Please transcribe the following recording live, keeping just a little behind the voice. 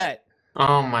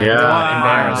Oh my Yeah,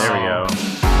 god, there we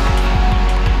embarrassing. go.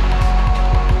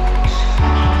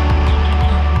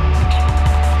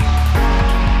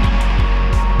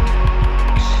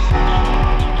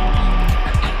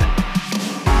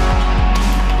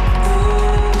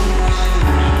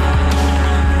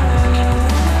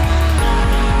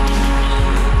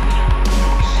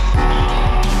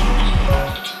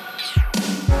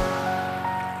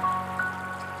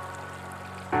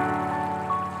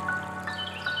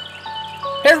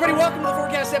 Hey everybody, welcome to the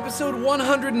Forecast episode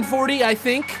 140, I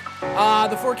think.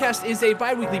 The Forecast is a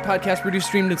bi-weekly podcast produced,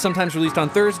 streamed, and sometimes released on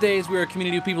Thursdays. We're a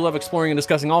community of people who love exploring and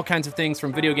discussing all kinds of things,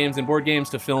 from video games and board games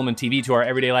to film and TV to our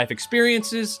everyday life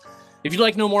experiences. If you'd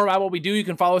like to know more about what we do, you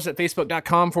can follow us at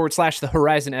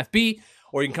facebook.com/thehorizonfb,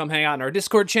 or you can come hang out in our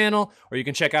Discord channel, or you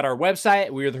can check out our website,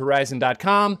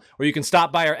 wearethehorizon.com, or you can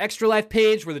stop by our Extra Life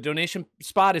page where the donation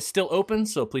spot is still open,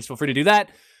 so please feel free to do that.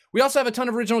 We also have a ton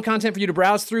of original content for you to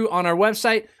browse through on our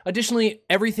website. Additionally,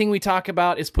 everything we talk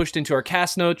about is pushed into our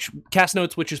cast notes,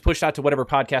 which is pushed out to whatever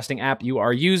podcasting app you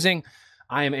are using.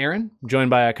 I am Aaron, joined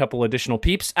by a couple additional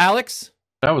peeps. Alex?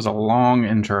 That was a long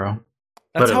intro.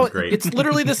 That's how great. it's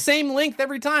literally the same length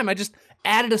every time. I just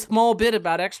added a small bit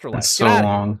about Extra Life. It's so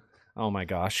long. Oh my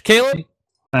gosh. Caleb?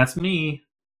 That's me.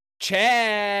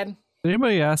 Chad? Did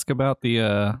anybody ask about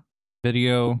the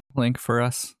video link for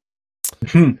us?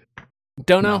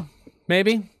 Don't know.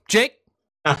 Maybe. Jake?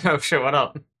 Oh shit, what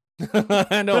up?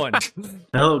 No one.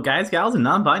 Hello, guys, gals, and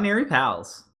non-binary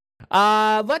pals.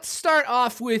 Let's start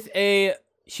off with a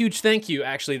huge thank you,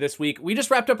 actually, this week. We just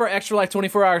wrapped up our Extra Life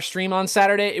 24-hour stream on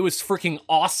Saturday. It was freaking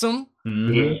awesome.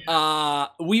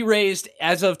 Mm-hmm. We raised,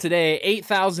 as of today,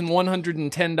 $8,110,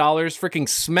 freaking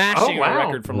smashing our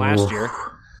record from last year.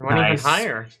 Went even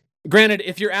higher. Granted,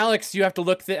 if you're Alex, you have to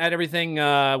look at everything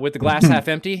with the glass half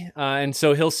empty, and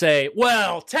so he'll say,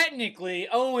 well, technically,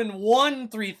 Owen won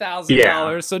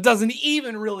 $3,000, so it doesn't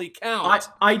even really count.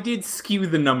 I did skew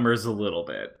the numbers a little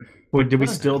bit. Wait, did we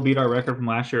still beat our record from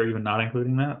last year, even not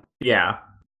including that? Yeah.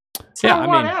 So Yeah, I mean-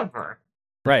 whatever.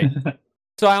 Right.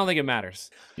 So I don't think it matters.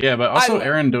 Yeah, but also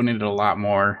Aaron donated a lot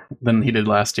more than he did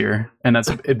last year. And that's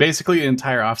basically the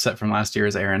entire offset from last year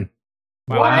is Aaron.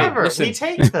 Whatever. listen. We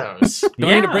take those.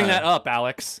 Don't need to bring that up,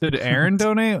 Alex. Did Aaron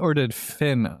donate or did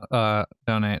Finn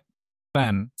donate?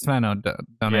 Sven donate.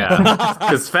 Yeah.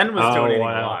 Because Sven was Oh, donating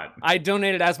wow. a lot. I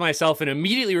donated as myself and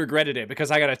immediately regretted it because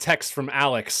I got a text from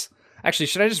Alex. Actually,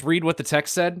 should I just read what the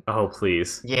text said? Oh,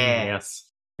 please. Yeah. Yes.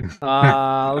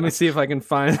 Let me see if I can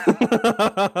find.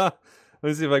 Let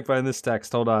me see if I can find this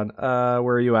text. Hold on.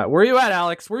 Where are you at? Where are you at,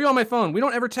 Alex? Where are you on my phone? We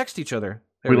don't ever text each other.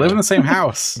 There We live go. in the same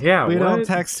house. Yeah, We what? don't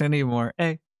text anymore.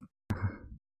 Hey.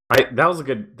 That was a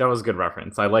good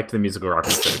reference. I liked the musical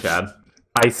reference there, Chad.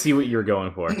 I see what you're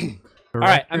going for.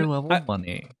 right, Director level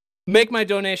money. Make my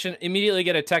donation. Immediately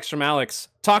get a text from Alex.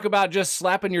 Talk about just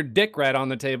slapping your dick right on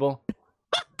the table.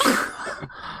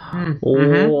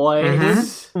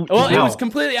 What? Well, it was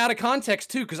completely out of context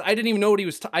too, because I didn't even know what he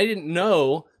was. I didn't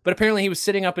know, but apparently he was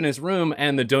sitting up in his room,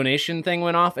 and the donation thing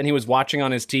went off, and he was watching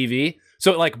on his TV,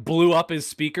 so it like blew up his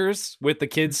speakers with the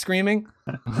kids screaming.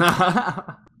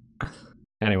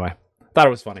 Anyway, thought it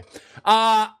was funny.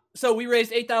 So we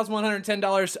raised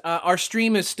 $8,110. Our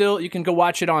stream is still. You can go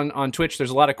watch it on Twitch.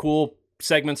 There's a lot of cool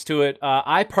segments to it.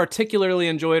 I particularly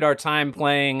enjoyed our time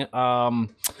playing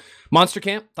Monster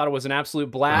Camp. Thought it was an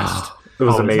absolute blast. It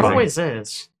was It amazing. always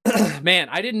is. Man,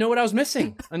 I didn't know what I was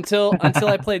missing until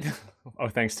I played. Oh,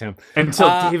 thanks, Tim.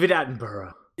 Until David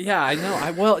Attenborough. Yeah, I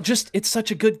know. It's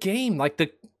such a good game. Like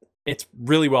it's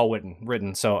really well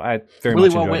written. So I very Really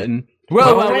much well enjoyed it. written.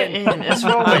 Well written. It's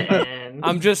well written.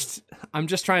 I'm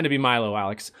just trying to be Milo,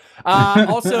 Alex.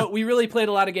 Also, we really played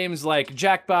a lot of games like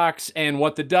Jackbox and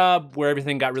What the Dub, where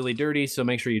everything got really dirty. So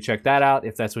make sure you check that out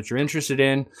if that's what you're interested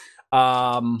in.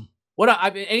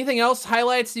 Anything else?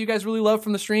 Highlights that you guys really love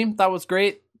from the stream? That was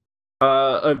great.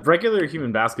 A regular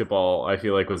human basketball, I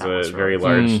feel like, was That was a very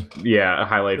really large,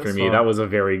 highlight It for was me. fun. That was a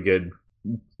very good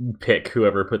pick.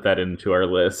 Whoever put that into our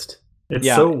list. It's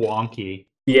Yeah. so wonky.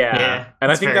 Yeah, and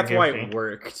I it's think very that's why it goofy.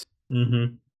 worked.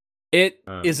 Mm-hmm. It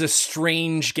is a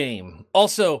strange game.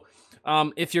 Also,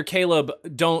 if you're Caleb,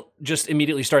 don't just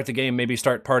immediately start the game. Maybe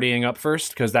start partying up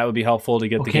first, because that would be helpful to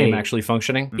get the game Okay. actually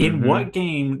functioning. In Mhm. what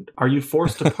game are you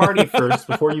forced to party first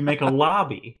before you make a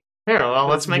lobby? Here, well,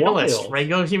 let's That's make a list. wild.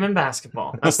 Regular human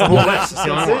basketball. That's the whole list. That's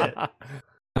the only one. That's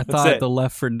I That's thought it. the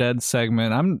Left 4 Dead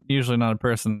segment, I'm usually not a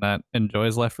person that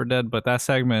enjoys Left 4 Dead, but that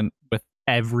segment with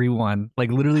everyone,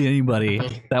 like literally anybody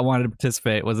that wanted to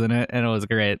participate was in it, and it was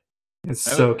great. It's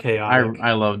so chaotic.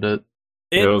 I loved it.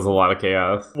 It was a lot of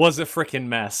chaos. Was a freaking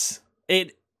mess.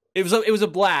 It It was a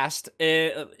blast.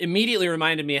 It immediately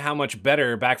reminded me how much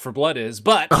better Back for Blood is,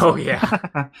 but Oh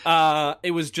yeah.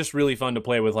 it was just really fun to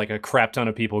play with like a crap ton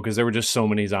of people because there were just so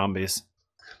many zombies.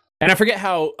 And I forget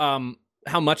how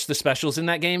much the specials in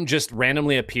that game just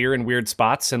randomly appear in weird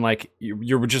spots, and like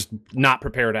you're just not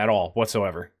prepared at all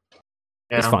whatsoever.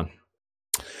 Yeah. It's fun.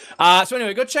 So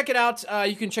anyway, go check it out.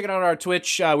 You can check it out on our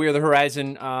Twitch. We are the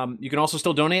Horizon. You can also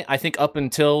still donate, I think, up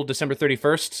until December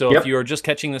 31st. So if you are just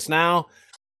catching this now,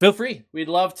 feel free. We'd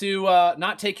love to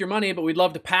not take your money, but we'd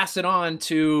love to pass it on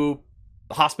to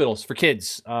hospitals for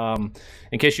kids.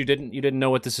 In case you didn't know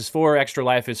what this is for, Extra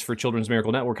Life is for Children's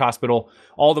Miracle Network Hospital.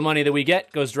 All the money that we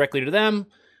get goes directly to them,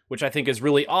 which I think is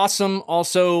really awesome.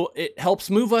 Also, it helps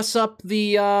move us up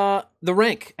the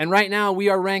rank. And right now we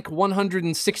are rank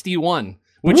 161,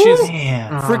 which is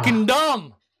Man, freaking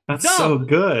dumb. that's dumb. so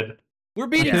good. We're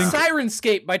beating Yeah.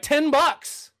 Sirenscape by $10.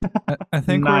 I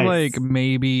think Nice. we're like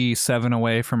maybe 7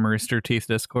 away from Rooster Teeth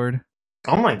Discord.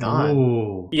 Oh my god.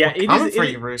 Ooh. Yeah, it I'm is. for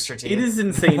It, you, Rooster Teeth. it is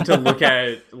insane to look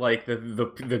at like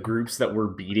the groups that we're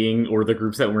beating or the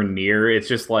groups that we're near. It's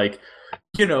just like,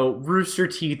 Rooster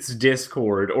Teeth's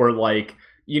Discord or like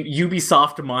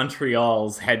Ubisoft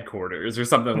Montreal's headquarters or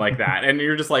something like that, and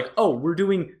you're just like, oh, we're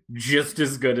doing just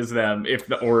as good as them.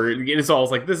 Or it's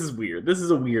always like, this is weird. This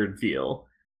is a weird feel.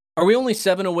 Are we only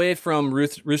 7 away from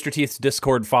Rooster Teeth's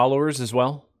Discord followers as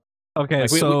well? Okay, Like,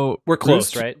 so we're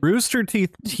close, right? Rooster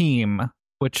Teeth team,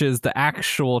 which is the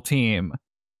actual team,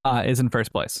 is in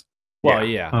first place. Well,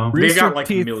 yeah. Oh. They Rooster got like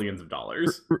Teeth- millions of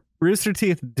dollars. Rooster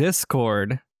Teeth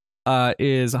Discord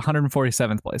is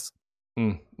 147th place,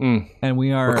 and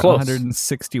we are We're close.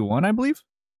 161, I believe.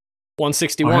 Why are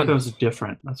 161. those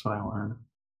different? That's what I learned.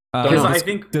 Because no, I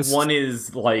think one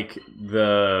is like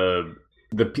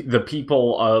the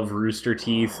people of Rooster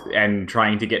Teeth and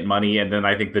trying to get money, and then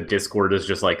I think the Discord is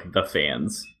just like the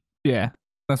fans. Yeah,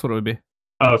 that's what it would be.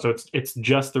 Oh, so it's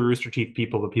just the Rooster Teeth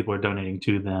people, but people are donating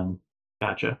to them.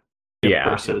 Gotcha. Yeah.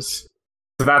 Versus.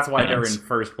 So that's why they're in Fans.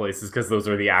 first place, is because those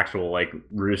are the actual like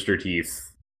Rooster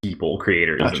Teeth people,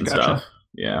 creators Gotcha, and gotcha. stuff.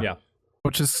 Yeah. Yeah.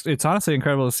 It's honestly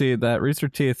incredible to see that Rooster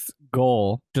Teeth's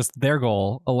goal, just their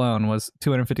goal alone, was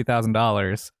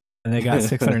 $250,000, and they got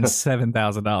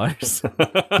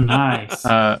 $607,000. Nice.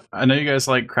 I know you guys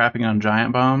like crapping on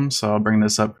Giant Bomb, so I'll bring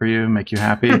this up for you, make you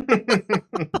happy.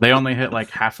 They only hit like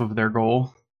half of their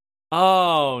goal.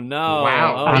 Oh, no.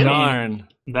 Wow. Oh, I mean- darn.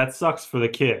 That sucks for the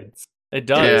kids. It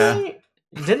does. Yeah.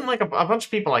 Didn't like a bunch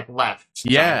of people like left?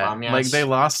 Yeah, Giant Bomb, like they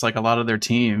lost like a lot of their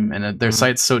team, and their Mhm.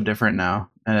 site's so different now.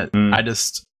 And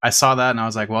I saw that, and I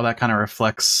was like, well, that kind of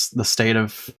reflects the state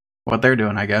of what they're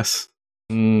doing, I guess.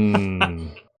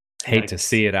 Hate to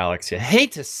see it, Alex. You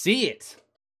hate to see it.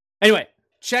 Anyway,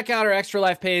 check out our Extra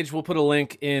Life page. We'll put a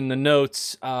link in the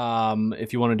notes.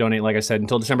 If you want to donate, like I said,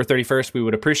 until December 31st, we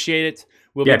would appreciate it.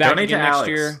 We'll be back donate again to next Alex.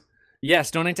 year.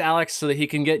 Yes, donate to Alex so that he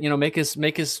can get, make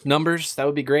his numbers. That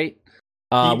would be great.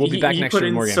 We'll be back he next put year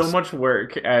in with more so games. much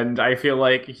work, and I feel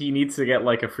like he needs to get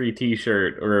like a free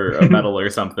T-shirt or a medal or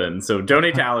something. So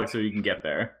donate to Alex so you can get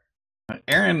there.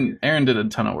 Aaron did a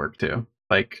ton of work too,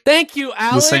 like Thank you,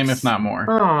 Alex. the same if not more.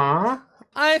 Aww.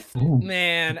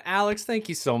 Man, Alex, thank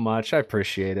you so much. I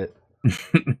appreciate it.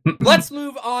 Let's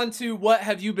move on to what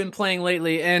have you been playing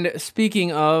lately. And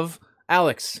speaking of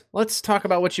Alex, let's talk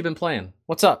about what you've been playing.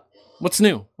 What's up? What's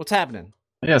new? What's happening?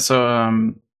 Yeah,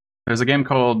 so there's a game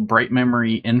called Bright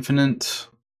Memory Infinite.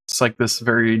 It's like this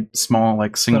very small,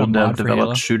 like single mod dev for Halo?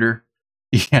 developed shooter.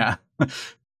 Yeah.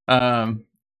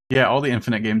 Yeah, all the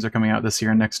Infinite games are coming out this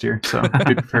year and next year, so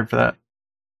be prepared for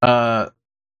that.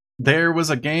 There was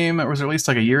a game that was released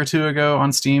like a year or two ago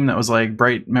on Steam that was like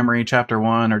Bright Memory Chapter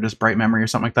 1 or just Bright Memory or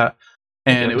something like that.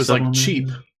 And it was like Episode 1, cheap.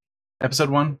 Episode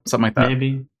 1? Something like that.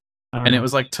 Maybe. I don't And know. it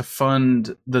was like to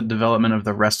fund the development of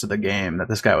the rest of the game that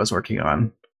this guy was working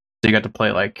on. So you got to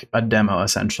play like a demo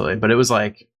essentially, but it was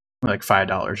like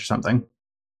 $5 or something.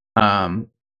 And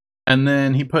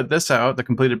then he put this out, the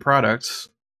completed product,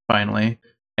 finally,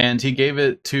 and he gave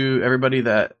it to everybody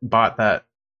that bought that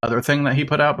other thing that he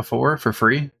put out before for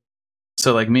free.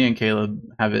 So like me and Caleb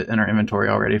have it in our inventory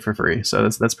already for free. So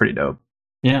that's pretty dope.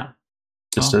 Yeah.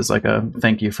 Just Oh. as like a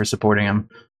thank you for supporting him.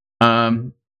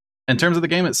 In terms of the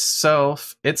game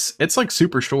itself, it's like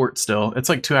super short still. It's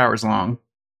like 2 hours long.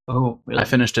 Oh, really? I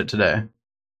finished it today.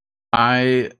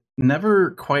 I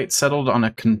never quite settled on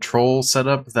a control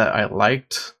setup that I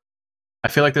liked. I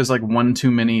feel like there's like one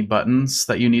too many buttons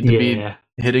that you need to Yeah.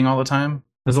 be hitting all the time.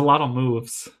 There's a lot of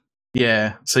moves.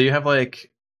 Yeah, so you have like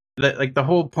the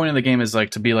whole point of the game is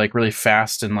like to be like really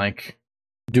fast and like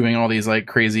doing all these like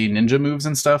crazy ninja moves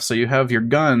and stuff. So you have your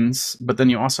guns, but then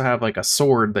you also have like a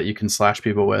sword that you can slash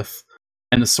people with.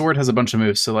 And the sword has a bunch of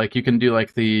moves. So like you can do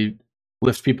like the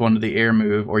lift people into the air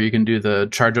move, or you can do the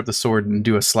charge up the sword and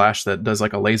do a slash that does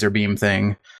like a laser beam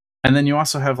thing. And then you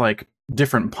also have like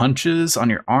different punches on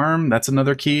your arm. That's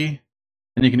another key.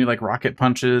 And you can do like rocket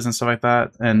punches and stuff like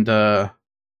that. And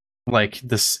like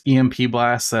this EMP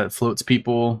blast that floats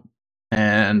people,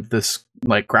 and this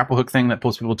like grapple hook thing that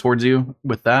pulls people towards you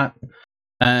with that.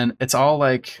 And it's all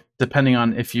like depending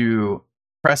on if you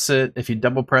press it, if you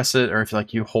double press it, or if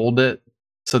like you hold it.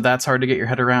 So that's hard to get your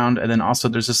head around. And then also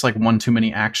there's just like one too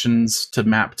many actions to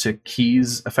map to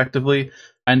keys effectively.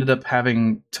 I ended up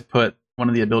having to put one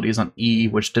of the abilities on E,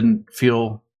 which didn't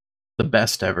feel the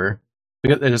best ever.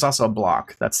 Because there's also a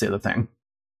block. That's the other thing.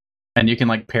 And you can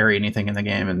like parry anything in the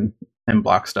game and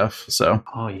block stuff. So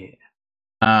Oh yeah.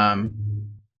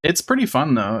 it's pretty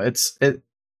fun though. It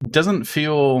doesn't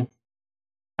feel,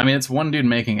 I mean, it's one dude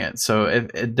making it, so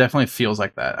it definitely feels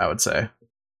like that, I would say.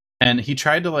 And he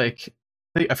tried to like,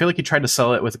 I feel like he tried to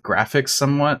sell it with graphics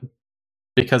somewhat,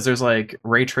 because there's like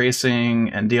ray tracing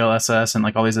and DLSS and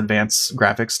like all these advanced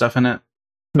graphics stuff in it.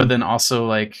 But then also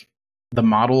like the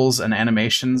models and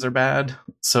animations are bad.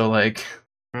 So like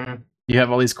you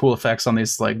have all these cool effects on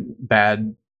these like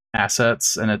bad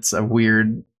assets, and it's a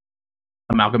weird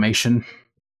amalgamation.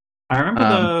 I remember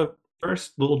the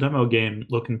first little demo game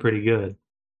looking pretty good.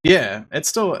 Yeah, it's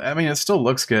still, I mean, it still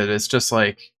looks good. It's just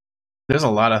like there's a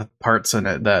lot of parts in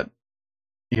it that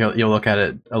you'll look at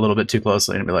it a little bit too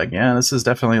closely and be like, yeah, this is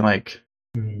definitely like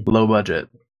low budget.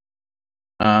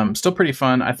 Still pretty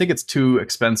fun. I think it's too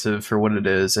expensive for what it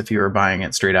is if you were buying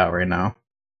it straight out right now.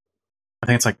 I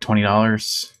think it's like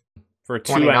 $20 for a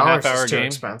 2.5 hour is too game.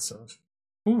 expensive.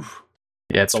 Oof.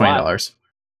 Yeah, it's $20.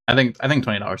 I think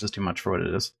 $20 is too much for what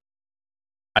it is.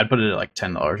 I'd put it at like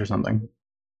 $10 or something.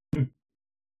 Cool.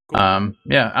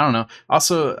 Yeah, I don't know.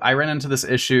 Also, I ran into this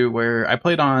issue where I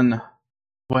played on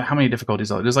how many difficulties?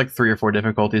 There's like 3 or 4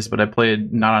 difficulties, but I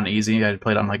played not on easy. I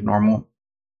played on like normal.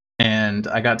 And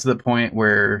I got to the point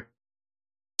where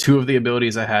 2 of the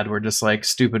abilities I had were just like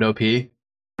stupid OP.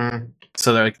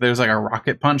 So there's like a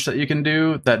rocket punch that you can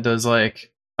do that does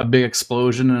like a big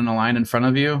explosion in a line in front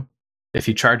of you if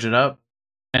you charge it up.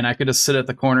 And I could just sit at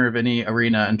the corner of any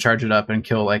arena and charge it up and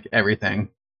kill like everything.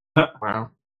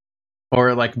 Wow.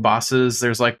 Or like bosses,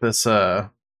 there's like this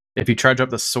if you charge up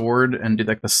the sword and do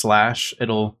like the slash,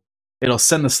 it'll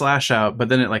send the slash out, but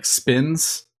then it like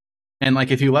spins. And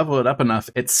like if you level it up enough,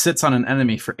 it sits on an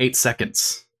enemy for 8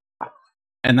 seconds.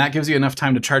 And that gives you enough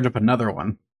time to charge up another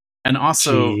one. And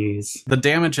also the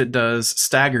damage it does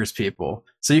staggers people.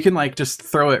 So you can like just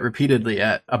throw it repeatedly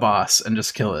at a boss and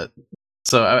just kill it.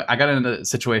 So I got into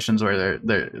situations where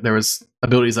there was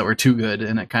abilities that were too good,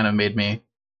 and it kind of made me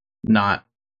not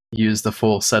use the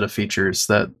full set of features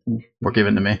that were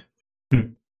given to me.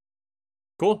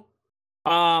 Cool.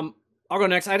 I'll go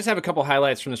next. I just have a couple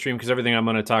highlights from the stream because everything I'm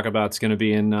going to talk about is going to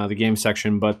be in the game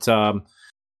section. But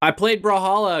I played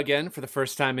Brawlhalla again for the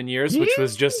first time in years, which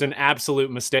was just an absolute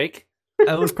mistake.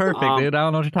 That was perfect, dude. I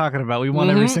don't know what you're talking about. We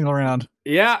won every single round.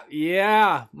 Yeah. You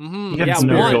got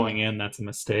no going in. That's a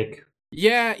mistake.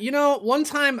 Yeah, one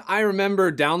time I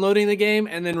remember downloading the game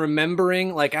and then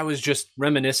remembering, like, I was just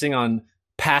reminiscing on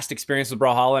past experience with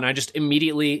Brawlhalla, and I just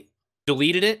immediately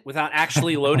deleted it without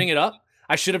actually loading it up.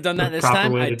 I should have done that this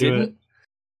time. I didn't.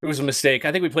 It was a mistake.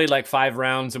 I think we played like 5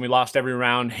 rounds and we lost every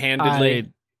round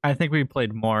handedly. I think we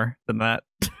played more than that.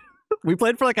 We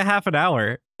played for like a half an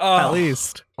hour at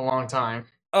least. A long time.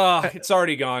 It's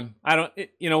already gone.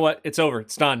 You know what? It's over.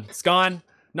 It's done. It's gone.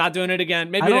 Not doing it again.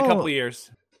 Maybe in a couple of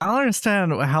years. I don't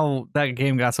understand how that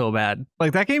game got so bad.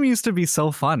 Like, that game used to be so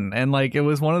fun, and like it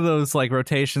was one of those like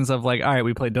rotations of like, all right,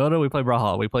 we play Dota, we play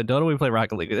Brawlhalla, we play Dota, we play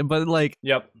Rocket League. But like,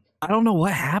 yep, I don't know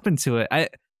what happened to it.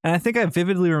 I think I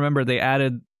vividly remember they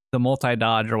added the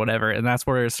multi-dodge or whatever, and that's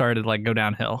where it started like go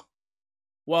downhill.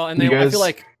 Well, and I feel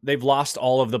like they've lost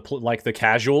all of the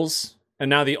casuals, and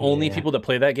now the only people that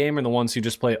play that game are the ones who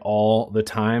just play all the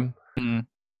time. Mm.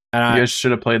 And you guys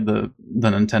should have played the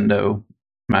Nintendo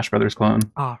Smash Brothers clone.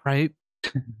 Oh, right.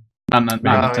 Not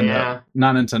Nintendo. Yeah.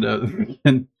 Not Nintendo.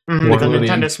 The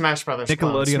Nintendo Smash Brothers.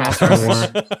 Nickelodeon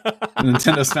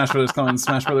Nintendo Smash Brothers clone,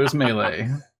 Smash Brothers Melee.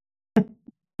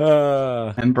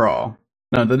 And Brawl.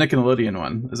 No, the Nickelodeon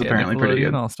one is apparently pretty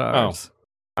good. All-Stars.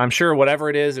 I'm sure whatever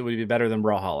it is, it would be better than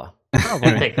Brawlhalla. I'll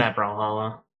take that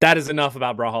Brawlhalla. That is enough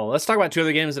about Brawlhalla. Let's talk about 2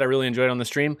 other games that I really enjoyed on the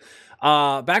stream.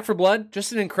 Back 4 Blood,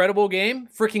 just an incredible game.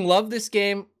 Freaking love this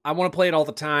game. I want to play it all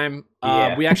the time.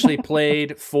 We actually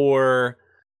played for,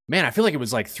 man, I feel like it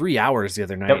was like 3 hours the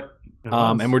other night. Yep.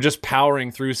 And we're just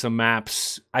powering through some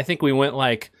maps. I think we went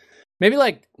like maybe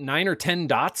like 9 or 10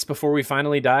 dots before we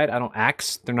finally died.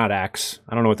 Acts. They're not acts.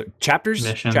 I don't know what they're chapters.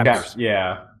 Missions. Chapters.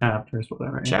 Yeah. Chapters,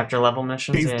 whatever. Yeah. Chapter level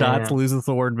missions. These Yeah, dots yeah. loses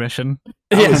the word mission.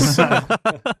 Yes.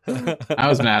 I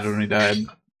was mad when we died.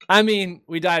 I mean,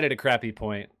 we died at a crappy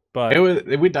point, but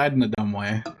We died in a dumb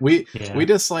way. We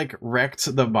just like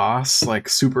wrecked the boss like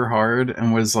super hard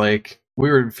and was like we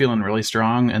were feeling really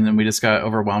strong, and then we just got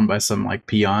overwhelmed by some like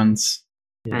peons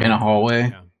in a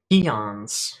hallway.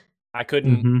 Eons. I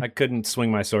couldn't swing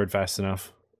my sword fast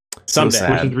enough. So Someday.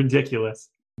 sad. Which is ridiculous.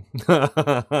 'Cause,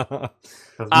 man,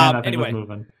 that thing Anyway. was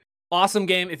moving. Awesome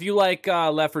game. If you like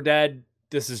Left 4 Dead,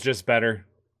 this is just better.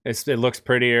 It looks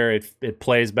prettier. It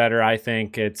plays better. I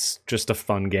think it's just a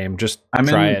fun game. Just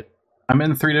try it. I'm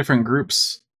in 3 different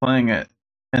groups playing it,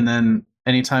 and then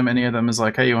anytime any of them is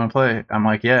like, "Hey, you want to play?" I'm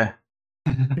like, "Yeah."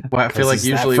 Well, I feel like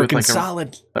usually with like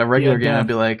a regular game, I'd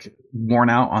be like worn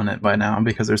out on it by now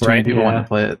because there's too many people wanting to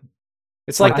play it.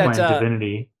 It's like I that. find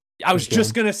Divinity. I was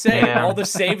just gonna say Yeah. all the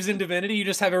saves in Divinity. You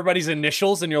just have everybody's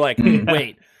initials, and you're like,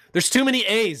 wait, there's too many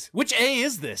A's. Which A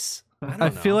is this? I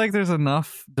feel like there's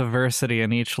enough diversity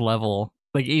in each level.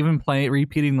 Like even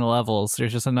repeating the levels,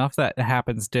 there's just enough that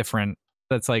happens different.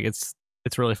 That's like it's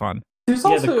really fun. There's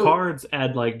Yeah, also the cards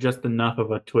add like just enough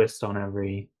of a twist on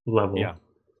every level. Yeah.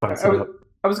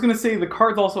 I was gonna say the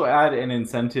cards also add an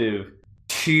incentive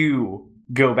to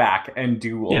go back and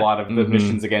do a lot of the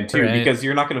missions again too, Right. because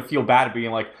you're not gonna feel bad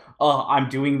being like, oh, I'm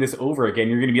doing this over again.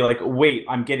 You're gonna be like, wait,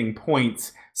 I'm getting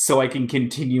points so I can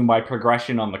continue my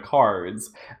progression on the cards.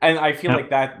 And I feel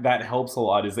like that helps a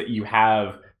lot, is that you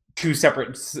have 2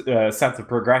 separate sets of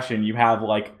progression. You have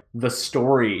like the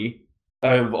story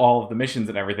of all of the missions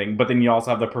and everything, but then you also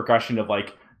have the progression of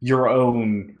like your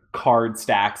own card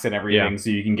stacks and everything, so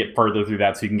you can get further through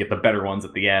that, so you can get the better ones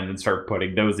at the end and start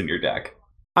putting those in your deck.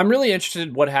 I'm really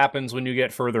interested what happens when you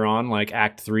get further on, like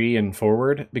Act 3 and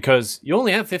forward, because you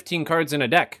only have 15 cards in a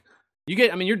deck.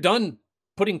 You're done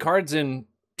putting cards in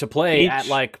to play at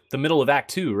like the middle of Act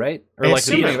 2, right? Or like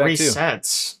the beginning of Act 2.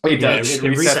 Resets. It does. It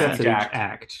It resets resets each each act.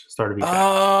 act. Start of each act.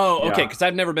 Oh, okay, Yeah. because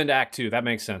I've never been to Act 2. That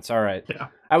makes sense. All right. Yeah.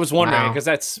 I was wondering, Wow. because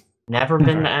that's... Never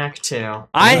been to Act 2.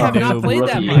 I have Yeah. not played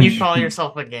that Rookie. much. You call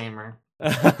yourself a gamer.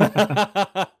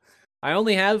 I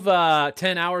only have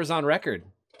 10 hours on record.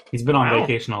 He's been on Wow.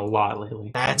 vacation a lot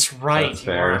lately. That's right. That's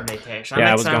You were fair. on vacation. Yeah, I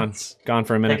That was makes gone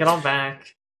for a sense. minute. Take it all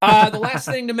back. The last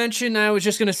thing to mention, I was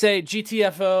just going to say,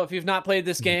 GTFO, if you've not played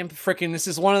this game, this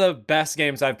is one of the best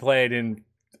games I've played in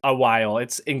a while.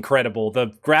 It's incredible. The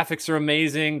graphics are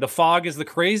amazing. The fog is the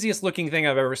craziest looking thing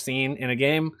I've ever seen in a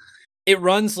game. It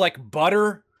runs like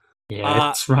butter.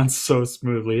 Yeah, it runs so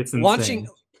smoothly. It's insane.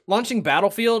 Launching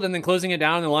Battlefield and then closing it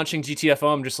down and then launching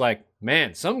GTFO, I'm just like,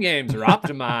 man, some games are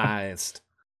optimized.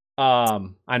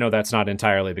 I know that's not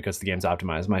entirely because the game's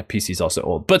optimized. My PC's also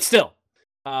old, but still,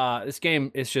 this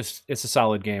game is it's a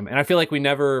solid game, and I feel like we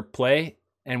never play,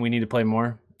 and we need to play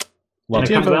more. And it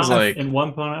Yeah, comes but it was out like- in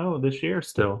 1.0 this year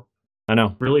still. I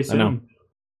know. Really I know.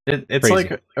 soon. It's Crazy.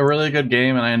 like a really good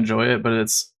game, and I enjoy it. But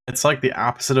it's like the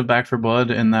opposite of Back 4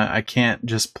 Blood in that I can't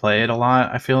just play it a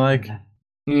lot. I feel like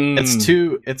it's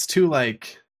too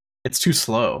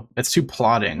slow. It's too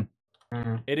plodding.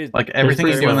 It is Like everything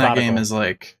you very do in that methodical. game is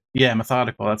like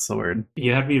methodical. That's the word.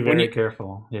 You have to be When very you-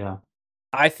 careful. Yeah.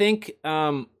 I think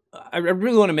I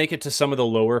really want to make it to some of the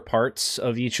lower parts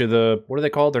of each of the, what are they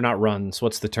called? They're not runs.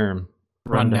 What's the term?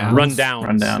 Rundowns.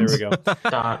 Rundowns. There we go.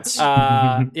 Dots.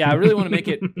 Yeah, I really want to make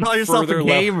it Call yourself further a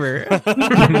gamer.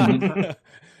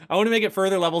 I want to make it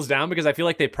further levels down because I feel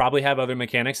like they probably have other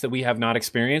mechanics that we have not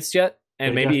experienced yet,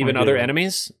 and They maybe even definitely other do.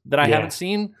 enemies that I Yeah. haven't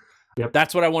seen. Yep.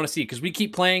 That's what I want to see because we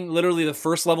keep playing literally the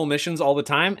first level missions all the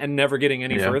time and never getting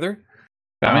any Yeah. further.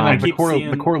 I mean, I like the keep core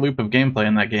seeing- the core loop of gameplay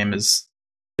in that game is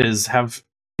have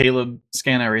Caleb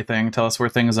scan everything, tell us where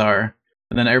things are,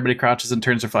 and then everybody crouches and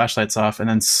turns their flashlights off, and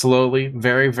then slowly,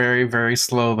 very, very, very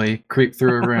slowly creep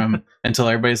through a room until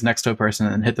everybody's next to a person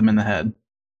and hit them in the head.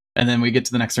 And then we get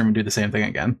to the next room and do the same thing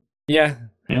again. Yeah.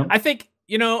 Yep. I think,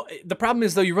 the problem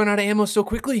is though, you run out of ammo so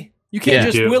quickly. You can't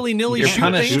Yeah. just willy-nilly You're shoot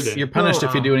punished. things. Shoot it. You're punished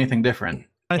if you do anything different.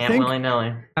 I Can't think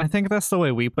willy-nilly. I think that's the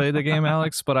way we play the game,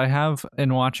 Alex. But I have,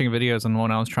 in watching videos and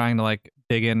when I was trying to like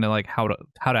dig into like how to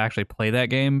actually play that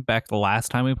game back the last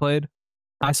time we played,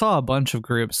 I saw a bunch of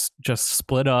groups just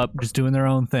split up, just doing their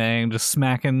own thing, just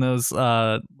smacking those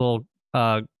little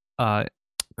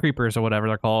creepers or whatever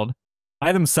they're called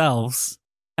by themselves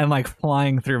and like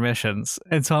flying through missions.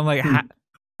 And so I'm like,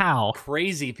 how?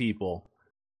 Crazy people.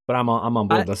 But I'm on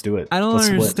board. Let's do it. I don't Let's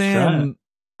split. understand.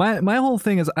 My whole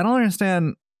thing is I don't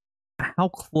understand how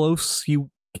close you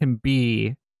can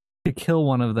be to kill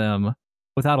one of them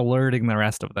without alerting the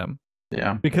rest of them.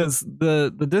 Yeah. because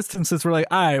the distances were like,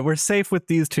 all right, we're safe with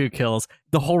these 2 kills.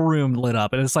 The whole room lit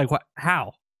up, and it's like, what?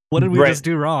 How? What did we Right. just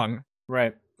do wrong?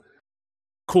 Right.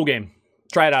 Cool game.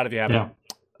 Try it out if you haven't. Yeah,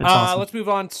 it's awesome. Let's move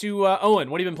on to Owen.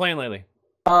 What have you been playing lately?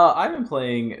 I've been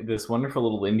playing this wonderful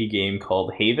little indie game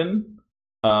called Haven,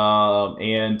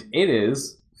 and it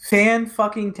is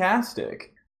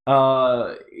fan-fucking-tastic.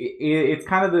 It's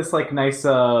kind of this like nice.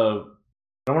 I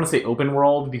don't want to say open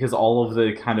world because all of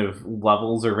the kind of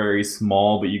levels are very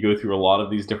small, but you go through a lot of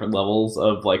these different levels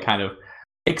of like kind of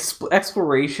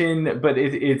exploration. But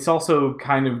it's also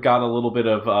kind of got a little bit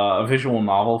of a visual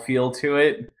novel feel to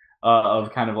it.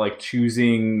 Of kind of like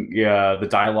choosing the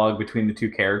dialogue between the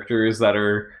 2 characters that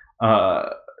are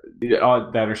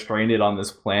stranded on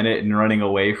this planet and running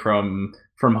away from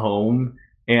home,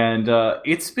 and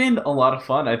it's been a lot of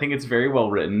fun. I think it's very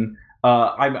well written.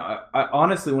 I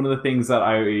honestly, one of the things that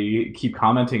I keep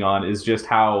commenting on is just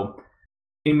how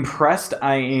impressed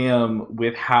I am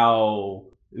with how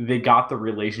they got the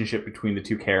relationship between the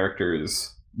 2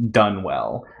 characters done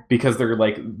well, because they're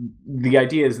like, the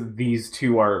idea is these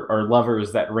 2 are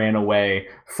lovers that ran away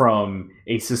from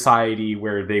a society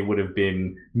where they would have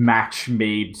been match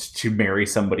made to marry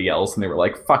somebody else, and they were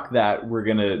like, fuck that, we're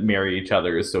gonna marry each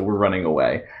other, so we're running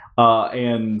away.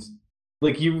 And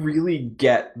like, you really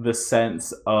get the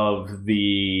sense of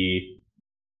the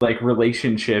like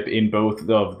relationship in both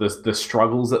of the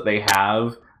struggles that they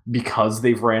have because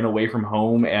they've ran away from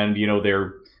home, and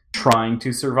they're trying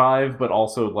to survive, but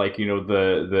also like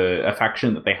the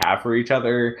affection that they have for each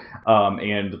other,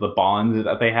 and the bond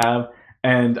that they have.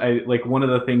 And I like, one of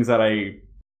the things that I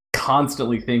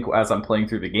constantly think as I'm playing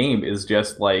through the game is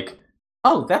just like,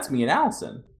 oh, that's me and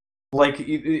Allison. Like,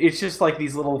 it's just like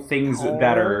these little things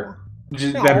that are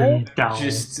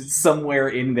just somewhere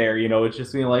in there, it's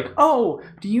just being like, oh,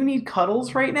 do you need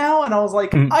cuddles right now? And I was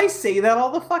like, I say that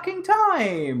all the fucking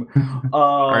time.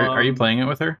 Are you playing it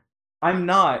with her? I'm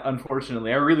not,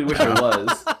 unfortunately. I really wish I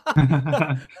was.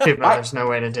 Too bad there's no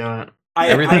way to do it.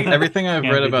 Everything I've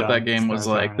Can't read be about done. that game was That's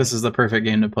like, alright. this is the perfect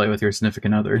game to play with your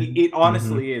significant other. It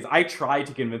honestly is. I tried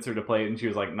to convince her to play it, and she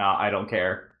was like, nah, I don't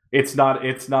care. It's not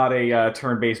a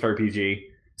turn-based RPG,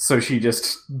 so she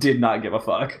just did not give a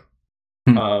fuck.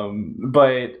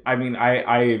 But I mean,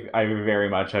 I very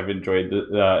much have enjoyed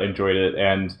it,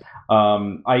 and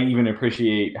I even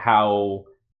appreciate how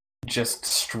just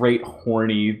straight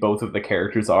horny both of the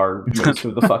characters are most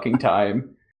of the fucking time,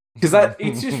 because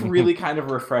it's just really kind of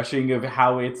refreshing of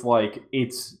how it's like,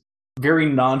 it's very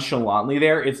nonchalantly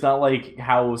there. It's not like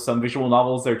how some visual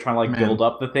novels, they're trying to like build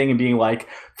up the thing and being like,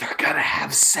 they're gonna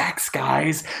have sex,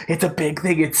 guys, it's a big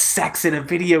thing, it's sex in a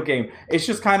video game. It's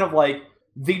just kind of like,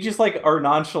 they just like are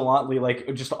nonchalantly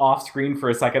like just off screen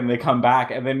for a second, and they come back,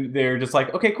 and then they're just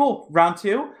like, okay, cool, round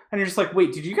 2, and you're just like,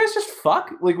 wait, did you guys just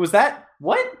fuck? Like, was that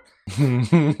what? and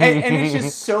it's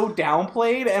just so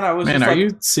downplayed, and I was Man, just are like,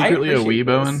 you secretly a weeb,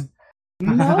 Owen?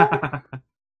 No.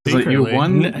 Like, you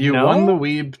won No? the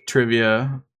weeb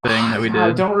trivia thing that we did.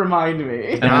 God, don't remind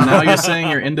me. And then now you're saying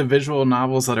you're into visual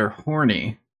novels that are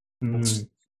horny.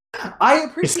 I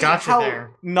appreciate got you how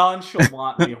there.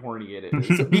 nonchalantly horny it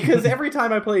is. Because every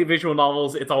time I play visual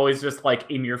novels, it's always just like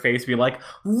in your face, being like,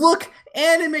 look,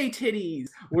 anime titties!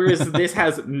 Whereas this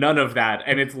has none of that,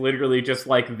 and it's literally just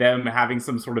like them having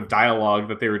some sort of dialogue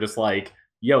that they were just like,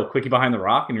 yo, quickie behind the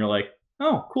rock, and you're like,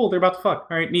 oh, cool, they're about to fuck.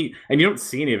 Alright, neat. And you don't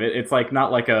see any of it. It's like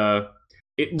not like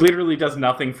it literally does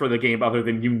nothing for the game other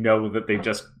than that they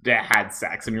just had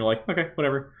sex, and you're like, okay,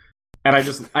 whatever. And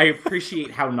I appreciate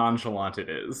how nonchalant it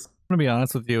is. I'm gonna be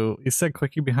honest with you. You said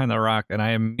quickie behind the rock, and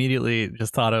I immediately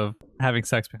just thought of having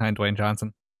sex behind Dwayne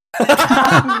Johnson.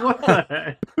 What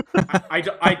the heck?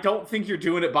 I don't think you're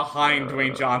doing it behind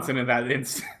Dwayne Johnson in that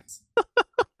instance.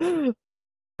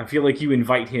 I feel like you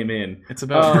invite him in. It's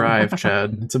about drive,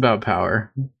 Chad. It's about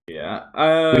power.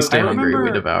 Yeah. We stay I hungry, we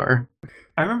remember- devour.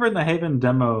 I remember in the Haven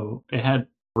demo, it had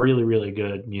really, really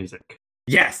good music.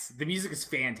 Yes, the music is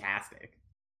fantastic.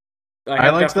 I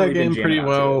have liked that definitely been game jamming pretty out to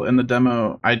well it. in the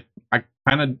demo. I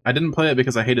didn't play it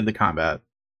because I hated the combat.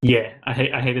 Yeah, I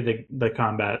hated the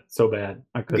combat so bad.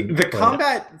 I couldn't. The play it.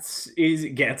 combat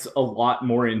gets a lot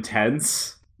more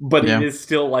intense, but Yeah. it is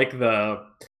still like the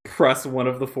press one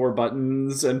of the 4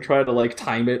 buttons and try to like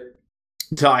time it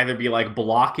to either be like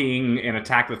blocking an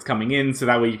attack that's coming in, so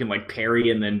that way you can like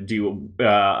parry and then do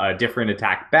a different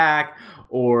attack back,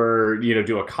 or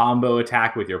do a combo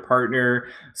attack with your partner.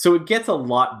 So it gets a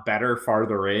lot better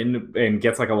farther in and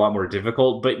gets like a lot more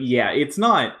difficult. But yeah, it's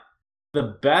not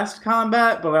the best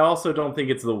combat, but I also don't think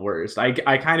it's the worst. I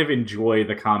kind of enjoy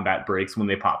the combat breaks when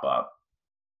they pop up.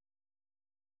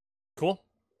 Cool.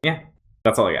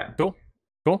 That's all I got. Cool.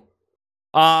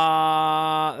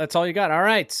 That's all you got. All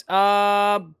right.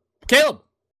 Caleb.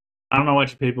 I don't know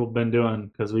what you people have been doing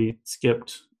because we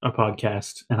skipped a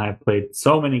podcast and I've played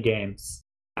so many games.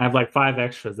 I have like 5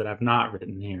 extras that I've not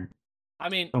written here. I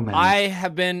mean, So many. I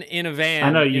have been in a van I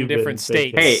know in you've been different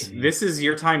states. vacating. Hey, this is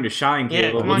your time to shine, Yeah,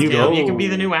 Caleb. come on, you Caleb. go. You can be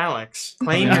the new Alex.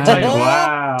 Claim your Yeah. title.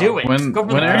 Wow. Do it. When Go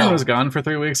for the Aaron belt. was gone for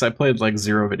 3 weeks, I played like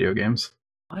 0 video games.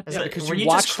 Is Yeah, it- because were you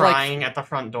you just watched, like- crying at the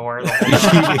front door? The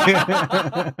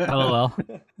whole time? LOL.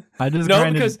 I just No,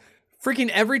 grinded. because freaking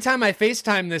every time I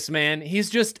FaceTime this man,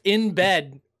 he's just in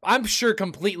bed. I'm sure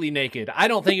completely naked. I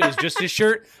don't think it was just his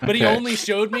shirt, but he Okay. only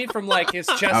showed me from like his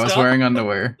chest I was up. wearing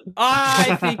underwear.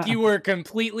 I think you were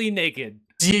completely naked.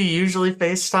 Do you usually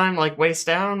FaceTime like waist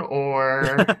down,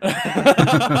 or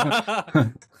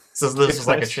so this is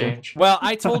like a question. change? Well,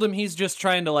 I told him he's just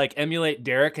trying to like emulate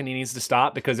Derek and he needs to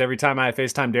stop because every time I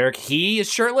FaceTime Derek, he is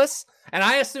shirtless. And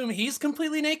I assume he's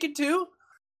completely naked too.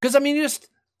 Because I mean, you just,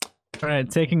 All right,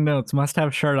 taking notes. Must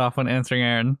have shirt off when answering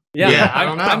Aaron. Yeah, I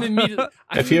don't know. I'm immediately.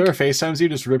 If he ever FaceTimes you,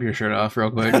 just rip your shirt off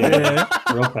real quick. Yeah,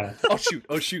 real fast. Oh shoot!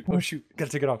 Oh shoot! Oh shoot! Gotta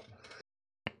take it off.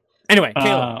 Anyway,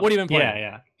 Caleb, what have you been playing?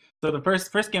 Yeah. So the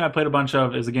first game I played a bunch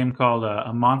of is a game called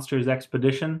A Monster's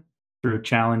Expedition through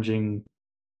challenging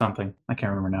something. I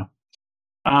can't remember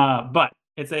now. But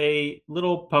it's a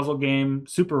little puzzle game,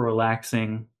 super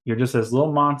relaxing. You're just this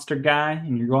little monster guy,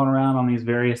 and you're going around on these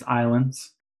various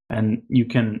islands, and you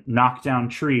can knock down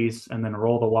trees and then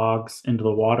roll the logs into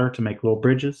the water to make little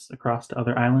bridges across to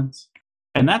other islands.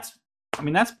 And that's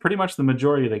pretty much the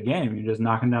majority of the game. You're just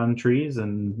knocking down trees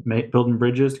and building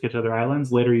bridges to get to other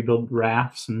islands. Later, you build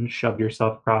rafts and shove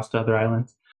yourself across to other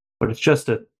islands. But it's just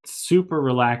a super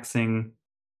relaxing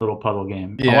little puzzle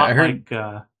game. Yeah, a lot I heard-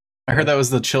 like I heard that was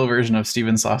the chill version of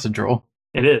Steven's Sausage Roll.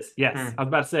 it is. Yes, Hmm. I was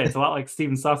about to say it's a lot like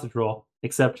Steven's Sausage Roll,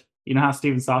 except you know how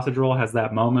Steven's Sausage Roll has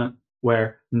that moment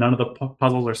where none of the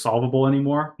puzzles are solvable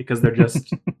anymore because they're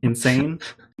just insane.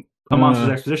 A Monster's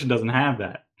Expedition doesn't have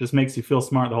that. Just makes you feel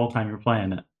smart the whole time you're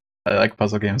playing it. I like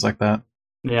puzzle games like that.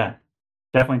 Yeah,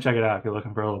 definitely check it out if you're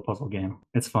looking for a little puzzle game.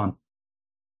 It's fun.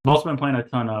 I've also been playing a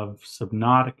ton of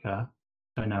Subnautica.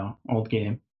 I know, old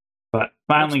game, but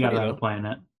finally got pretty around to dope. playing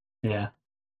it. Yeah,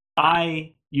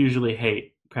 I usually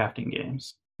hate crafting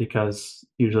games because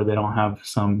usually they don't have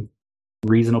some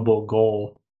reasonable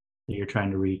goal that you're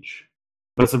trying to reach.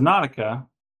 But Subnautica,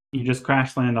 you just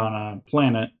crash land on a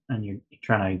planet and you're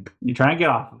trying to get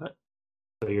off of it.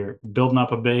 So you're building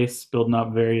up a base, building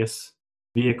up various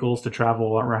vehicles to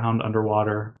travel around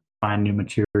underwater, find new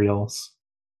materials,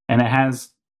 and it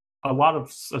has a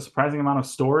surprising amount of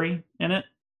story in it.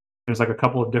 There's like a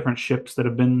couple of different ships that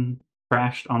have been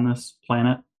crashed on this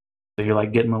planet. So you're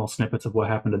like getting little snippets of what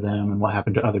happened to them and what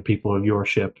happened to other people of your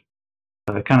ship.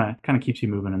 So it kind of keeps you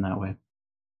moving in that way.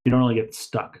 You don't really get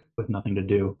stuck with nothing to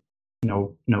do.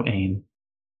 No aim.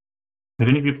 Have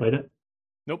any of you played it?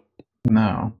 Nope.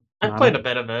 No. I played a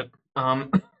bit of it.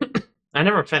 I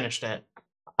never finished it.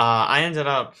 I ended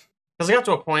up because I got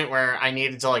to a point where I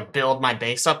needed to like build my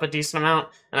base up a decent amount,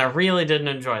 and I really didn't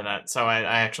enjoy that, so I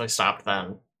actually stopped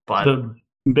then. But The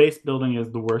base building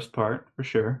is the worst part for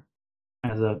sure.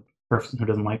 As a person who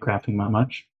doesn't like crafting that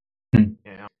much.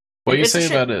 yeah, What you It's a say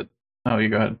shame. about it? Oh, you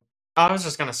go ahead. I was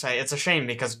just gonna say it's a shame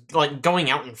because like going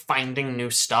out and finding new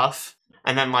stuff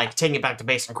and then like taking it back to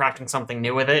base and crafting something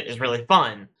new with it is really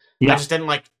fun. I Yeah, just didn't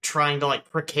like trying to like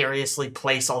precariously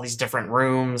place all these different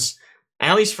rooms. And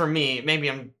at least for me, maybe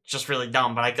I'm just really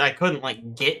dumb, but I couldn't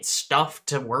like get stuff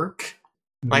to work.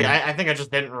 Like I think I just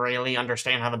didn't really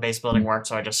understand how the base building worked,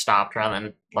 so I just stopped rather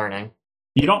than learning.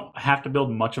 you don't have to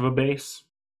build much of a base.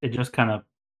 It just kind of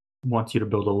wants you to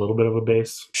build a little bit of a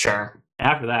base. Sure.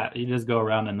 After that, you just go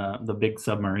around in the big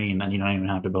submarine, and you don't even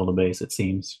have to build a base. It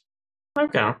seems.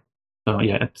 Okay. So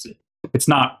yeah, it's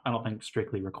not. I don't think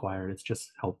strictly required. It's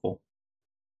just helpful.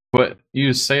 What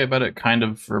you say about it kind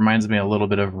of reminds me a little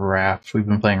bit of Raft. We've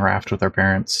been playing Raft with our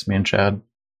parents, me and Chad.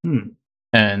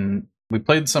 And we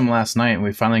played some last night, and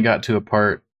we finally got to a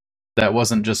part that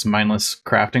wasn't just mindless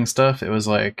crafting stuff. It was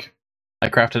like I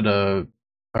crafted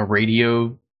a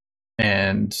radio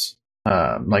and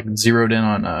like zeroed in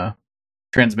on a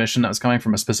transmission that was coming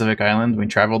from a specific island. We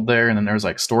traveled there, and then there was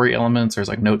like story elements. There's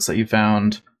like notes that you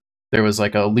found. There was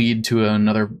like a lead to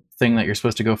another thing that you're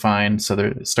supposed to go find. So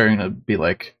there's starting to be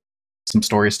like some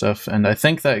story stuff. And I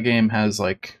think that game has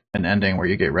like an ending where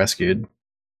you get rescued,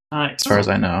 as far as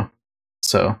I know.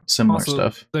 So similar Also,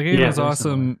 stuff. The game Yeah, is very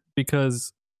awesome similar.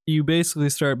 because you basically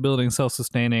start building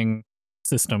self-sustaining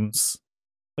systems,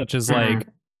 such as Mhm. like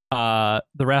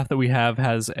the raft that we have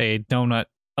has a donut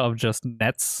of just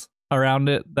nets around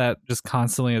it that just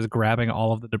constantly is grabbing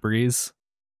all of the debris.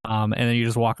 And then you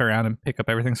just walk around and pick up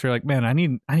everything. So you're like, man, I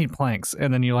need planks.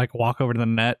 And then you like walk over to the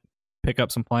net, pick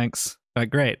up some planks. Like,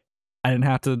 great. I didn't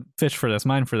have to fish for this,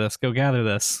 mine for this, go gather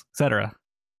this, etc.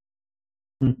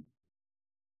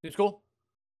 It's cool.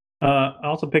 I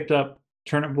also picked up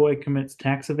Turnip Boy Commits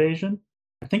Tax Evasion.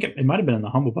 I think it might have been in the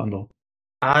Humble Bundle.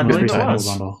 I Most believe it recent was.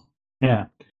 Humble Bundle. Yeah.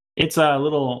 It's a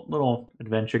little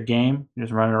adventure game. You're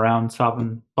just running around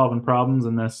solving problems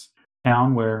in this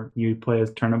town where you play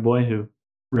as Turnip Boy who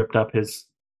ripped up his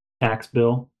tax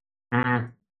bill.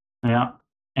 Mm. Yeah.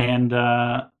 And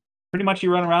pretty much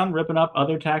you run around ripping up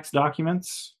other tax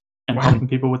documents and helping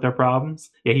people with their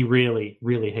problems. Yeah, he really,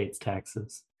 really hates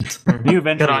taxes. You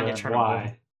eventually Good on you, learn Turnip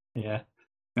why. Yeah.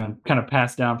 And kind of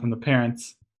passed down from the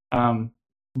parents.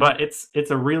 But it's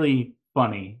a really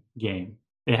funny game.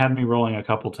 It had me rolling a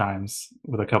couple times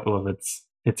with a couple of its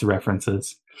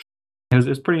references. It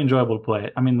was pretty enjoyable to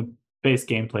play. I mean, the base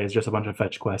gameplay is just a bunch of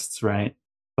fetch quests, right?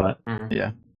 But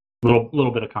Yeah.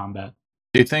 little bit of combat.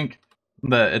 Do you think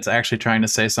that it's actually trying to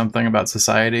say something about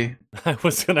society, I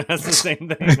was gonna ask the same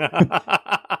thing.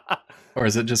 or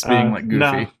is it just being like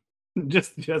goofy? No,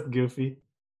 just goofy.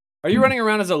 Are you running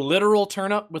around as a literal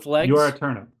turnip with legs? You are a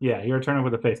turnip. Yeah, you're a turnip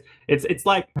with a face. It's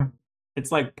like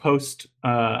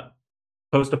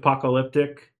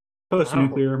post-apocalyptic,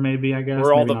 post-nuclear, maybe, I guess.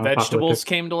 Where all Maybe the not vegetables apocalyptic.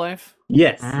 came to life?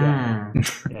 Yes.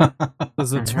 Mm. Yeah.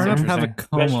 Does the That's turnip have a interesting.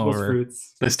 comb Vegetables, over?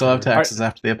 fruits. They still have taxes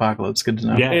after the apocalypse. Good to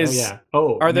know. Yeah. Is-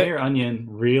 Oh, are there- Mayor Onion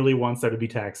really wants there to be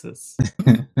taxes.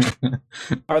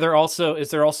 Is there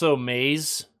also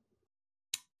maize?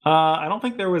 I don't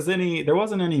think there wasn't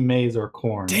any maize or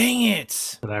corn Dang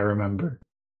it! that I remember.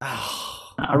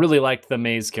 Oh, I really liked the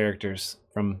maize characters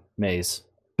from Maze.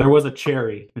 There was a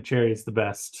cherry. The cherry is the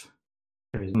best.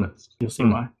 Cherry's the best. You'll see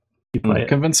why. You play I'm it.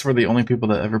 convinced we're the only people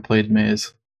that ever played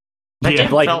Maze. That Yeah,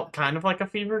 game like- felt kind of like a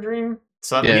fever dream.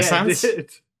 So that Yeah. makes Yeah, it sense.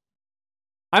 did.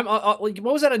 I'm like,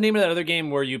 what was that name of that other game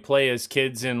where you play as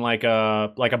kids in like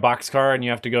a boxcar and you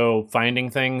have to go finding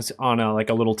things on a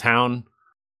little town?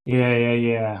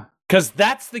 Yeah. Because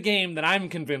that's the game that I'm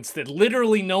convinced that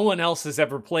literally no one else has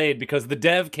ever played, because the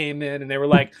dev came in and they were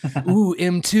like, ooh,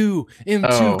 M2,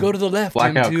 Oh, go to the left,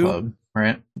 Blackout M2. Club,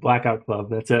 right? Blackout Club.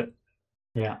 That's it.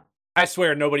 Yeah. I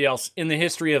swear nobody else in the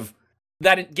history of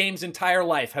that game's entire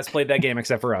life has played that game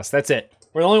except for us. That's it.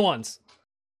 We're the only ones.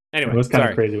 Anyway, It was kind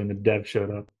sorry. of crazy when the dev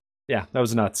showed up. Yeah, that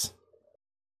was nuts.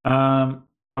 I've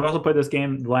also played this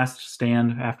game, The Last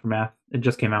Stand Aftermath. It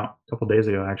just came out a couple days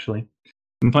ago, actually.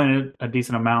 I'm playing it a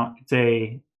decent amount. It's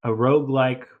a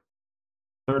roguelike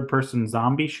third-person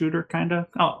zombie shooter, kind of.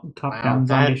 Oh, top-down Wow,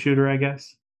 zombie that- shooter, I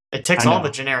guess. It ticks I all know.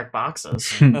 the generic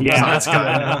boxes. Yeah. So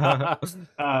that's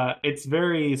good. It's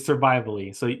very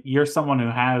survivally. So you're someone who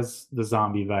has the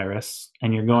zombie virus,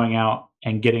 and you're going out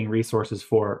and getting resources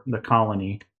for the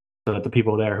colony so that the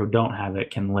people there who don't have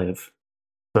it can live.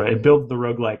 So it builds the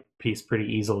roguelike piece pretty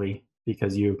easily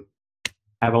because you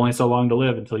have only so long to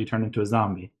live until you turn into a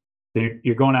zombie. So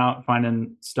you're going out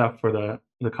finding stuff for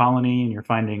the colony, and you're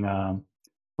finding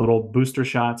little booster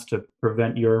shots to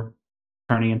prevent your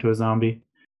turning into a zombie.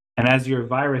 And as your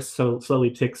virus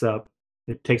slowly ticks up,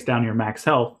 it takes down your max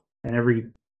health, and every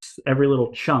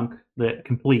little chunk that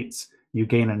completes, you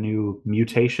gain a new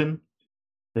mutation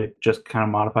that just kind of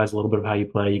modifies a little bit of how you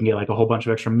play. You can get like a whole bunch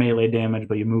of extra melee damage,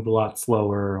 but you move a lot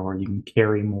slower, or you can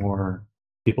carry more.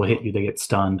 People hit you, they get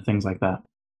stunned, things like that.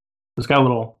 It's got a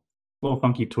little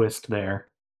funky twist there.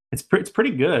 It's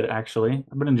pretty good, actually.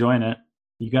 I've been enjoying it.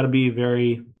 You got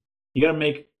to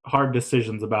make hard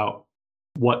decisions about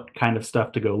what kind of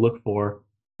stuff to go look for,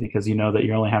 because you know that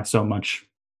you only have so much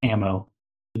ammo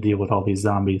to deal with all these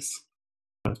zombies.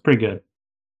 But it's pretty good.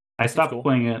 I stopped cool.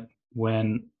 playing it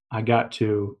when I got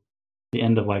to the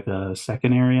end of like the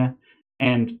second area,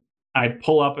 and I'd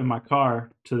pull up in my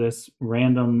car to this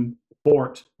random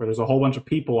fort where there's a whole bunch of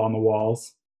people on the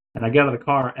walls, and I get out of the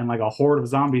car and like a horde of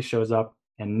zombies shows up,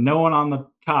 and no one on the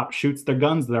top shoots their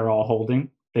guns they're all holding.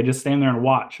 They just stand there and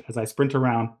watch as I sprint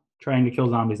around trying to kill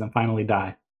zombies and finally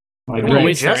die. Like, Don't Well,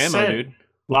 waste your just ammo, said- dude.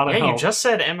 a lot of Yeah, you help. just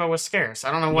said ammo was scarce.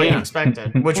 I don't know what you Yeah.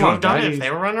 expected. Would you Come on, have done it guys. if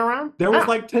they were running around? There was Ah,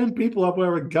 like 10 people up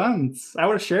there with guns. I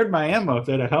would have shared my ammo if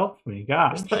they'd have helped me.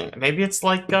 Gosh. here's the thing. Maybe it's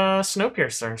like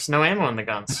Snowpiercer. There's no ammo in the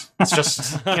guns. It's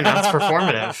just, it's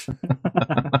performative.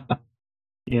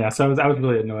 Yeah, so I was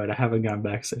really annoyed. I haven't gone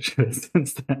back since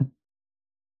then.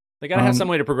 They gotta have Um, some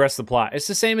way to progress the plot. It's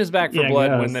the same as Back for yeah, I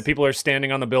Blood when guess. the people are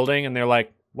standing on the building and they're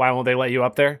like, "Why won't they let you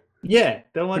up there?" Yeah,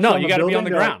 don't let No, on you the gotta be building. on the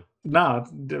They're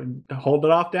like, ground. No, hold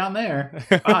it off down there.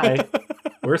 Bye.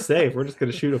 We're safe. We're just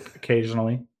gonna shoot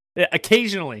occasionally. Yeah,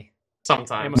 occasionally.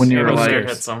 Sometimes. When you were Ammo like- scared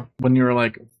hits them. When you were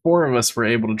like, 4 of us were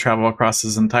able to travel across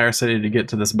this entire city to get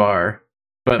to this bar,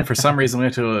 But for some reason, we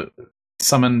have to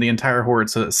summon the entire horde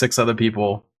so that 6 other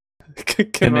people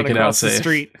can make run it out across the safe.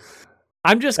 street.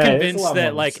 I'm just Hey, it's a convinced lot that more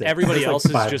than like 6. everybody It's like else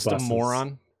is 5 just buses. a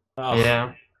moron. Ugh.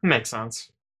 Yeah, makes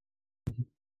sense.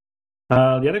 The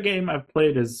other game I've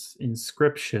played is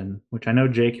Inscription, which I know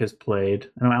Jake has played.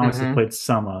 I know Alex has Mhm. played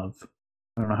some of.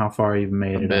 I don't know how far you've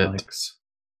made A it, bit. Alex.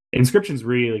 Inscription's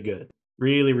really good.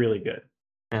 Really, really good.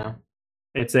 Yeah.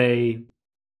 It's a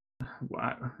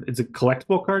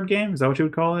collectible card game. Is that what you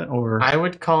would call it? Or I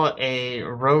would call it a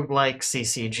roguelike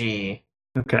CCG.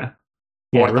 okay,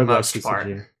 For the roguelike most part.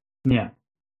 CCG. Yeah,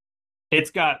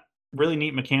 it's got really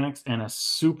neat mechanics and a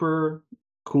super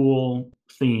cool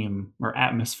theme or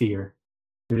atmosphere.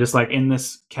 You're just like in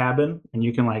this cabin, and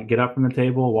you can like get up from the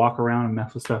table, walk around, and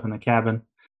mess with stuff in the cabin.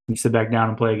 You sit back down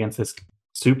and play against this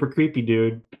super creepy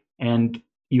dude, and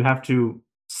you have to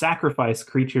sacrifice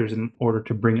creatures in order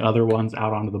to bring other ones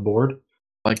out onto the board.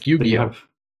 Like So you Yu-Gi-Oh. have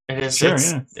It is. Sure,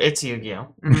 it's, yeah. it's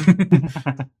Yu-Gi-Oh.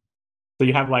 so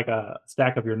you have like a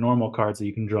stack of your normal cards that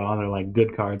you can draw. They're like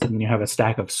good cards, and then you have a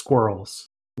stack of squirrels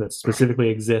that specifically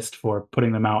exist for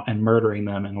putting them out and murdering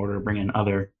them in order to bring in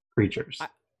other creatures.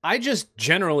 I just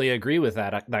generally agree with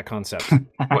that concept.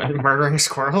 What, murdering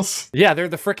squirrels? Yeah, they're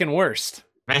the freaking worst.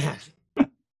 Man,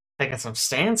 taking some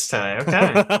stands today.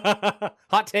 Okay.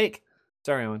 Hot take.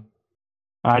 Sorry, Owen.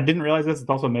 I didn't realize this. It's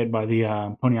also made by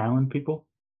the Pony Island people.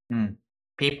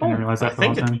 People? I didn't realize that for a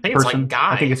long think time. it's like Person.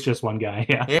 Guy. I think it's just one guy.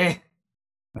 Yeah. Yeah.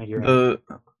 I think you're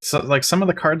right. Like some of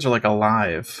the cards are like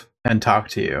alive and talk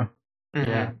to you. Mhm.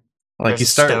 Yeah. Like There's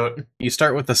Stoat. you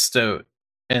start with the stoat,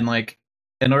 and like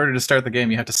in order to start the game,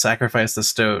 you have to sacrifice the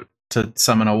stoat to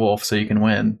summon a wolf so you can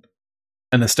win.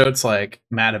 And the stoat's like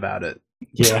mad about it.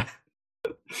 Yeah.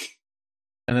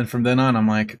 And then from then on, I'm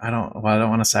like, I don't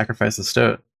want to sacrifice the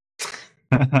stoat.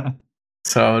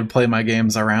 So I would play my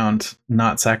games around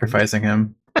not sacrificing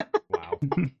him. Wow.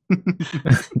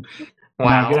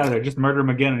 Wow. Get out Wow. of there. Just murder him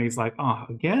again. And he's like, oh,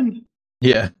 again?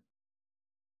 Yeah.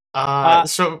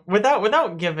 So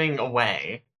without giving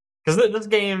away, because this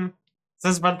game,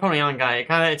 this is about the Pony Island guy.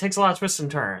 It takes a lot of twists and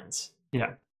turns.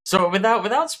 Yeah. So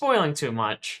without spoiling too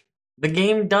much, the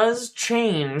game does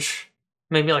change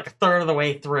maybe like a third of the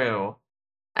way through,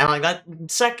 and like that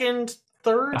second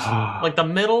third, like the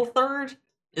middle third,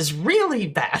 is really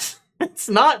bad. It's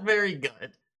not very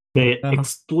good. They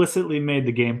explicitly made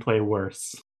the gameplay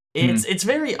worse. It's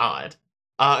very odd.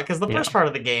 Because the first part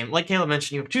of the game, like Caleb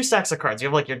mentioned, you have 2 stacks of cards. You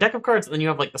have like your deck of cards, and then you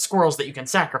have like the squirrels that you can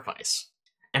sacrifice.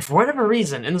 And for whatever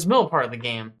reason, in this middle part of the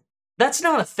game, that's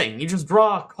not a thing. You just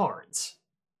draw cards.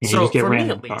 You So just get for me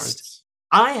random at least, cards.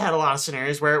 I had a lot of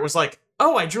scenarios where it was like,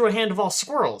 oh, I drew a hand of all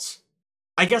squirrels.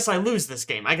 I guess I lose this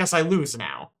game. I guess I lose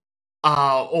now.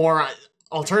 Or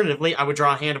alternatively, I would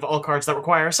draw a hand of all cards that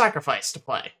require a sacrifice to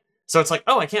play. So it's like,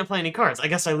 oh, I can't play any cards. I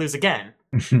guess I lose again.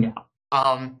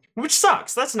 Which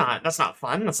sucks. That's not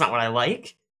fun. That's not what I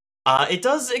like.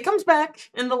 It comes back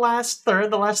in the last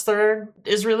third. The last third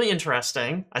is really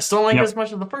interesting. I still don't like it as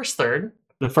much as the first third.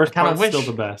 The first kinda part's still wish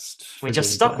the best. We for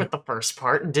just stuck gameplay. with the first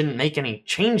part and didn't make any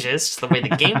changes to the way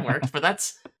the game worked, but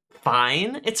that's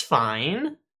fine. It's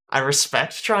fine. I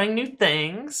respect trying new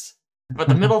things. But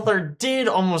the middle third did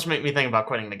almost make me think about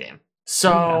quitting the game.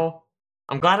 So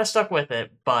I'm glad I stuck with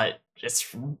it, but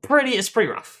it's pretty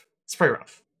rough. It's pretty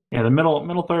rough. Yeah, the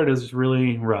middle third is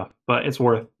really rough, but it's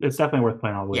definitely worth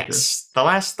playing all the way Yes. The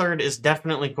last third is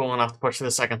definitely cool enough to push to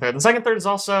the second third. The second third is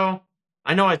also,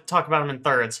 I know I talk about them in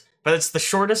thirds, but it's the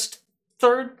shortest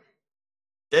third.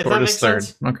 If that makes Shortest third.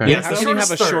 sense. Okay. Yeah, How it's can the you have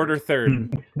a shortest shorter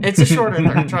third? through. It's a shorter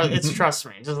third. Trust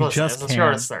me. Just listen. just It's the can't.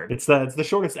 shortest third. It's the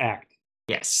shortest act.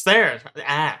 Yes, there.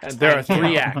 Act. There are Yeah.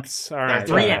 3 acts. All There right. are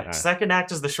 3 all right, acts. all right. Second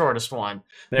act is the shortest one.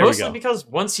 There Mostly we go. because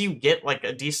once you get like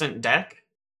a decent deck,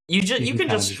 you can kinda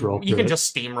just just roll you through can it.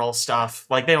 just steamroll stuff.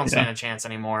 Like they don't stand a chance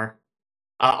anymore.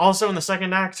 Also in the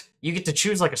second act, you get to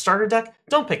choose like a starter deck.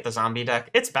 Don't pick the zombie deck.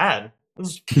 It's bad. It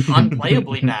was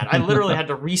unplayably bad. I literally had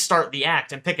to restart the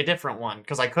act and pick a different one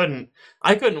because I couldn't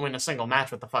win a single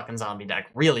match with the fucking zombie deck.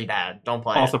 Really bad. Don't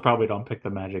play Also, it. probably don't pick the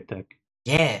magic deck.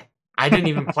 Yeah. I didn't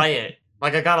even play it.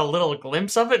 Like I got a little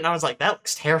glimpse of it and I was like, that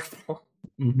looks terrible.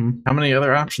 Mm-hmm. How many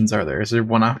other options are there? Is there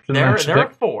one option? There I should are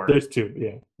pick? 4. There's 2.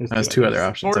 Yeah, There's 2 other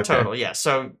options. 4 Okay. total, yeah.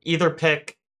 So either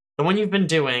pick the one you've been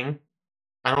doing.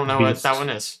 I don't know Beast. what that one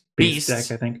is. Beast Beasts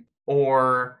deck, I think.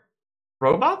 or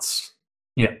robots?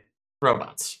 Yeah,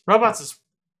 Robots. Robots is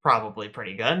probably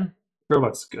pretty good.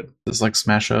 robot's good. It's like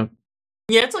Smash Up.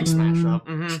 Yeah, it's like Smash Up.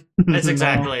 It's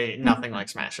exactly nothing like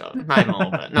Smash Up. Not even a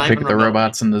little bit. Not Pick even the remotely.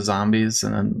 robots and the zombies,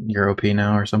 and then you're OP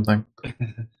now or something.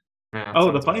 Yeah, Oh,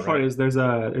 the sounds funny about part right. is there's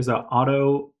a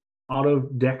auto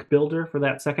deck builder for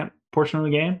that second portion of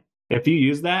the game. If you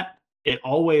use that, it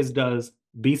always does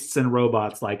beasts and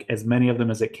robots, like as many of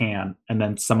them as it can, and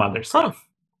then some other stuff.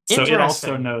 So it also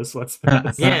Interesting. knows what's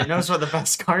best. Yeah, it knows what the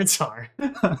best cards are.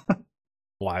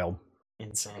 Wild.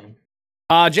 Insane.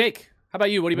 Jake, how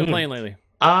about you? What have you been playing lately?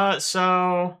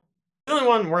 So the only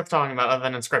one worth talking about other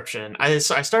than Inscription, I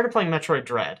started playing Metroid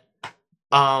Dread.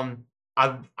 I'm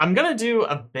gonna do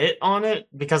a bit on it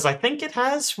because I think it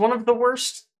has one of the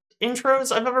worst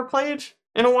intros I've ever played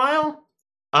in a while.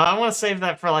 I want to save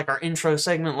that for like our intro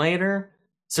segment later.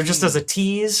 So just as a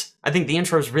tease, I think the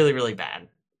intro is really, really bad.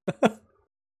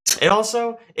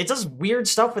 It does weird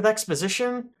stuff with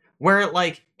exposition where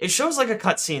it shows like a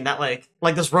cutscene that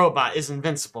like this robot is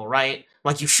invincible, right?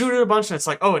 Like you shoot it a bunch and it's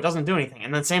like, oh, it doesn't do anything.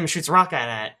 And then Samus shoots a rocket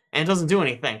at it and it doesn't do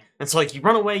anything. And so like you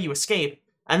run away, you escape,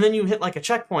 and then you hit like a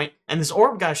checkpoint and this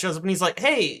orb guy shows up and he's like,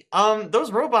 hey,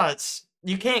 those robots,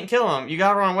 you can't kill them. You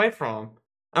gotta run away from them.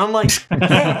 And I'm like,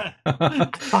 yeah, I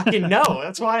fucking know.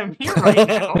 That's why I'm here right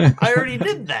now. I already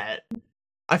did that.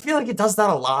 I feel like it does that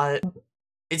a lot.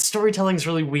 Its storytelling's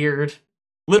really weird.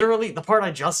 Literally, the part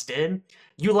I just did,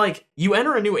 you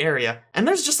enter a new area, and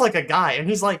there's just like a guy, and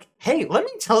he's like, hey, let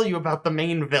me tell you about the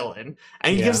main villain.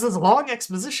 And he gives this long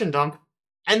exposition dump,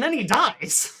 and then he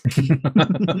dies.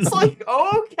 It's like,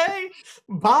 oh, okay,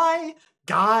 bye,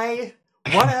 guy,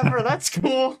 whatever, that's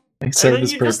cool. And then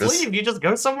you just leave, you just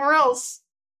go somewhere else.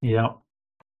 Yeah.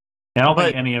 I don't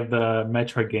think any of the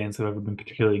Metroid games have ever been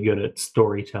particularly good at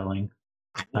storytelling.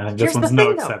 I think this one's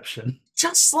no exception.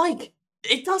 Just like,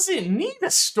 it doesn't need a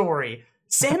story.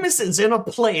 Samus is in a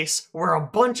place where a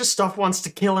bunch of stuff wants to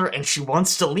kill her and she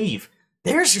wants to leave.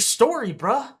 There's your story,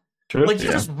 bruh. True. Like,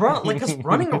 you just run, like, because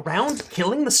running around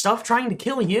killing the stuff trying to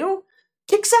kill you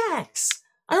kicks ass.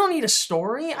 I don't need a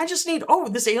story. I just need, oh,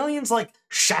 this alien's like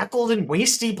shackled in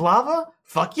waist deep lava?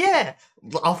 Fuck yeah.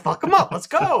 I'll fuck him up. Let's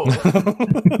go.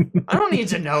 I don't need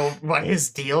to know what his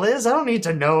deal is. I don't need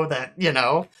to know that,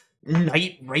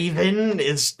 Night Raven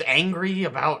is angry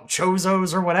about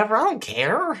Chozos or whatever. I don't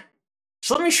care.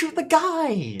 Just let me shoot the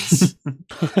guys.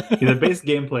 The base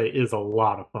gameplay is a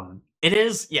lot of fun. It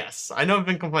is, yes. I know I've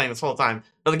been complaining this whole time,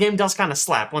 but the game does kind of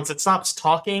slap. Once it stops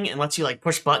talking and lets you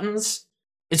push buttons,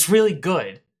 it's really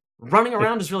good. Running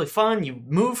around is really fun. You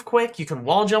move quick. You can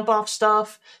wall jump off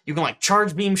stuff. You can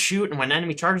charge beam shoot, and when an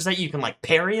enemy charges at you, you can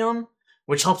parry them,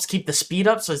 which helps keep the speed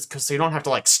up so you don't have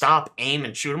to stop, aim,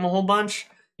 and shoot them a whole bunch.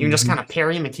 You can just kind of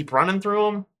parry them and keep running through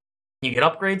them. You get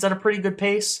upgrades at a pretty good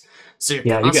pace. So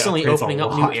you're constantly opening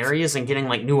up new areas and getting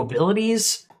new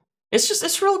abilities.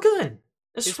 It's real good.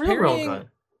 It's real good.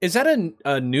 Is that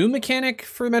a new mechanic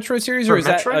for the Metroid series, or is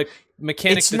that a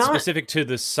mechanic that's specific to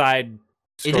the side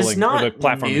scrolling? It is not or the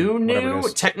platform new.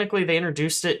 Technically, they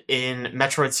introduced it in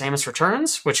Metroid Samus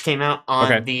Returns, which came out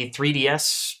on the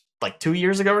 3DS 2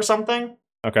 years ago or something.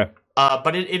 Okay.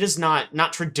 But it is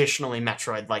not traditionally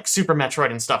Metroid. Like Super Metroid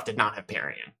and stuff did not have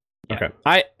parrying. Yeah. Okay.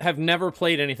 I have never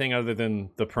played anything other than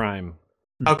the Prime.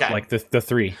 Okay. Like the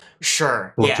 3.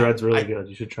 Sure. Well, Dread's really good.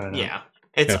 You should try it out. Yeah.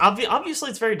 It's obviously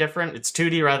it's very different. It's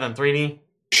 2D rather than 3D.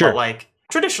 Sure. But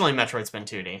traditionally Metroid's been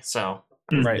 2D, so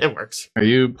it works. Are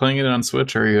you playing it on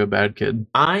Switch or are you a bad kid?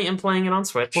 I am playing it on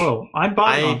Switch. Whoa, I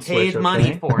bought it on Switch. I paid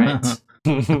money for it.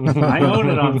 I own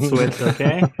it on Switch,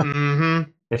 okay?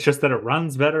 Mm-hmm. It's just that it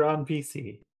runs better on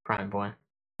PC. Prime boy.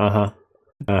 Have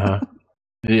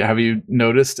you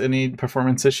noticed any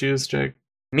performance issues, Jake?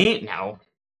 Me? No.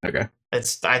 Okay.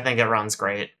 I think it runs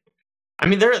great. I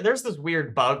mean, there's this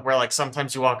weird bug where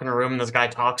sometimes you walk in a room and this guy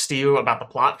talks to you about the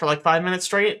plot for 5 minutes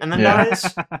straight and then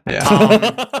dies. Yeah.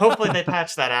 Hopefully they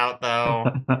patch that out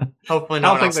though. Hopefully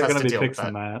no one else has to deal with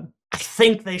that. I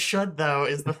think they should though,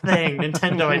 is the thing.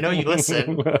 Nintendo, I know you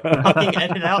listen. Fucking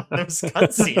edit out those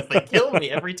cutscenes. They kill me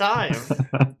every time.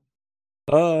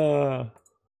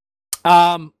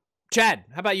 Chad,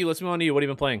 how about you? Let's move on to you. What have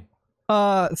you been playing?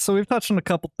 So we've touched on a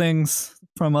couple things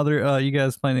from other you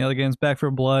guys playing the other games. Back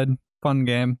 4 Blood, fun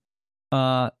game.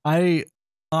 I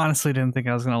honestly didn't think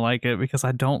I was gonna like it because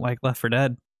I don't like Left 4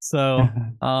 Dead. So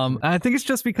I think it's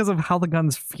just because of how the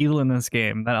guns feel in this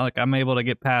game that I'm able to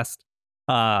get past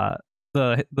the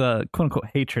quote unquote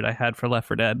hatred I had for Left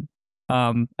 4 Dead.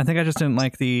 I think I just didn't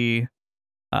like the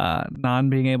non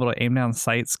being able to aim down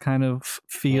sights kind of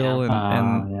feel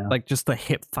and just the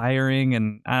hip firing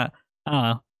and I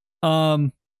don't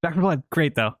know. Back 4 Blood,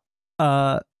 great though.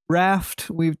 Raft,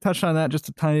 we've touched on that just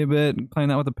a tiny bit, playing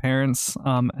that with the parents.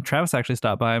 Travis actually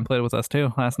stopped by and played it with us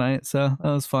too last night, so that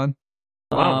was fun.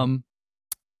 Wow.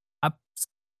 I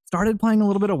started playing a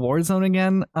little bit of Warzone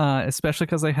again, especially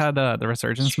because they had the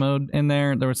Resurgence mode in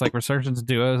there. There was Resurgence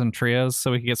duos and trios,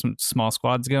 so we could get some small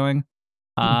squads going.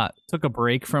 Took a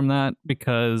break from that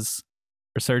because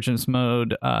Resurgence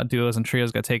mode, duos and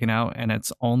trios got taken out, and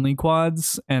it's only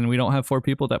quads, and we don't have 4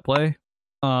 people that play.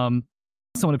 Some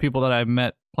of the people that I've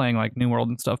met playing like New World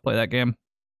and stuff play that game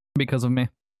because of me.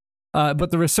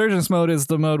 But the Resurgence mode is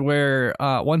the mode where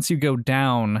once you go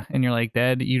down and you're like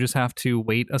dead, you just have to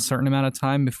wait a certain amount of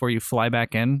time before you fly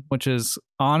back in, which is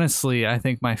honestly, I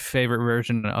think, my favorite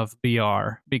version of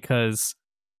BR, because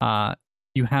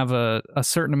you have a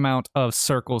certain amount of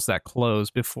circles that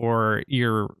close before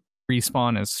your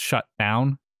respawn is shut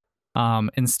down,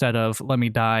 instead of let me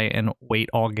die and wait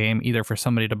all game either for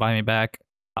somebody to buy me back,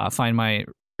 find my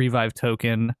revive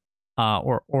token,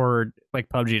 or like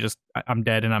PUBG, just I'm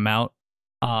dead and I'm out.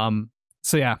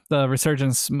 So yeah, the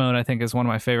Resurgence mode I think is one of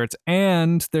my favorites,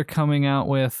 and they're coming out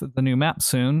with the new map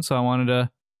soon, so I wanted to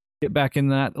get back in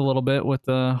that a little bit with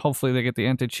the, hopefully they get the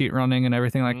anti-cheat running and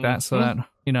everything like that, so that,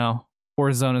 you know,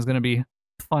 Warzone is going to be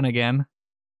fun again.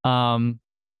 I've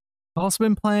also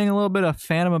been playing a little bit of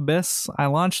Phantom Abyss. I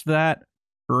launched that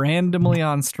randomly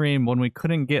on stream when we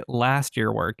couldn't get last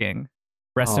year working.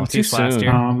 Rest in peace last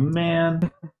year. Oh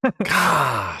man.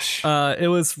 Gosh. It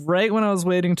was right when I was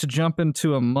waiting to jump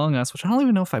into Among Us, which I don't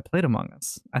even know if I played Among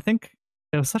Us. I think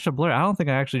it was such a blur. I don't think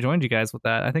I actually joined you guys with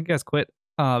that. I think you guys quit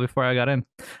before I got in.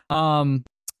 But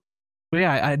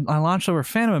yeah, I launched over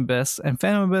Phantom Abyss, and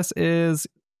Phantom Abyss is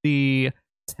the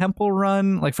temple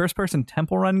run, like first person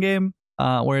temple run game,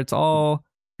 where it's all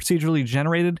procedurally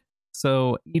generated.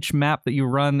 So each map that you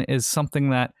run is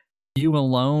something that you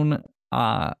alone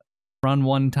run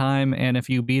one time, and if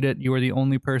you beat it, you are the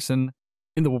only person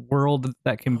in the world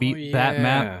that can beat that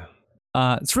map.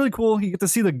 It's really cool. You get to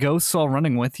see the ghosts all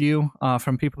running with you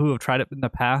from people who have tried it in the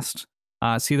past,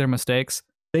 see their mistakes.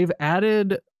 They've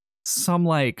added some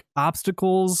like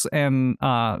obstacles and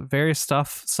various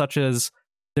stuff, such as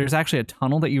there's actually a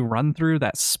tunnel that you run through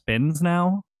that spins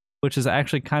now, which is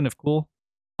actually kind of cool.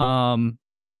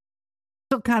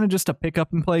 Still kind of just a pick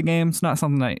up and play game. It's not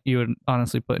something that you would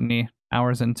honestly put any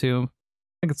hours into. I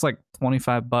think it's like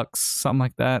 $25, something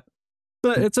like that.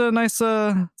 But it's a nice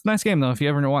game though. If you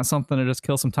ever want something to just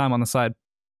kill some time on the side,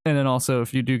 and then also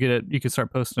if you do get it, you can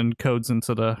start posting codes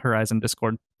into the Horizon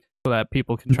Discord so that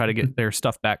people can try to get their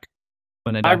stuff back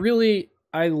when they die.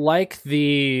 I like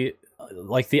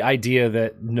the idea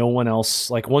that no one else,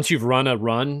 like once you've run a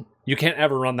run, you can't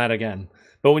ever run that again.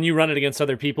 But when you run it against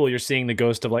other people, you're seeing the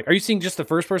ghost of like, are you seeing just the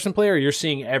first person player, or you're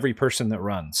seeing every person that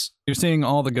runs? You're seeing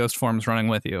all the ghost forms running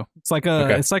with you. It's like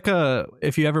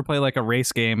if you ever play like a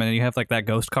race game and you have like that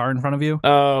ghost car in front of you.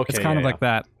 Oh, okay. It's kind of like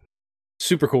that.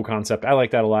 Super cool concept. I like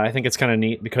that a lot. I think it's kind of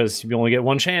neat because you only get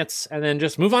one chance and then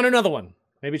just move on to another one.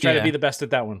 Maybe try to be the best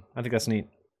at that one. I think that's neat.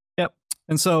 Yep.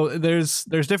 And so there's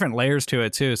different layers to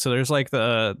it too. So there's like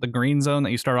the green zone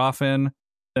that you start off in.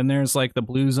 Then there's like the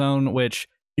blue zone, which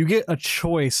you get a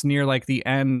choice near like the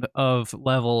end of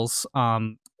levels,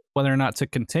 whether or not to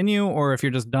continue, or if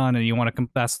you're just done and you want to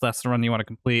that's the run you want to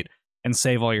complete and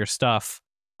save all your stuff.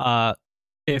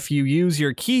 If you use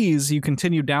your keys, you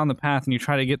continue down the path and you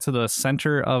try to get to the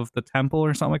center of the temple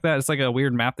or something like that. It's like a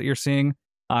weird map that you're seeing.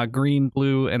 Green,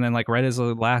 blue, and then like red is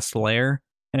the last layer,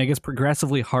 and it gets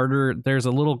progressively harder. There's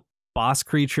a little boss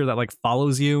creature that like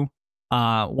follows you.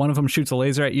 One of them shoots a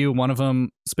laser at you, one of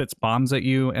them spits bombs at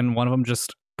you, and one of them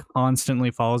just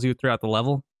constantly follows you throughout the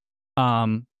level.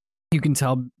 You can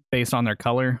tell based on their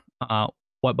color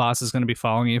what boss is going to be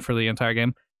following you for the entire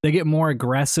game. They get more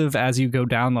aggressive as you go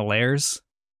down the layers,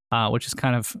 which is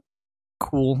kind of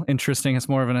cool, interesting. It's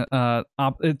more of an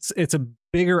it's a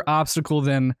bigger obstacle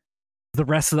than the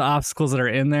rest of the obstacles that are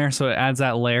in there, so it adds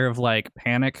that layer of like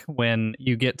panic when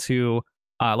you get to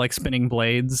like spinning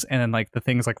blades and then like the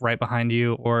things like right behind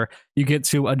you, or you get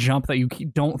to a jump that you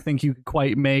don't think you could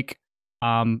quite make,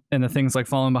 and the things like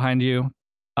falling behind you.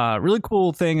 Really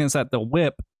cool thing is that the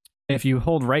whip, if you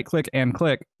hold right click and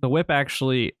click, the whip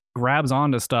actually grabs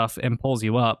onto stuff and pulls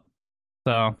you up.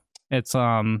 So it's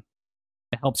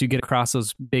it helps you get across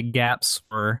those big gaps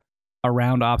or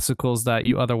around obstacles that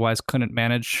you otherwise couldn't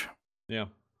manage. Yeah.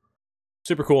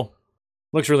 Super cool.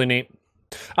 Looks really neat.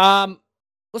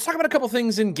 Let's talk about a couple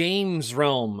things in games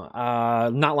realm.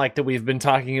 Not like that we've been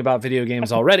talking about video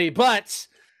games already, but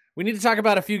we need to talk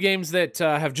about a few games that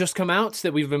have just come out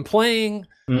that we've been playing,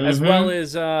 as well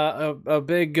as a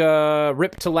big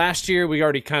rip to last year. We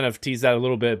already kind of teased that a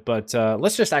little bit, but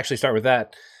let's just actually start with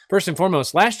that. First and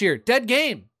foremost, last year, dead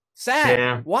game. Sad.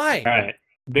 Yeah. Why? All right.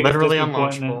 Biggest Literally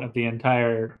disappointment unlaunchable of the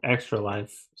entire Extra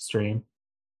Life stream.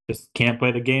 Just can't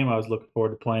play the game I was looking forward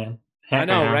to playing. I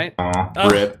know, right?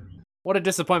 Rip. What a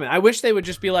disappointment. I wish they would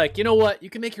just be like, you know what? You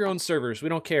can make your own servers. We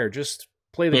don't care. Just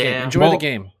play the game. Enjoy the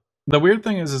game. The weird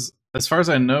thing is, as far as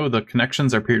I know, the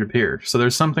connections are peer-to-peer. So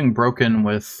there's something broken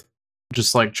with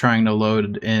just like trying to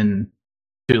load in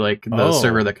to like the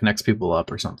server that connects people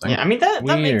up or something. Yeah, I mean that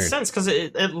Weird. makes sense because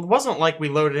it wasn't like we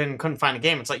loaded in and couldn't find a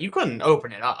game. It's like you couldn't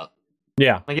open it up.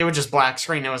 Yeah. Like it would just black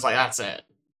screen. It was like that's it.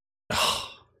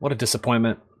 What a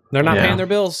disappointment. They're not Yeah. paying their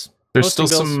bills. There's Hosting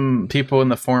still bills. some people in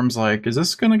the forums like, is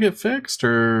this gonna get fixed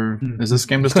or is this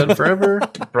game just dead forever?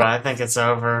 Bro, I think it's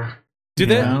over. Do I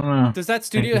they? don't know. Does that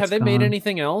studio it's have they made gone.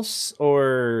 anything else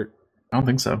or? I don't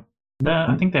think so. No,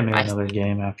 I think they made another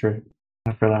game after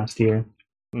last year.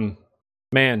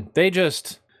 Man, they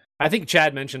just. I think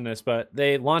Chad mentioned this, but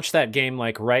they launched that game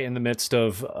like right in the midst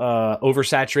of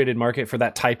oversaturated market for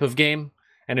that type of game,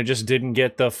 and it just didn't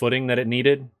get the footing that it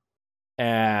needed.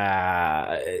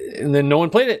 And then no one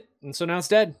played it, and so now it's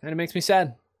dead, and it makes me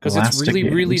sad because it's Elastic really,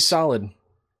 really Games. solid.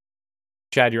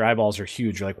 Chad, your eyeballs are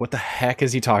huge. You're like, what the heck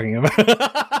is he talking about?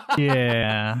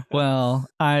 Yeah. Well,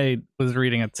 I was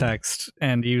reading a text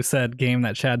and you said game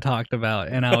that Chad talked about,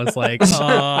 and I was like,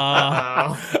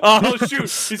 Oh shoot,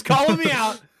 he's calling me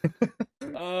out.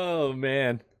 Oh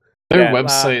man. Their Yeah,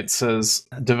 website says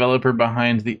developer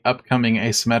behind the upcoming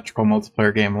asymmetrical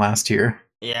multiplayer game last year.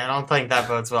 Yeah, I don't think that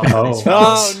bodes well for Oh. these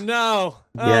fellas. Oh no.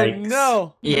 Oh Yikes.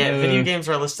 no. Yeah, video games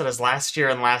are listed as last year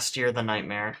and last year the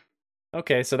nightmare.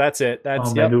 Okay, so that's it. That's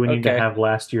Oh, maybe yep, we need okay. to have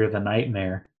last year the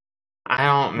nightmare. I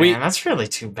don't, man. We- That's really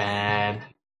too bad.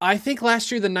 I think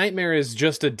last year the Nightmare is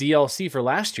just a DLC for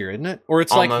last year, isn't it? Or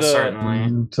it's Almost like the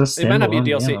certainly. It's a it might not be a standalone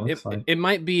game, DLC. it looks like. It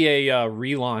might be a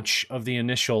relaunch of the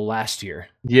initial last year.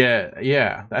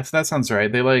 Yeah, that sounds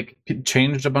right. They like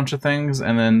changed a bunch of things,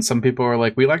 and then some people were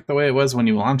like, "We like the way it was when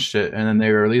you launched it," and then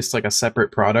they released like a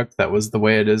separate product that was the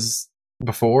way it is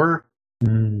before,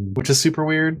 which is super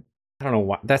weird. I don't know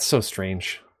why. That's so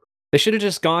strange. They should have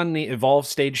just gone the Evolve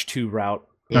Stage 2 route.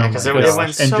 Yeah, Oh because my it gosh.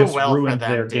 went And so just well for ruined them,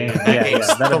 their dude. game. That Yeah, game's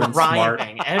yeah, that'd have been smart.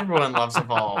 thriving. Everyone loves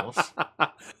Evolve.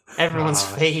 Everyone's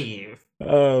Gosh. fave.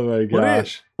 Oh my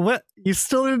What? You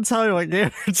still didn't tell me what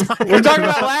game we're talking We're talking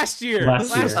about last year.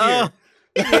 Last year.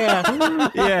 Oh,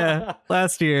 yeah.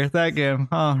 Last year, that game.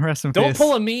 Oh, rest in Don't peace.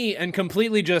 pull a me and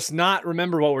completely just not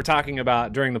remember what we're talking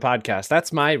about during the podcast.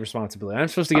 That's my responsibility. I'm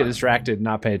supposed to get distracted and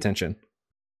not pay attention.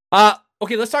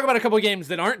 Okay, let's talk about a couple of games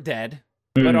that aren't dead,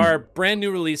 but are brand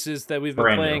new releases that we've been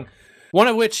Brand new. playing. One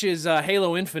of which is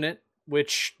Halo Infinite,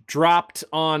 which dropped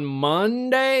on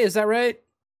Monday. Is that right?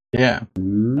 Yeah,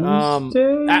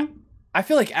 I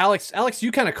feel like Alex,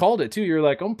 you kind of called it too. You're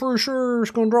like, I'm pretty sure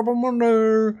it's going to drop on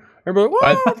Monday. Everybody,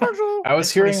 I- "Well, I think so." I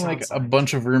was That's what it hearing like sounds a like.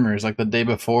 bunch of rumors like the day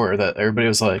before that everybody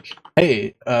was like,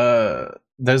 "Hey,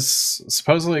 there's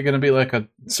supposedly going to be like a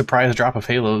surprise drop of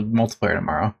Halo multiplayer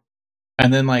tomorrow,"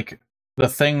 and then like the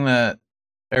thing that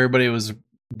everybody was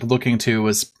looking to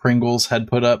was Pringles had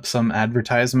put up some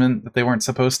advertisement that they weren't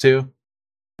supposed to,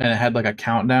 and it had like a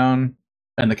countdown,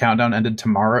 and the countdown ended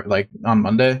tomorrow, like on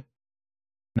Monday.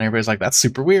 And everybody's like, that's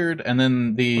super weird. And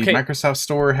then the Okay. Microsoft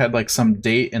Store had like some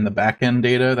date in the back-end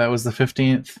data that was the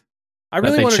 15th. I That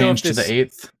really they want to know if changed to this, the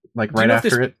 8th, like Do you right know if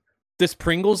after it. this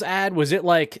Pringles ad, was it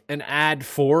like an ad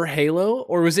for Halo,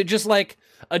 or was it just like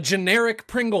a generic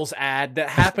Pringles ad that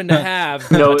happened to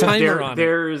have No, a timer on it?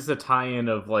 there's a tie-in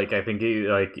of like I think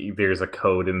like there's a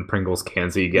code in Pringles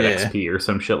cans so you get Yeah. XP or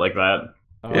some shit like that.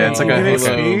 Yeah, it's like a Oh. Get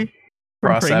Halo XP from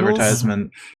cross Pringles?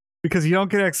 advertisement. Because you don't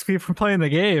get XP from playing the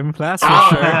game. That's for Oh.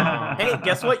 sure. Hey,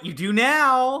 guess what? You do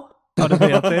now. How did they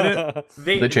update it?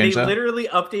 They changed that? literally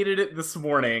updated it this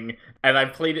morning, and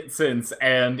I've played it since,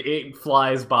 and it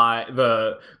flies by.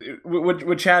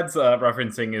 What Chad's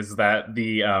referencing is that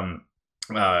the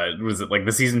was it like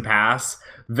the season pass?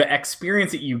 The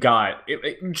experience that you got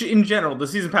in general, the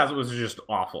season pass was just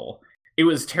awful. It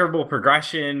was terrible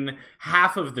progression.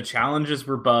 Half of the challenges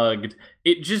were bugged.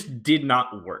 It just did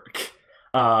not work.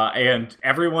 And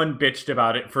everyone bitched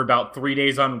about it for about 3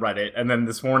 days on Reddit, and then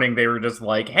this morning they were just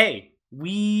like, hey,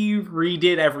 we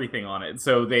redid everything on it.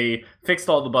 So they fixed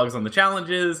all the bugs on the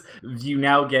challenges. You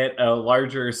now get a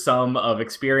larger sum of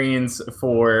experience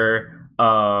for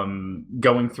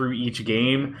going through each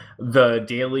game. The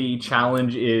daily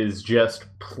challenge is just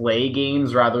play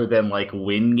games rather than like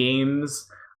win games.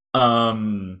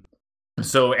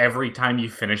 So every time you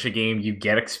finish a game, you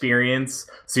get experience.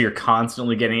 So you're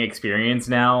constantly getting experience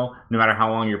now, no matter how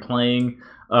long you're playing,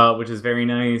 which is very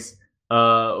nice.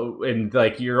 And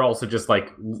like you're also just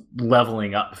like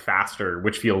leveling up faster,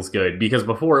 which feels good. Because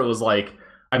before it was like,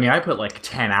 I mean, I put like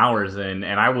 10 hours in,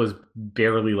 and I was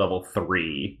barely level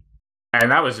 3,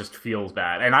 and that was just feels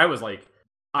bad. And I was like,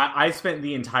 I spent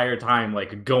the entire time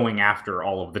like going after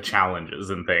all of the challenges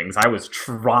and things. I was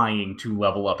trying to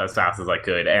level up as fast as I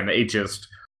could, and it just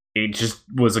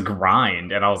was a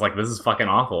grind. And I was like, this is fucking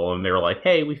awful. And they were like,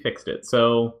 hey, we fixed it.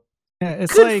 So Yeah,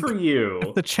 it's Good like for you.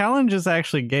 if the challenges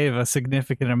actually gave a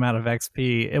significant amount of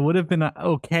XP, it would have been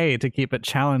okay to keep it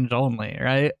challenge only,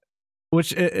 right?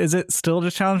 Which is it still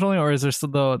just challenge only, or is there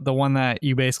still the one that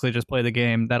you basically just play the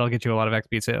game that'll get you a lot of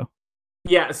XP too?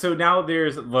 Yeah, so now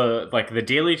there's the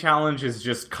daily challenge is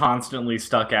just constantly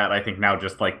stuck at, I think now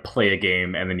just like play a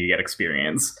game and then you get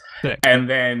experience. Sick. And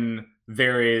then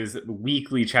there is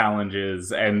weekly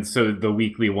challenges, and so the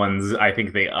weekly ones I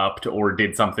think they upped or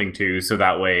did something to, so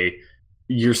that way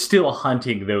you're still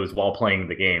hunting those while playing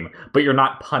the game, but you're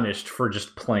not punished for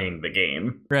just playing the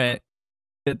game. Right.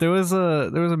 There was a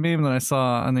meme that I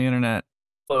saw on the internet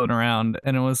floating around,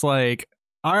 and it was like,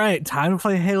 all right, time to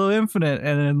play Halo Infinite,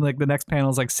 and then like the next panel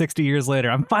is like 60 years later,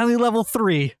 I'm finally level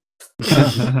 3.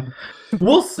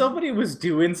 Well, somebody was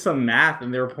doing some math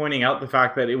and they were pointing out the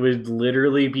fact that it would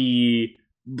literally be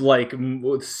like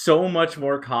so much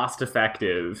more cost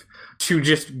effective to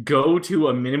just go to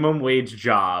a minimum wage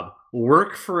job,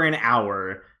 work for an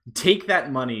hour, take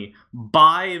that money,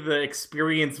 buy the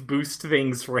experience boost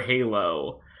things for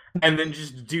Halo, and then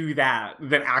just do that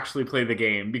than actually play the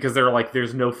game, because they're like,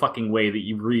 there's no fucking way that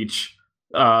you reach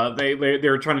they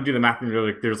were trying to do the math and they're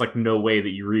like, there's like no way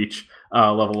that you reach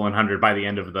level 100 by the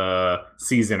end of the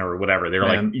season or whatever. They're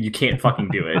like, you can't fucking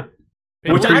do it.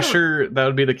 I'm Which pretty sure that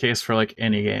would be the case for like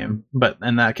any game, but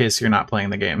in that case, you're not playing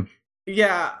the game.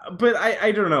 Yeah, but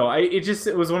I don't know.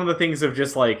 It was one of the things of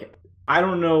just like, I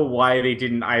don't know why they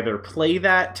didn't either play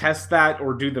that, test that,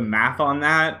 or do the math on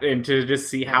that, and to just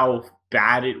see how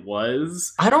bad it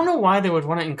was. I don't know why they would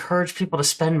want to encourage people to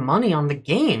spend money on the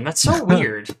game. That's so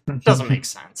weird. Doesn't make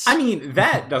sense. I mean,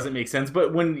 that doesn't make sense,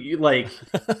 but when you like,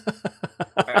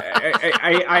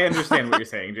 I understand what you're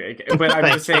saying, Jake. But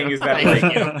I'm just saying is that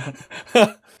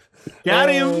like, Got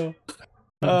him.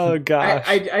 Oh gosh.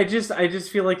 I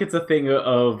just feel like it's a thing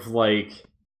of like,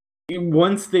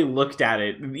 once they looked at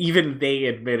it, even they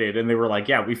admitted, and they were like,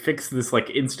 yeah, we fixed this like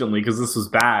instantly because this was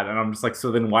bad. And I'm just like,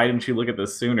 so then why didn't you look at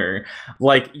this sooner?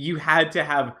 Like, you had to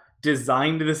have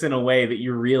designed this in a way that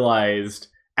you realized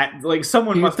like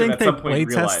someone must have at some point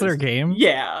realized. Test their game?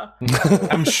 Yeah.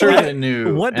 I'm sure they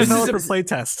knew. What and developer play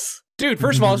tests? Dude,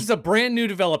 first of all, this is a brand new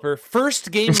developer.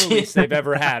 First game release they've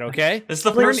ever had, okay? It's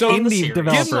the We're first an game in the indie series.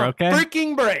 developer. Give them a Okay.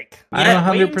 freaking break. Yeah,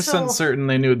 I'm wait 100% until- certain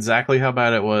they knew exactly how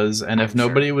bad it was, and if I'm sure.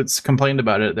 nobody would complained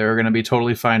about it, they were going to be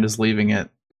totally fine just leaving it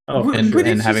Oh, and but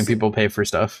it's having just- people pay for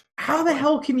stuff. How the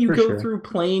hell can you For go sure. through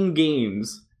playing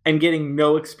games and getting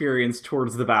no experience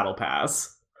towards the battle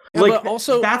pass? Yeah, Like, but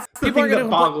also, that's the people thing aren't that gonna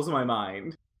boggles my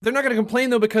mind. They're not going to complain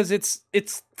though, because it's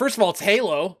first of all, it's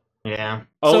Halo. Yeah.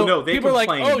 Oh So no, they people are like,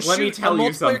 complained. oh Let me shoot, tell a you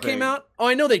multiplayer something. came out. Oh,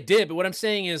 I know they did, but what I'm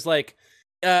saying is like,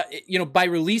 by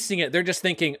releasing it, they're just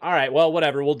thinking, all right, well,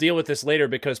 whatever, we'll deal with this later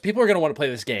because people are going to want to play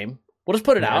this game. We'll just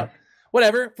put it out.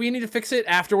 Whatever. If we need to fix it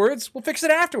afterwards, we'll fix it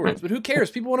afterwards. But who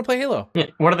cares? People want to play Halo. Yeah.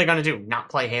 What are they going to do? Not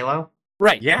play Halo?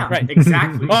 Right. Yeah, Right.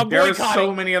 exactly. Well, I'm there are boycotting.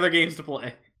 so many other games to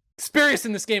play. Experience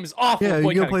in this game is awful. Yeah, you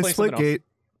Boycotting, go play playing something else. Splitgate.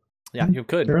 Yeah, you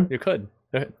could. Sure. You could.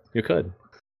 You could.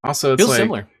 Also, it's Feels like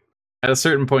similar. at a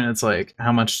certain point, it's like,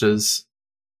 how much does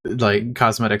like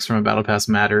cosmetics from a battle pass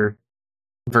matter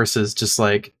versus just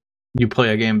like you play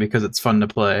a game because it's fun to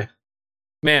play?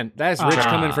 Man, that is rich Ah.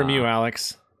 coming from you,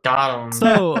 Alex. Got 'em.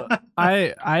 So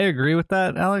I agree with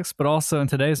that, Alex, but also in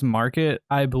today's market,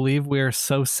 I believe we are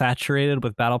so saturated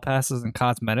with battle passes and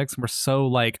cosmetics. We're so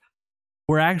like,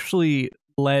 we're actually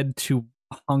led to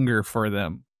hunger for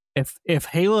them. If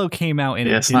Halo came out and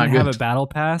Yeah, it it's not didn't have good. a battle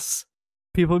pass,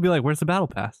 people would be like, "Where's the battle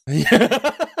pass?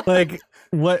 Like,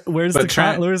 what? Where's the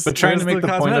Trying to make the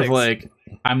point of like,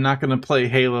 I'm not going to play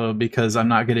Halo because I'm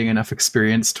not getting enough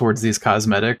experience towards these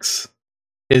cosmetics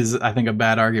is, I think, a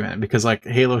bad argument, because like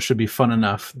Halo should be fun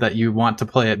enough that you want to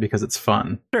play it because it's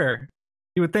fun. Sure,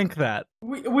 you would think that.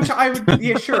 Which I would,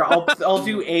 yeah, sure. I'll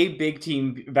do a big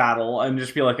team battle and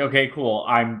just be like, okay, cool.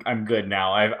 I'm good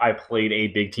now. I played a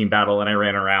big team battle and I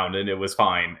ran around and it was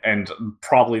fine. And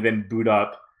probably then boot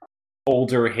up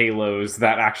older Halos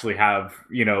that actually have,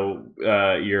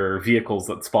 your vehicles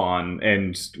that spawn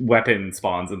and weapon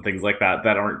spawns and things like that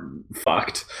aren't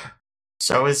fucked.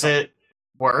 So is it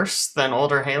worse than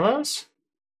older Halos?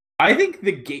 I think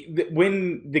the game,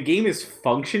 when the game is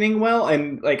functioning well,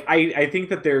 and like I think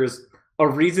that there's a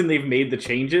reason they've made the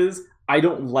changes. I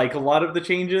don't like a lot of the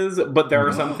changes, but there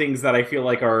are some things that I feel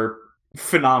like are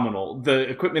phenomenal. The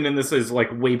equipment in this is like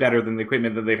way better than the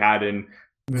equipment that they've had in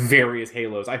various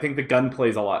Halos. I think the gunplay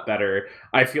is a lot better.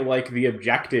 I feel like the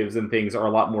objectives and things are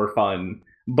a lot more fun.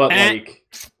 But like,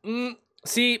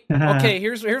 See, okay,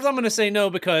 here's what I'm gonna say no,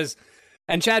 because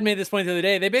And Chad made this point the other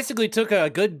day. They basically took a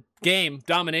good game,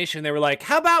 Domination. They were like,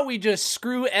 how about we just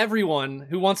screw everyone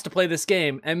who wants to play this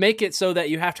game and make it so that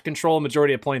you have to control a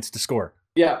majority of points to score?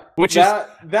 Yeah, Which I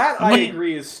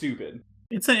agree is stupid.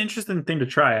 It's an interesting thing to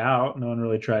try out. No one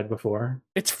really tried before.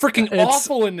 It's freaking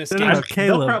awful in this game. They'll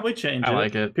Caleb, probably change it. I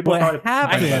like it. People What probably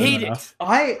happened? I hate enough.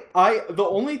 it. The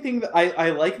only thing that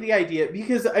I like the idea,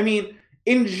 because I mean,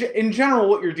 in general,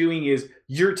 what you're doing is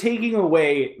you're taking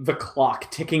away the clock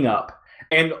ticking up.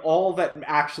 And all that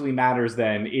actually matters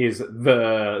then is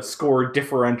the score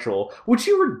differential, which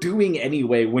you were doing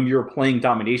anyway when you're playing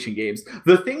domination games.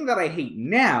 The thing that I hate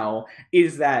now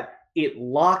is that it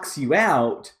locks you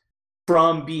out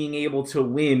from being able to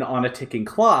win on a ticking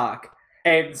clock.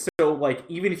 And so, like,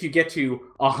 even if you get to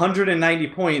 190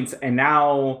 points and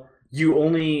now you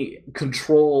only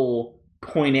control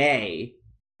point A,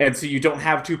 and so you don't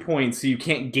have 2 points, so you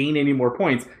can't gain any more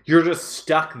points. You're just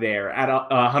stuck there at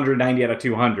 190 out of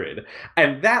 200.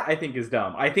 And that, I think, is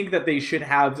dumb. I think that they should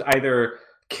have either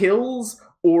kills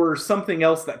or something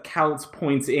else that counts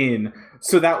points in,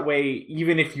 so that way,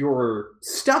 even if you're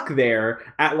stuck there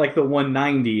at, like, the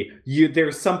 190,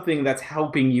 there's something that's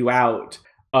helping you out.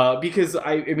 Because,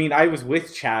 I mean, I was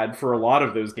with Chad for a lot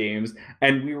of those games,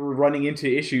 and we were running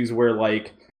into issues where,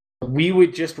 like, we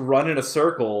would just run in a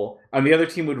circle and the other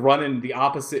team would run in the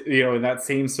opposite, in that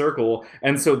same circle.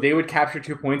 And so they would capture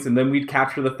 2 points and then we'd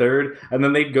capture the third and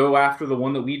then they'd go after the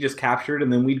one that we just captured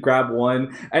and then we'd grab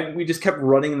one and we just kept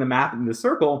running the map in the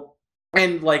circle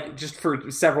and like just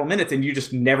for several minutes and you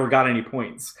just never got any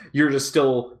points. You're just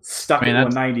still stuck at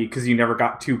 190 because you never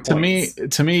got 2 points.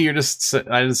 To me, I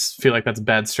just feel like that's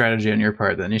bad strategy on your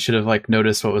part. Then you should have like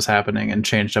noticed what was happening and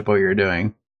changed up what you were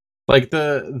doing. Like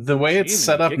the way it's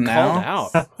set up now.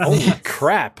 Holy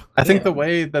crap! I think the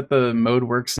way that the mode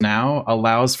works now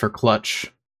allows for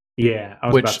clutch. Yeah,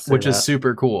 which is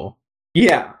super cool.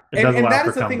 Yeah, and that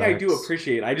is the thing I do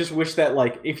appreciate. I just wish that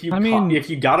like if you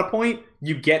got a point,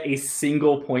 you get a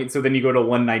single point, so then you go to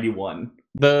 191.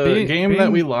 The game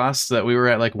that we lost, that we were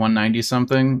at like 190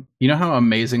 something. You know how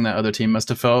amazing that other team must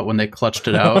have felt when they clutched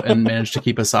it out and managed to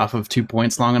keep us off of 2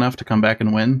 points long enough to come back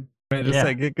and win.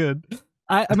 Get good.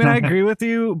 I mean, I agree with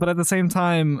you, but at the same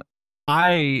time,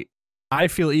 I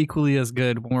feel equally as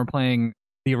good when we're playing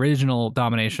the original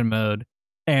domination mode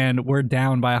and we're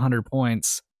down by 100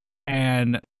 points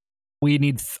and we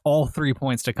need all 3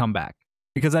 points to come back,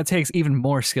 because that takes even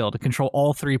more skill to control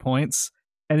all 3 points,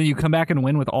 and then you come back and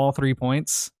win with all 3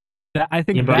 points. I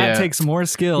think that takes more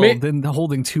skill than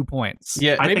holding 2 points.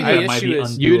 Yeah, maybe the issue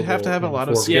is you'd have to have a lot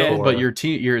of skill, but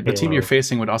the team you're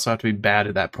facing would also have to be bad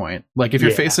at that point. Like if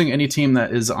you're facing any team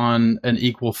that is on an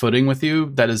equal footing with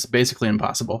you, that is basically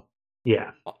impossible.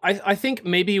 Yeah, I think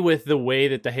maybe with the way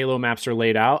that the Halo maps are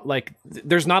laid out, like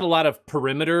there's not a lot of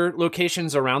perimeter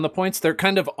locations around the points. They're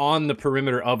kind of on the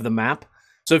perimeter of the map.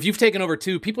 So if you've taken over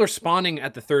 2, people are spawning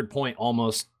at the 3rd point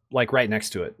almost like right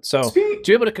next to it. So to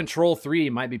be able to control 3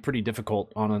 might be pretty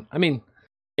difficult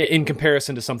in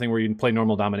comparison to something where you can play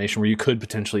normal domination where you could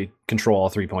potentially control all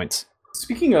 3 points.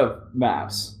 Speaking of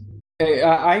maps,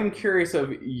 I'm curious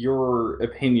of your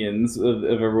opinions of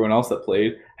everyone else that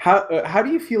played. How do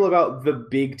you feel about the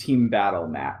big team battle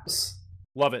maps?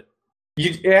 Love it.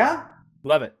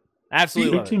 Love it.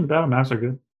 Absolutely. Big team battle maps are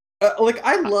good.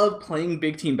 I love playing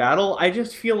big team battle. I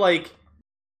just feel like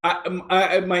my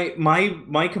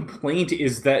complaint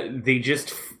is that they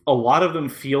just, a lot of them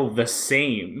feel the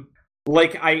same.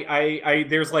 Like I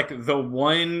there's like the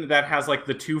one that has like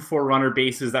the 2 Forerunner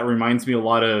bases that reminds me a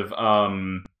lot of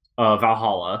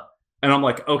Valhalla, and I'm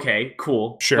like, okay,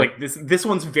 cool, sure. Like this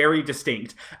one's very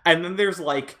distinct, and then there's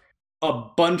like a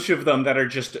bunch of them that are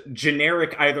just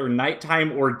generic, either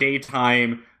nighttime or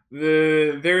daytime.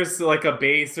 There's like a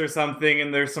base or something,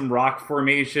 and there's some rock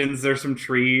formations, there's some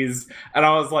trees, and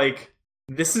I was like,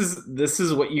 this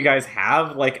is what you guys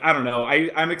have? Like, I don't know.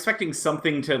 I'm expecting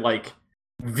something to like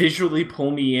visually pull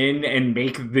me in and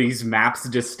make these maps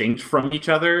distinct from each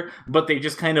other, but they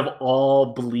just kind of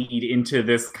all bleed into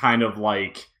this kind of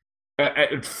like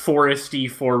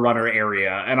foresty Forerunner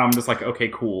area, and I'm just like, okay,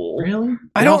 cool. Really?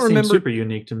 I don't remember. Super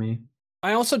unique to me.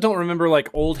 I also don't remember like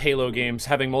old Halo games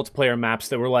having multiplayer maps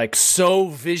that were like so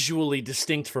visually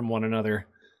distinct from one another.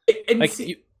 And like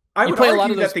I would play argue a lot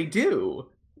of those... that they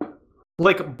do.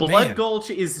 Like Blood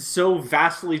Gulch is so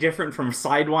vastly different from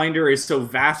Sidewinder, is so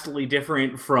vastly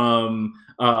different from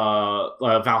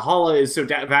Valhalla, is so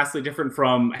vastly different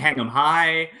from Hang 'em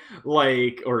High,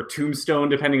 like, or Tombstone,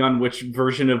 depending on which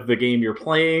version of the game you're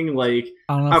playing. Like,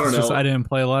 I don't know. I didn't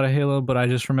play a lot of Halo, but I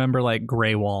just remember like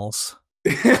gray walls.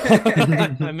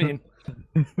 I mean,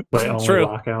 true.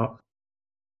 Lockout.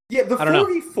 Yeah, the I don't know.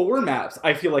 4v4 maps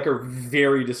I feel like are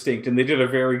very distinct, and they did a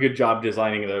very good job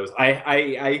designing those.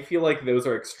 I feel like those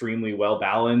are extremely well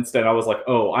balanced, and I was like,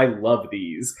 oh, I love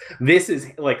these. This is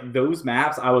like those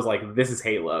maps. I was like, this is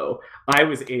Halo. I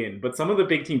was in, but some of the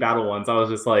big team battle ones, I was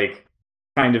just like,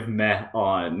 kind of meh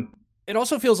on. It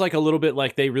also feels like a little bit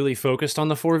like they really focused on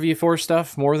the 4v4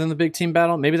 stuff more than the big team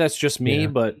battle. Maybe that's just me, Yeah.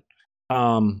 but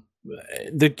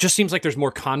it just seems like there's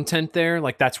more content there.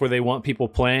 Like that's where they want people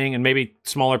playing, and maybe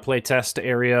smaller play test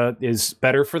area is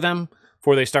better for them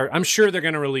before they start. I'm sure they're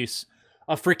going to release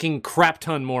a freaking crap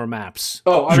ton more maps.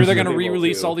 Oh, I'm sure they're going to they will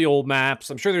re-release too. all the old maps.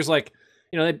 I'm sure there's like,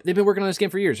 they've been working on this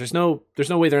game for years. There's no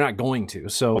way they're not going to.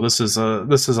 So Well, this is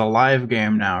a live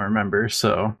game now, remember?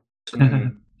 So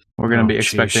Mhm. we're gonna Oh, be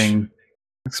sheesh.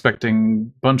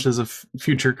 expecting bunches of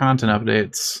future content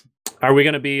updates. are we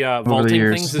going to be vaulting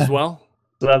years. things as well?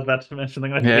 So I was about to mention the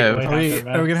Yeah.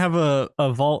 Are we gonna have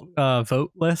a vault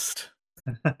vote list?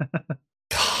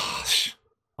 Gosh,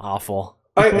 awful.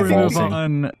 Before we move Vaulting.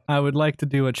 on, I would like to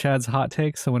do a Chad's hot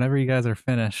take. So whenever you guys are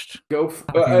finished, Go.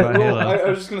 Talking about Halo. I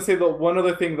was just gonna say the one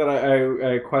other thing that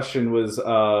I questioned was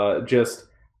just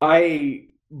I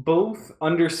both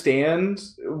understand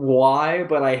why,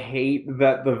 but I hate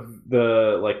that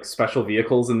the like special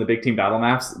vehicles in the big team battle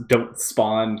maps don't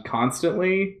spawn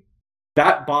constantly.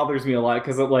 That bothers me a lot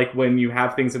because like when you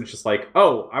have things and it's just like,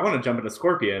 oh, I want to jump into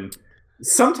Scorpion.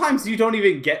 Sometimes you don't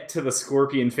even get to the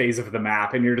Scorpion phase of the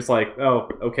map, and you're just like, oh,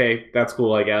 okay, that's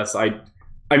cool, I guess. I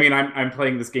mean, I'm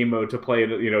playing this game mode to play,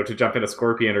 to jump in a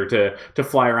Scorpion or to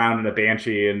fly around in a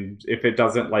Banshee, and if it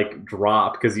doesn't like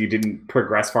drop because you didn't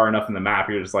progress far enough in the map,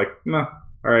 you're just like, nah,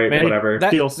 all right, Man, whatever.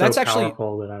 that- Feels so that's actually-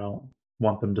 powerful that I don't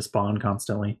want them to spawn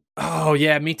constantly. Oh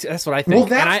yeah, me too. That's what I think.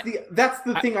 Well, And that's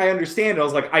the thing I understand. I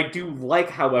was like, I do like,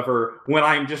 however, when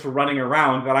I'm just running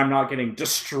around, that I'm not getting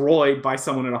destroyed by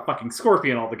someone in a fucking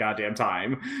Scorpion all the goddamn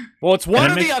time. well, it's one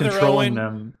And or it the makes other, controlling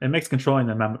Owen. them. It makes controlling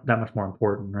them that much more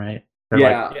important, right?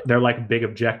 Yeah. They're like big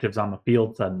objectives on the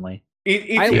field suddenly.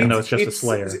 Even though it's just a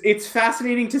Slayer. It's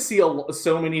fascinating to see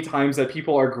so many times that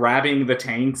people are grabbing the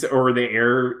tanks or the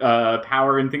air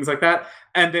power and things like that,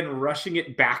 and then rushing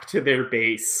it back to their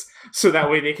base so that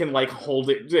way they can like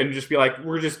hold it and just be like,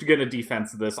 we're just gonna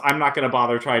defense this. I'm not gonna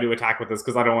bother trying to attack with this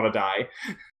because I don't want to die.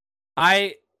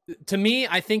 To me,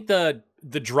 I think the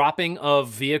dropping of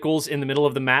vehicles in the middle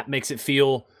of the map makes it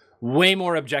feel way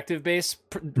more objective based,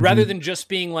 rather than just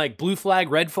being like blue flag,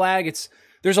 red flag.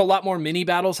 There's a lot more mini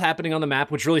battles happening on the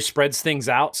map, which really spreads things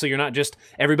out. So you're not just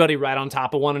everybody right on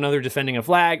top of one another defending a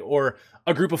flag, or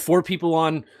a group of 4 people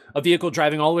on a vehicle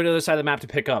driving all the way to the other side of the map to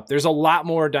pick up. There's a lot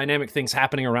more dynamic things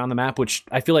happening around the map, which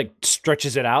I feel like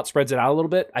spreads it out a little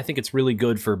bit. I think it's really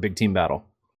good for big team battle.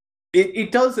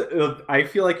 It does. I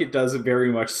feel like it does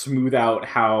very much smooth out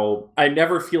how I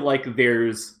never feel like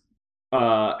there's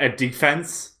a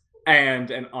defense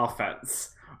and an offense.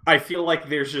 I feel like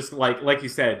there's just like you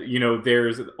said,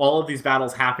 there's all of these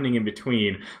battles happening in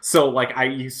between. So like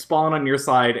you spawn on your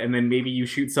side, and then maybe you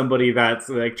shoot somebody that's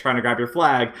like trying to grab your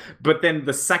flag, but then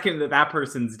the second that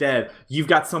person's dead, you've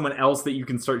got someone else that you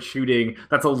can start shooting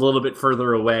that's a little bit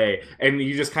further away, and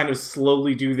you just kind of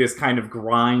slowly do this kind of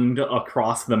grind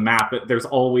across the map. That there's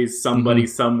always somebody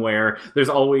somewhere. There's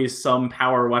always some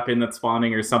power weapon that's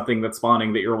spawning or something that's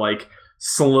spawning that you're like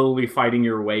slowly fighting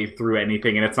your way through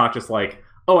anything, and it's not just like,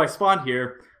 oh, I spawned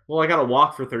here. Well, I gotta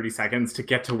walk for 30 seconds to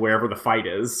get to wherever the fight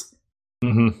is.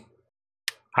 Mm-hmm.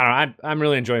 I don't know. I'm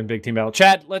really enjoying Big Team Battle.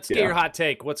 Chad, let's get your hot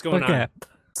take. What's going on?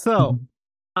 So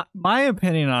my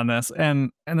opinion on this,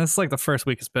 and this is like the first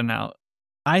week it's been out,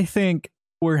 I think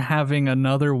we're having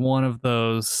another one of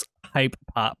those hype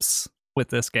pops with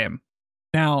this game.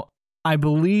 Now, I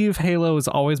believe Halo has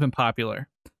always been popular,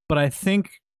 but I think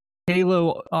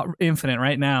Halo Infinite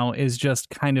right now is just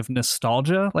kind of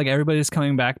nostalgia. Like everybody's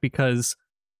coming back because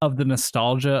of the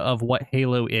nostalgia of what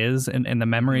Halo is and the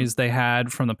memories they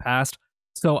had from the past.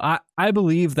 So I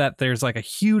believe that there's like a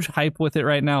huge hype with it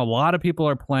right now. A lot of people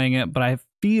are playing it, but I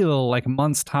feel like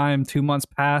months time, 2 months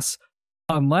pass,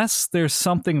 unless there's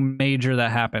something major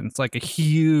that happens, like a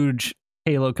huge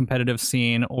Halo competitive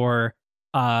scene, or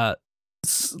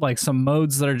like some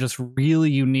modes that are just really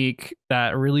unique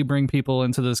that really bring people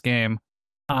into this game.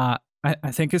 I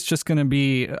think it's just going to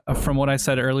be, from what I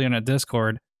said earlier in a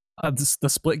Discord, the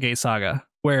Splitgate saga,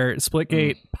 where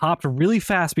Splitgate popped really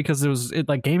fast because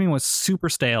gaming was super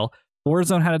stale.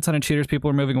 Warzone had a ton of cheaters. People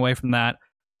were moving away from that.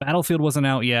 Battlefield wasn't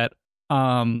out yet.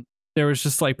 There was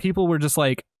just like, people were just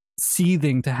like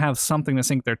seething to have something to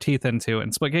sink their teeth into.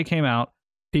 And Splitgate came out.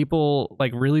 People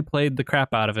like really played the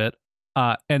crap out of it.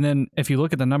 And then if you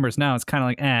look at the numbers now, it's kind of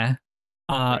like,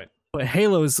 Right. But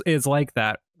Halo is like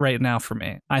that right now for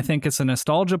me. I think it's a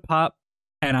nostalgia pop,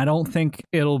 and I don't think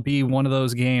it'll be one of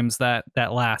those games that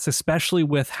lasts, especially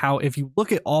with how, if you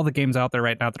look at all the games out there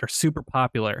right now that are super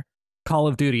popular, Call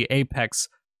of Duty, Apex,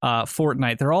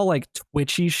 Fortnite, they're all like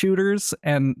twitchy shooters,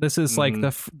 and this is like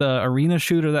the arena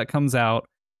shooter that comes out.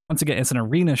 Once again, it's an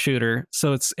arena shooter,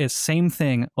 so it's same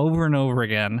thing over and over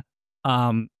again.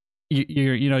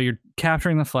 You're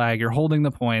capturing the flag, you're holding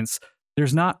the points.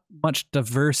 There's not much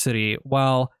diversity.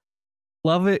 While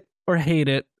love it or hate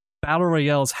it, battle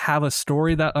royales have a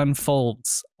story that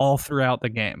unfolds all throughout the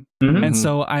game. And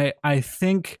so I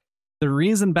think the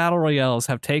reason battle royales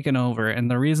have taken over,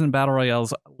 and the reason battle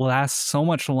royales last so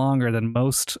much longer than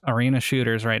most arena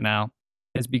shooters right now,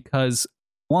 is because,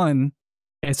 one,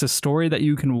 it's a story that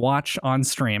you can watch on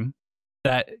stream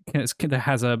that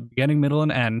has a beginning, middle,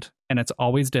 and end, and it's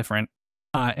always different.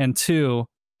 And two,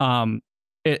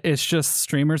 it's just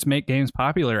streamers make games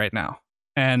popular right now.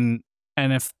 And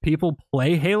if people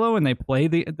play Halo and they play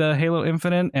the Halo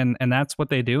Infinite and that's what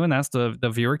they do, and that's the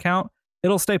viewer count,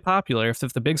 it'll stay popular. If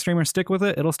the big streamers stick with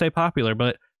it, it'll stay popular.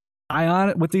 But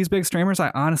with these big streamers,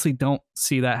 I honestly don't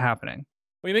see that happening.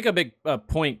 Well, you make a big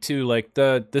point too. Like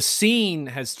the scene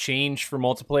has changed for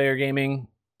multiplayer gaming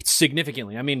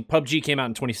significantly. I mean, PUBG came out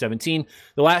in 2017.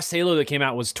 The last Halo that came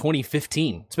out was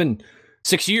 2015. It's been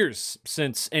 6 years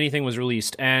since anything was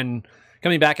released, and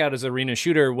coming back out as an arena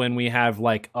shooter when we have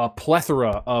like a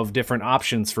plethora of different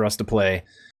options for us to play,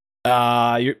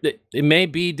 it may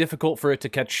be difficult for it to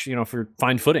catch,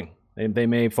 find footing. They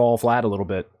may fall flat a little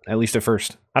bit, at least at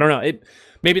first. I don't know.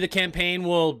 Maybe the campaign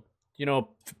will,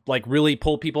 like really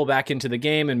pull people back into the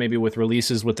game, and maybe with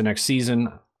releases with the next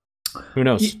season, who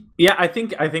knows? Yeah, I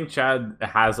think Chad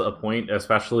has a point,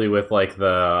 especially with like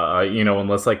the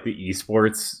unless like the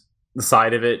esports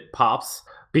side of it pops,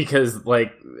 because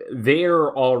like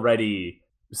they're already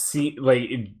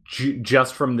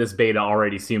just from this beta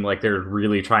already seem like they're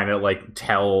really trying to like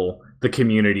tell the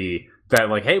community that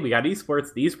like, hey, we got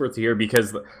esports, the esports are here,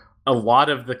 because a lot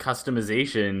of the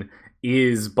customization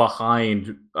is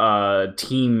behind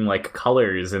team like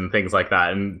colors and things like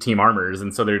that, and team armors,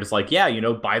 and so they're just like, yeah,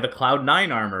 buy the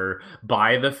Cloud9 armor,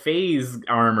 buy the FaZe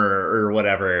armor or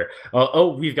whatever.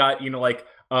 We've got like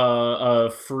a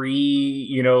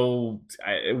free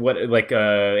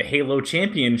Halo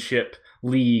Championship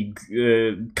League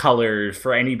colors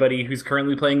for anybody who's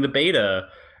currently playing the beta.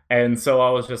 And so I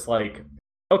was just like,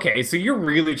 okay, so you're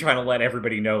really trying to let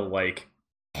everybody know, like,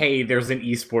 hey, there's an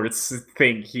esports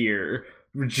thing here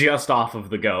just off of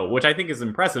the go, which I think is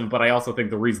impressive, but I also think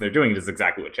the reason they're doing it is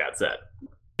exactly what Chad said.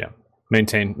 Yeah.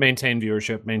 Maintain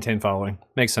viewership, maintain following.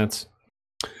 Makes sense.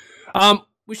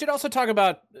 We should also talk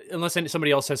about, unless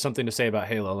somebody else has something to say about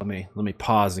Halo, let me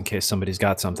pause in case somebody's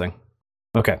got something.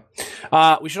 Okay.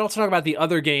 We should also talk about the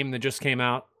other game that just came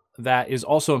out that is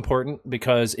also important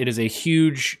because it is a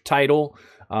huge title.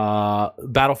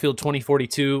 Battlefield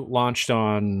 2042 launched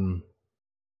on...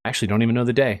 I actually don't even know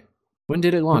the day. When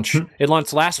did it launch? It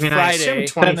launched last Friday. I assume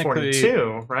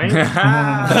 2042, right?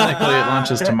 Technically, it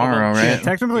launches tomorrow, right? Yeah,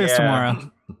 technically, it's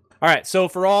tomorrow. All right. So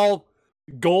for all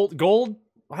gold,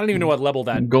 I don't even know what level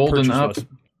that golden up was.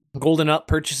 Golden up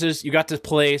purchases, you got to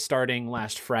play starting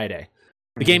last Friday.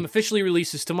 The game officially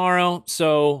releases tomorrow,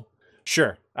 so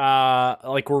sure.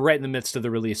 We're right in the midst of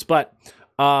the release, but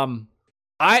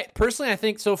I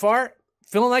think so far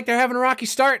feeling like they're having a rocky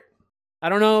start. I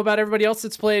don't know about everybody else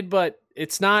that's played, but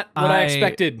it's not what I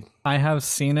expected. I have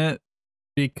seen it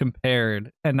be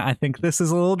compared, and I think this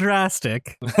is a little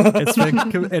drastic. It's been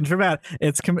and dramatic.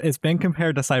 It's been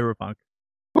compared to Cyberpunk.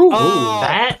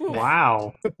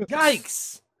 Wow!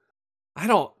 Yikes! I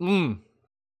don't.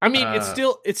 I mean,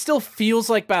 it still feels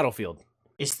like Battlefield.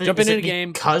 Jumping in a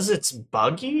game because it's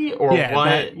buggy, or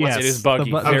what? Yes, it is buggy.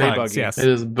 Very buggy. Yes, it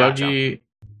is buggy. Gotcha.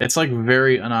 It's like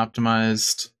very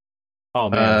unoptimized. Oh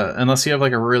man! Unless you have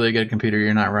like a really good computer,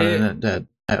 you're not running it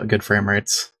at good frame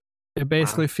rates. It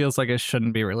basically feels like it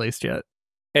shouldn't be released yet.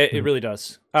 It really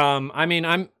does. I mean,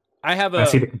 I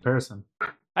see the comparison.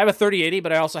 I have a 3080,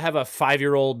 but I also have a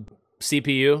 5-year-old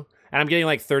CPU, and I'm getting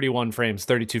like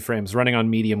 32 frames running on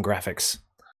medium graphics.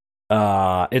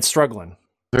 It's struggling.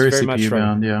 Very CPU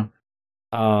bound, yeah.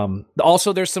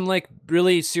 Also, there's some like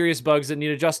really serious bugs that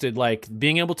need adjusted, like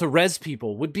being able to res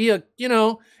people would be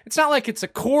it's not like it's a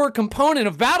core component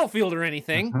of Battlefield or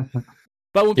anything.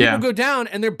 But when people go down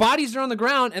and their bodies are on the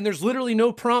ground and there's literally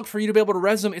no prompt for you to be able to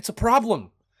res them, it's a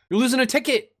problem. You're losing a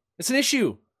ticket. It's an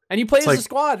issue. And you play as a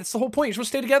squad. It's the whole point. You're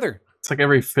supposed to stay together. It's like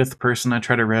every fifth person I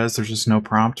try to res, there's just no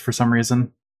prompt for some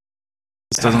reason.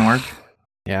 This doesn't work.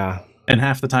 Yeah. And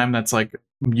half the time that's like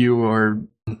you or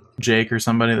Jake or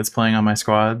somebody that's playing on my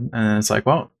squad, and then it's like,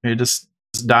 well, you just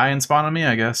die and spawn on me.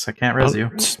 I guess I can't res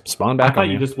you. Spawn I back thought on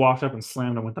you you. just walked up and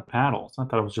slammed him with the paddles. I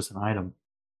thought it was just an item.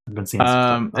 I've been seeing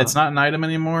some stuff. It's not an item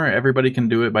anymore. Everybody can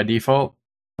do it by default.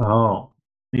 Oh,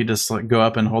 You just like go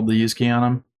up and hold the use key on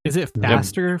them. Is it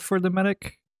faster for the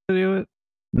medic to do it?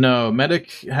 No,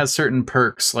 medic has certain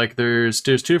perks. Like there's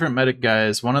 2 different medic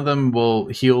guys. One of them will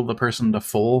heal the person to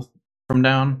full from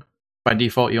down. By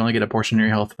default, you only get a portion of your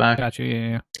health back. Gotcha.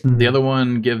 Yeah. The other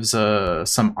one gives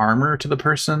some armor to the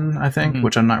person, I think,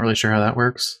 which I'm not really sure how that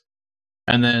works.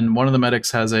 And then one of the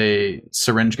medics has a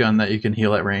syringe gun that you can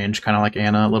heal at range, kind of like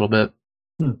Anna a little bit.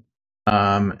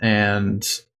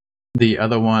 And the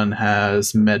other one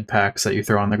has med packs that you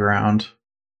throw on the ground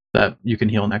that you can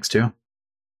heal next to.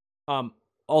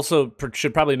 Also,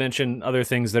 should probably mention other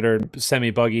things that are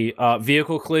semi-buggy.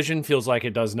 Vehicle collision feels like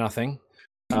it does nothing.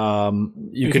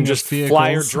 You can just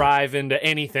fly or drive into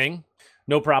anything,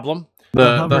 no problem.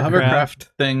 The hovercraft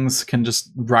things can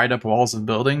just ride up walls of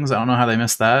buildings. I don't know how they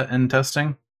missed that in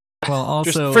testing. Well,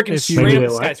 also, just freaking straight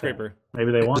up skyscraper.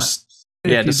 Maybe they want it.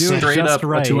 Yeah, just straight up a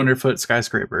 200-foot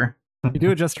skyscraper. You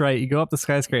do it just right. You go up the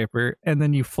skyscraper, and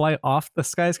then you fly off the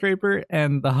skyscraper,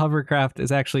 and the hovercraft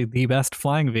is actually the best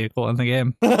flying vehicle in the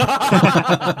game.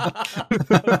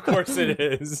 Of course it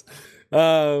is.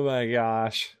 Oh my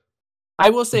gosh. I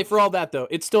will say, for all that though,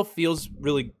 it still feels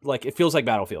really like it feels like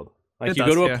Battlefield. Like you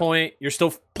go to a point, you're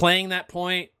still playing that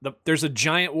point. There's a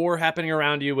giant war happening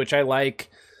around you, which I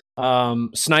like.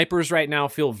 Snipers right now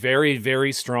feel very,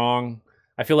 very strong.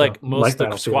 I feel like most of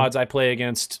the squads I play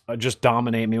against just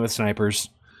dominate me with snipers.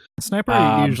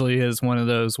 Sniper usually is one of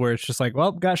those where it's just like,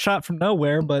 well, got shot from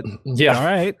nowhere, but yeah, all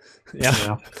right.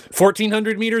 Yeah.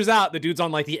 1,400 meters out, the dude's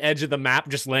on like the edge of the map,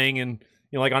 just laying in,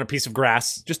 like on a piece of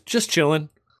grass, just chilling.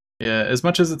 Yeah, as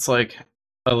much as it's like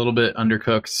a little bit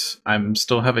undercooked, I'm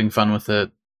still having fun with it.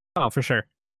 Oh, for sure.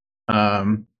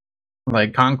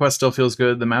 Like Conquest still feels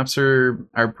good. The maps are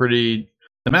pretty.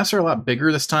 The maps are a lot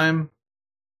bigger this time,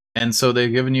 and so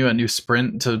they've given you a new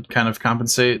sprint to kind of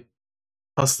compensate.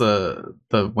 Plus, the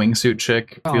wingsuit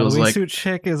chick feels the like wingsuit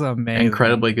chick is amazing,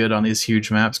 incredibly good on these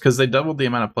huge maps because they doubled the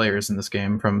amount of players in this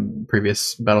game from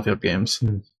previous Battlefield games.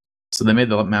 So they made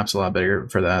the maps a lot bigger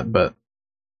for that. But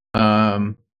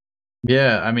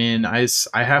yeah, I mean, I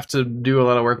have to do a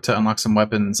lot of work to unlock some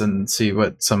weapons and see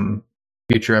what some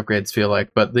future upgrades feel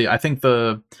like. But I think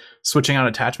the switching out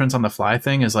attachments on the fly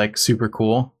thing is like super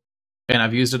cool, and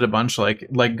I've used it a bunch.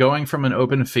 Like going from an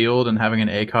open field and having an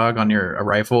ACOG on a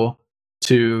rifle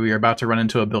to you're about to run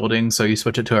into a building, so you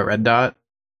switch it to a red dot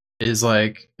is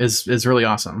really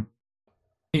awesome.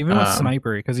 Even with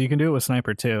sniper, because you can do it with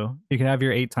sniper too. You can have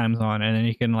your 8 times on, and then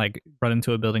you can like run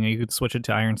into a building, and you could switch it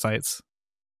to iron sights.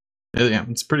 Yeah,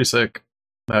 it's pretty sick.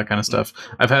 That kind of stuff.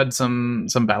 I've had some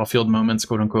Battlefield moments,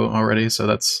 quote unquote, already, so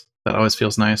that always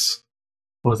feels nice.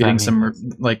 Getting some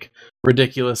like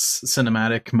ridiculous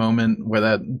cinematic moment where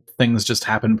that things just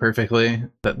happen perfectly.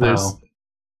 That there's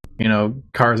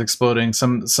cars exploding,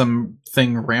 some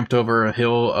thing ramped over a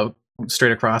hill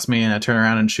straight across me, and I turn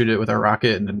around and shoot it with a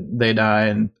rocket, and they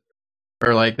die,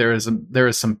 or like there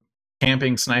was some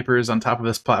camping snipers on top of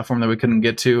this platform that we couldn't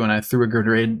get to, and I threw a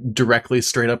grenade directly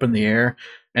straight up in the air,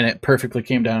 and it perfectly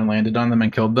came down and landed on them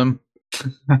and killed them.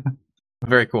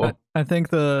 Very cool. I think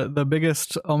the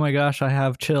biggest oh my gosh I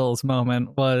have chills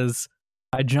moment was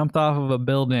I jumped off of a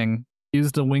building,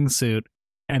 used a wingsuit,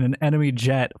 and an enemy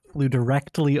jet flew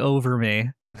directly over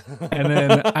me, and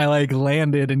then I like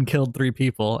landed and killed 3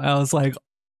 people. I was like,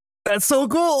 that's so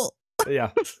cool.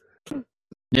 Yeah.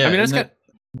 Yeah, I mean,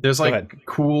 there's like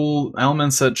cool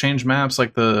elements that change maps,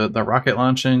 like the rocket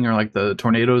launching or like the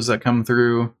tornadoes that come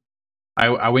through. I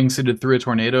wingsuited through a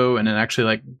tornado, and it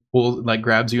actually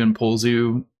grabs you and pulls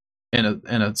you in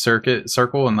a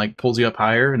circle and like pulls you up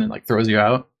higher, and then like throws you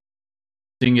out.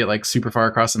 So you can get like super far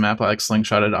across the map, like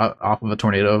slingshotted off of a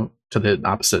tornado to the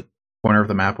opposite corner of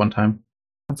the map one time.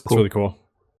 That's cool. It's really cool.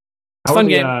 How are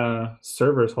the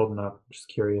servers holding up? Just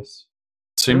curious.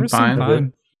 Seem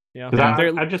fine. Yeah,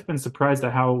 I've just been surprised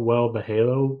at how well the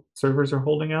Halo servers are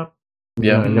holding up.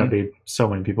 Yeah, there's gotta be so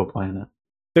many people playing it.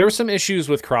 There were some issues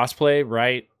with crossplay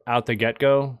right out the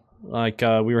get-go. Like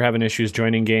we were having issues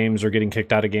joining games or getting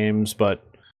kicked out of games, but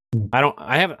I don't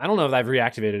know if I've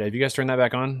reactivated it. Have you guys turned that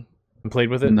back on and played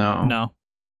with it? No.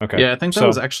 Okay. Yeah, I think that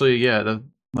was actually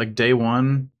day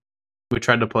one we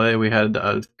tried to play. We had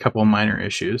a couple of minor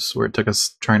issues where it took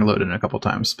us trying to load in a couple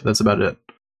times, but that's about it.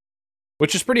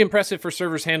 Which is pretty impressive for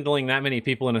servers handling that many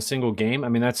people in a single game. I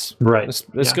mean, that's right.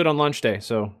 That's good on launch day.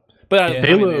 So, but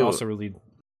Halo they also released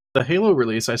the Halo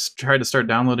release. I tried to start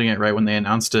downloading it right when they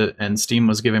announced it, and Steam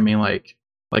was giving me like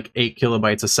 8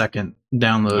 kilobytes a second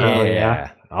download. Oh, Yeah.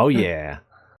 yeah. Oh yeah.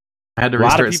 I had to A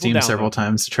lot of restart people Steam several download.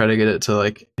 times to try to get it to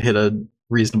like hit a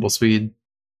reasonable speed.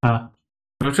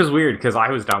 Which is weird because I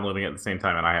was downloading it at the same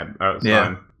time and I was Yeah.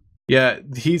 fine. Yeah,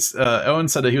 Owen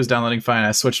said that he was downloading fine.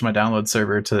 I switched my download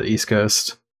server to East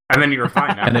Coast, And then you were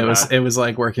fine. and after it was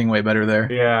like working way better there.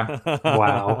 Yeah.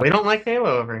 Wow. We don't like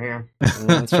Halo over here.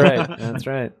 That's right. That's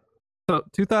right. So,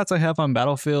 two thoughts I have on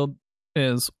Battlefield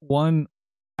is one,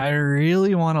 I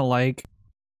really want to like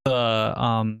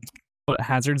the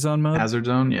hazard zone mode. Hazard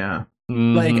Zone, yeah.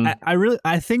 Like Mhm.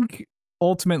 I think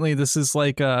ultimately this is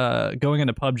like going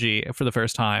into PUBG for the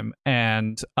first time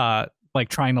and like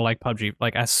trying to like PUBG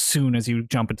like as soon as you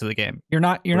jump into the game. You're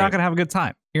not Right. gonna have a good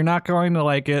time. You're not going to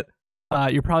like it.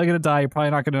 You're probably gonna die. You're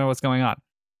probably not gonna know what's going on.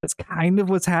 That's kind of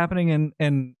what's happening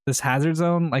in this hazard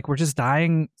zone. Like we're just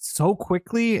dying so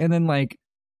quickly, and then like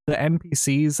the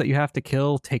NPCs that you have to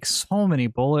kill take so many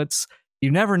bullets. You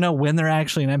never know when they're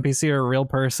actually an NPC or a real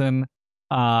person.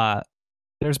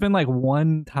 There's been like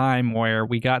one time where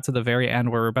we got to the very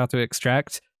end where we're about to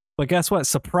extract, but guess what?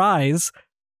 Surprise!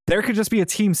 There could just be a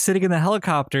team sitting in the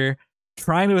helicopter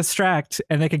trying to extract,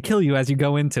 and they could kill you as you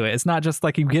go into it. It's not just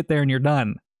like you get there and you're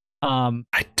done.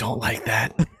 I don't like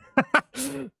that.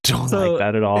 Don't So, like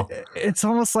that at all. It's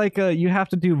almost like you have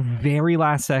to do very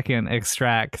last second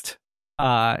extract.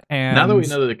 And Now that we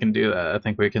know that it can do that, I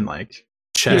think we can like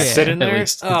check, Yeah. Sit in at there?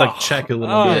 least, Oh. like check a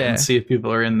little Oh, bit yeah. and see if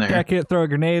people are in there. check it, throw a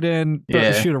grenade in,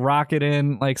 Yeah. shoot a rocket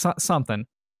in, like something.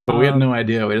 But we had no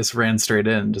idea. We just ran straight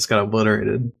in, just got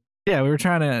obliterated. Yeah, we were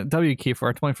trying to W key for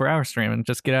our 24-hour stream and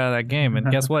just get out of that game.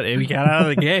 And guess what? We got out of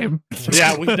the game.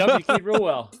 Yeah, we W keyed real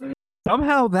well.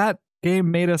 Somehow that game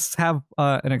made us have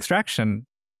an extraction.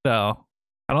 So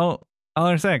I don't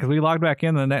understand because we logged back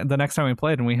in the next time we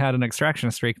played and we had an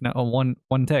extraction streak. No,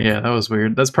 one tick. Yeah, that was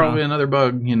weird. That's probably another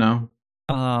bug, to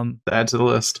add to the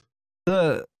list.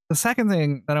 The second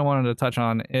thing that I wanted to touch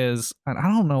on is, and I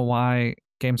don't know why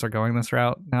games are going this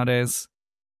route nowadays.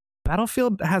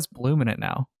 Battlefield has bloom in it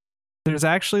now. There's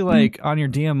actually like on your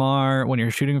DMR when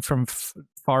you're shooting from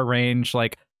far range,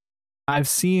 like I've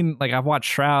watched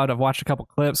Shroud, I've watched a couple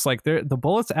clips, like the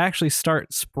bullets actually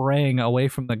start spraying away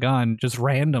from the gun just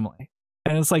randomly.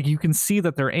 And it's like you can see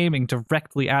that they're aiming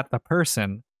directly at the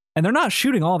person and they're not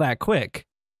shooting all that quick.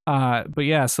 But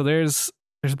yeah, so there's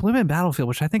bloom in Battlefield,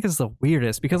 which I think is the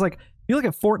weirdest because like if you look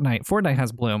at Fortnite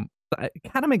has bloom. It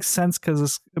kind of makes sense because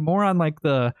it's more on like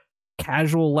the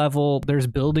casual level. There's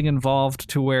building involved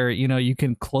to where you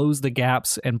can close the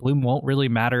gaps and bloom won't really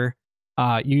matter.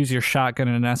 Use your shotgun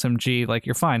and an SMG, like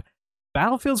you're fine.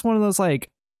 Battlefield's one of those like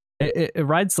it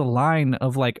rides the line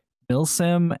of like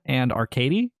milsim and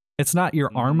arcadey. It's not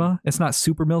your Arma, it's not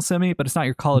super milsim-y, but it's not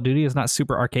your Call of Duty, it's not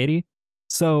super arcadey.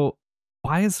 So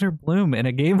why is there bloom in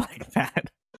a game like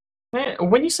that?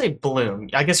 When you say bloom,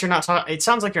 I guess you're not talking. It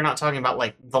sounds like you're not talking about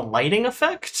like the lighting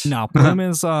effect. No, bloom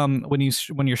is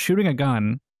when you're shooting a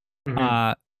gun,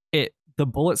 Mhm. the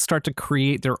bullets start to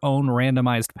create their own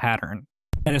randomized pattern.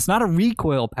 And it's not a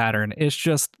recoil pattern, it's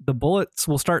just the bullets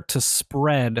will start to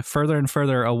spread further and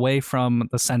further away from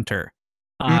the center.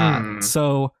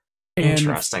 So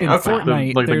Interesting. in Okay.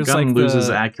 Fortnite, The there's gun like loses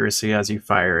accuracy as you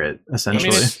fire it, essentially.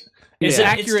 it's Is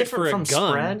Yeah. it accurate different for a from gun.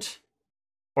 spread,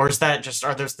 or is that just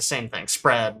are those the same thing?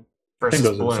 Spread I think versus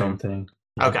those are the bloom. same thing.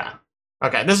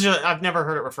 Okay. This is I've never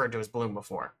heard it referred to as bloom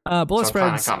before. Bullet So it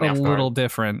kinda spread's caught me a off little guard.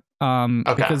 different Okay.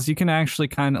 because you can actually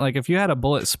kind of like if you had a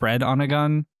bullet spread on a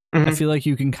gun, I Mhm. feel like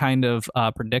you can kind of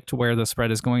predict where the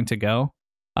spread is going to go.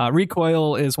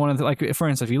 Recoil is one of the, like, for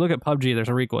instance, if you look at PUBG, there's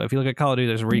a recoil. If you look at Call of Duty,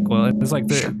 there's a recoil. It's like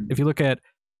if you look at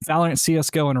Valorant,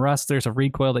 CSGO, and Rust, there's a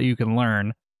recoil that you can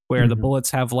learn where the bullets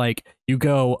have like, you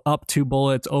go up 2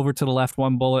 bullets, over to the left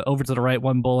 1 bullet, over to the right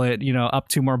 1 bullet, up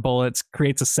 2 more bullets,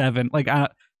 creates a 7, like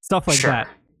stuff like Sure. that.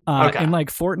 Okay. In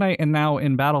like Fortnite and now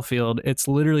in Battlefield, it's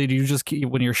literally you just keep,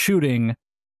 when you're shooting,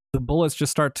 the bullets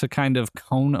just start to kind of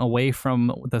cone away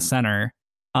from the center.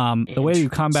 The way you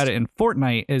combat it in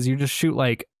Fortnite is you just shoot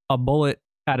like a bullet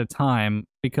at a time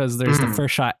because there's the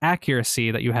first shot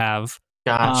accuracy that you have.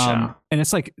 Gotcha. And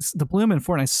it's like the bloom in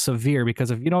Fortnite is severe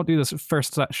because if you don't do this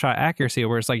first shot accuracy,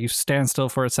 where it's like you stand still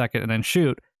for a second and then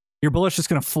shoot, your bullet's just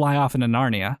gonna fly off into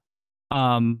Narnia.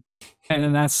 And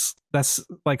then that's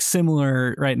like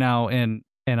similar right now in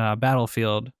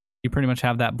Battlefield. You pretty much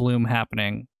have that bloom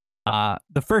happening.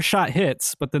 The first shot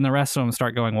hits, but then the rest of them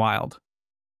start going wild.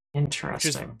 Which is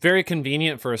Interesting. very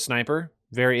convenient for a sniper,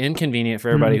 very inconvenient for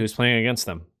everybody who's playing against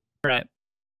them. Right.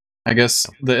 I guess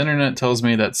the internet tells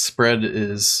me that spread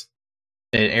is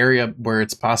an area where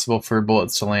it's possible for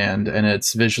bullets to land, and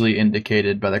it's visually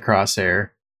indicated by the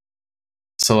crosshair.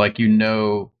 So, like,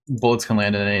 bullets can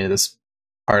land in any of this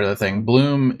part of the thing.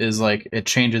 Bloom is like it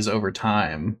changes over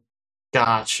time,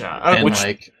 Gotcha. and Which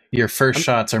like your first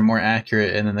shots are more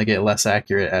accurate, and then they get less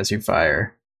accurate as you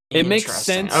fire. It makes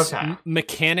interesting. sense Okay.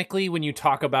 mechanically when you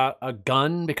talk about a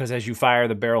gun, because as you fire,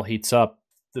 the barrel heats up.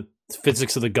 The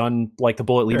physics of the gun, like the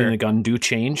bullet leaving Sure. the gun, do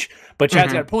change. But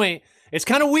Chad's Mhm. got a point. It's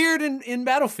kind of weird in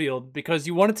Battlefield because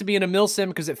you want it to be in a mil sim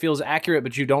because it feels accurate,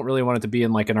 but you don't really want it to be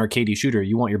in like an arcadey shooter.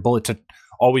 You want your bullet to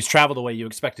always travel the way you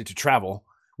expect it to travel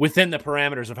within the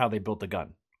parameters of how they built the gun.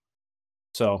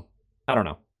 So, I don't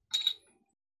know.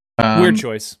 Weird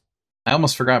choice. I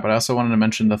almost forgot, but I also wanted to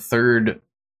mention the third,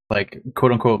 like,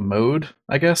 quote unquote mode,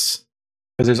 I guess.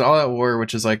 Because there's All Out War,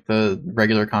 which is like the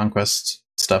regular conquest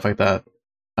stuff like that.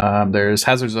 There's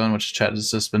Hazard Zone, which Chad has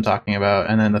just been talking about.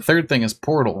 And then the third thing is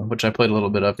Portal, which I played a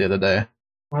little bit of the other day.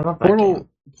 I love that game.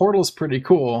 Portal's pretty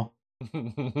cool.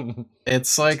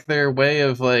 It's like their way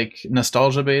of like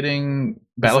nostalgia baiting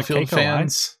Battlefield Keiko Line?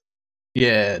 fans.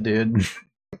 Yeah, dude.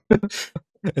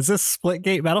 Is this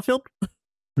Splitgate Battlefield?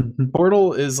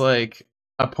 Portal is like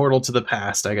a portal to the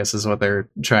past, I guess is what they're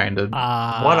trying to.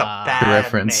 What a bad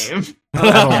reference. name. I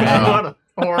don't know. What a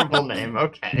horrible name.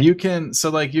 Okay. You can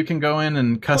go in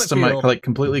and customize, Splitfield. like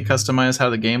completely customize how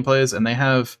the game plays, and they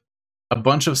have a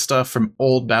bunch of stuff from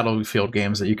old Battlefield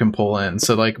games that you can pull in.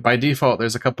 So like by default,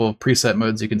 there's a couple of preset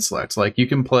modes you can select. Like you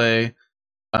can play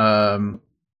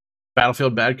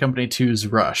Battlefield Bad Company 2's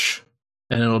Rush,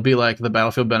 and it'll be like the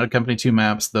Battlefield Bad Company 2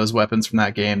 maps, those weapons from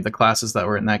that game, the classes that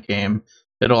were in that game.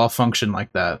 It'll all function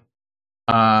like that.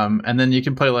 And then you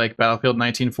can play like Battlefield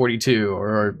 1942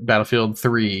 or Battlefield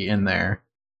 3 in there.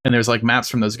 And there's like maps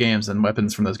from those games and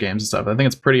weapons from those games and stuff. I think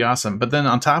it's pretty awesome. But then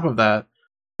on top of that,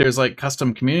 there's like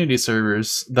custom community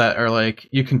servers that are like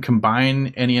you can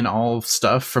combine any and all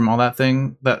stuff from all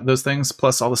those things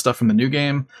plus all the stuff from the new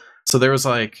game. So there was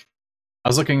like I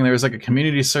was looking, there was like a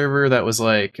community server that was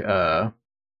like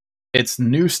it's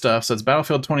new stuff, so it's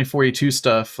Battlefield 2042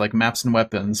 stuff, like maps and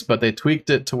weapons, but they tweaked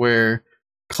it to where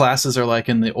classes are like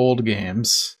in the old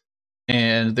games,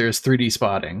 and there's 3D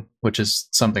spotting, which is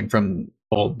something from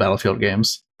old Battlefield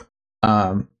games.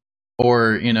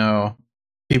 Or, you know,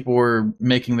 people were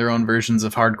making their own versions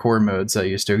of hardcore modes that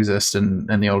used to exist in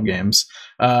the old games.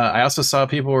 I also saw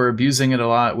people were abusing it a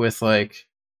lot with like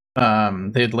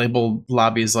they'd label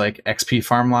lobbies like XP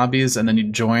farm lobbies, and then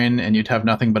you'd join and you'd have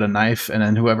nothing but a knife, and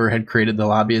then whoever had created the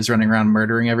lobby is running around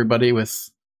murdering everybody with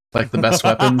like the best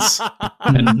weapons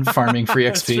and farming free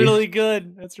XP. That's really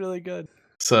good. That's really good.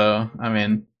 So I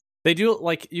mean, They do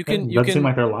like you can Doesn't seem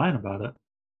like they're lying about it.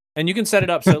 and you can set it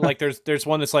up so like there's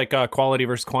one that's like quality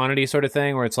versus quantity sort of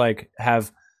thing where it's like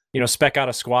have spec out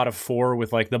a squad of 4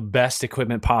 with like the best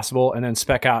equipment possible, and then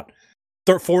spec out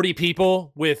 40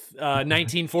 people with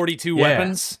 1942 Yeah.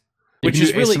 weapons, You which can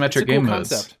is do really it's a asymmetric cool game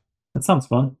concept. modes. That sounds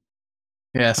fun.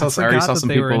 Yeah, so I already forgot saw that some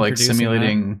they were people like introducing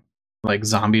simulating like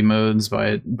zombie modes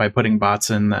by putting bots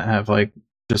in that have like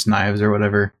just knives or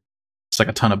whatever. It's like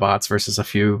a ton of bots versus a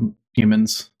few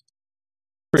humans.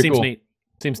 Pretty Seems cool. neat.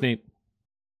 Seems neat.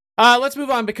 Let's move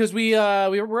on because we're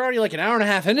already like an hour and a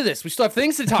half into this. We still have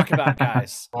things to talk about,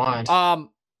 guys. What?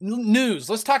 News.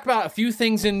 Let's talk about a few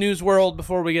things in news world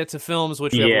before we get to films,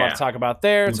 which we have a lot Yeah. to talk about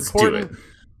there. It's Let's do important. it.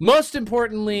 Most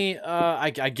importantly, I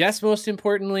guess most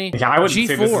importantly, Yeah, I wouldn't say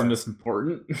this G4. isn't this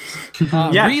important.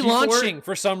 relaunching G4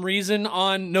 for some reason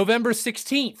on November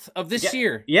 16th of this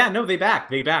year. Yeah, no, they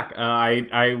back.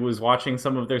 I was watching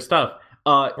some of their stuff.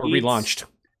 Or relaunched.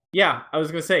 Yeah, I was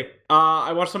gonna say.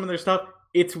 I watched some of their stuff.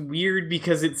 It's weird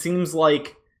because it seems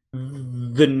like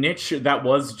the niche that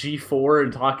was G4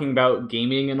 and talking about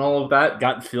gaming and all of that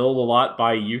got filled a lot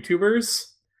by YouTubers.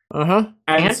 Uh-huh.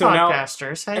 And so now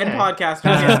podcasters. Hey, and hey.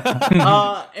 podcasters.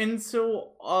 Yeah. And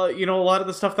so, a lot of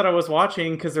the stuff that I was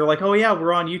watching, because they're like, oh yeah,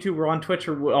 we're on YouTube, we're on Twitch,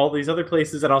 or all these other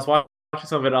places, and I was watching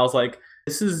some of it, I was like,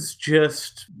 this is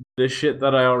just the shit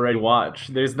that I already watch.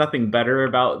 There's nothing better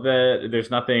about that.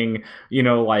 There's nothing,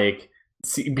 like,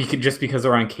 just because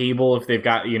they're on cable, if they've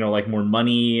got, like, more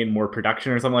money and more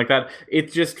production or something like that,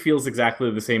 it just feels exactly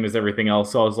the same as everything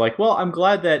else. So I was like, well, I'm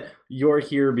glad that you're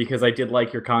here because I did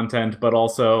like your content, but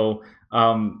also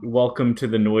welcome to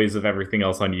the noise of everything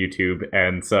else on YouTube.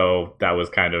 And so that was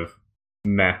kind of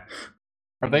meh.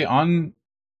 Are they on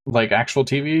like actual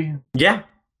TV? Yeah,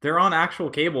 they're on actual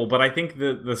cable, but I think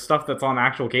the stuff that's on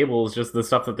actual cable is just the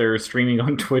stuff that they're streaming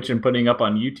on Twitch and putting up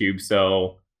on YouTube.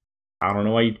 So I don't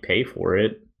know why you'd pay for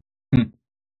it.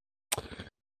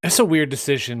 It's a weird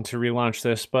decision to relaunch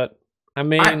this, but I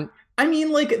mean, I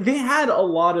mean, like, they had a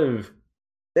lot of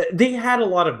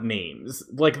names.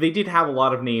 Like, they did have a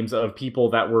lot of names of people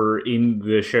that were in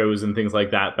the shows and things like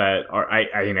that are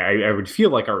I would feel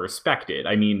like are respected.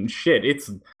 I mean, shit, it's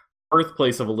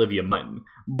birthplace of Olivia Munn,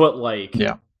 but like,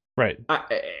 Yeah. Right.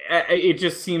 it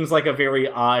just seems like a very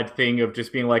odd thing of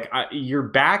just being like, you're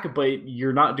back, but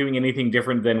you're not doing anything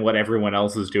different than what everyone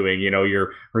else is doing. You know,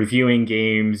 you're reviewing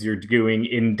games, you're doing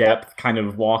in-depth kind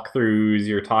of walkthroughs,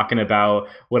 you're talking about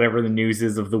whatever the news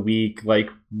is of the week, like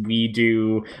we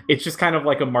do. It's just kind of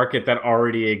like a market that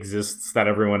already exists that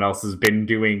everyone else has been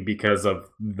doing because of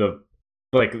the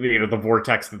the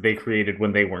vortex that they created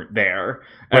when they weren't there.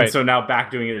 And so now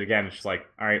back doing it again, it's just like,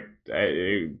 all right,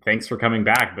 thanks for coming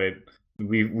back, but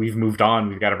we've moved on.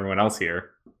 We've got everyone else here.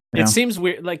 It seems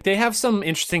weird. Like they have some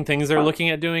interesting things they're looking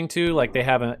at doing too. Like they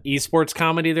have an esports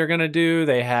comedy they're going to do.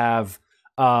 They have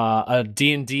a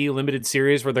D&D limited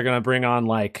series where they're going to bring on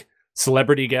like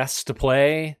celebrity guests to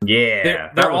play.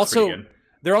 Yeah. They're also going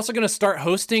to start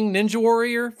hosting Ninja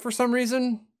Warrior for some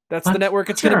reason. That's the network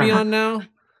it's going to be on now.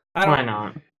 Why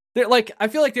not? They're like, I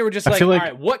feel like they were just like, all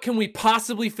right, what can we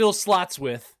possibly fill slots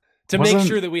with to make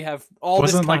sure that we have all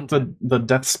this content? Wasn't like the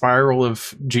death spiral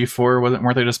of G4,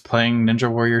 weren't they just playing Ninja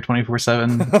Warrior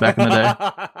 24/7 back in the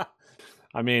day?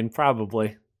 I mean,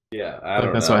 probably. Yeah,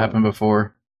 that's what happened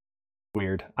before.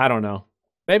 Weird. I don't know.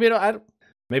 Maybe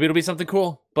it'll be something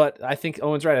cool, but I think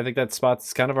Owen's right. I think that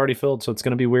spot's kind of already filled, so it's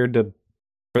going to be weird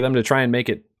for them to try and make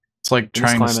it. It's like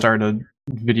trying to start a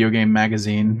video game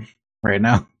magazine right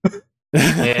now.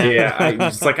 Yeah, I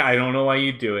don't know why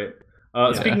you do it.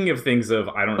 Speaking of things of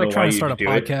I don't know why you do it.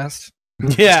 Podcast.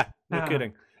 Yeah, no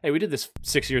kidding. Hey, we did this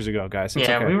 6 years ago, guys. It's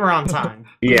okay. We were on time.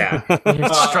 Yeah.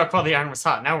 Struck while the iron was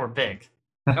hot. Now we're big.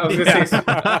 I was gonna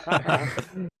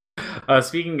say,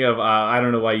 speaking of I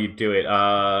don't know why you do it.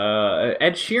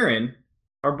 Ed Sheeran,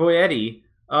 our boy Eddie,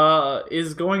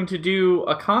 is going to do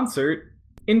a concert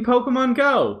in Pokemon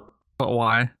Go. But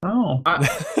why? Oh.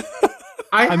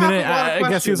 I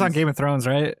guess he was on Game of Thrones,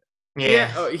 right?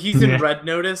 Yeah, he's in Red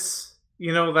Notice.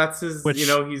 You know, that's his.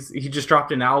 He just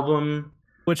dropped an album.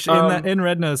 Which in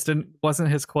Red Notice wasn't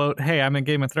his quote. Hey, I'm in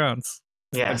Game of Thrones.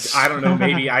 Yes. I don't know.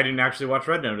 Maybe I didn't actually watch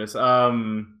Red Notice.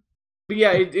 But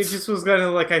yeah, it just was kind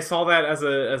of like I saw that as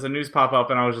a news pop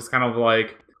up, and I was just kind of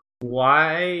like,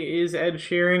 why is Ed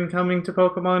Sheeran coming to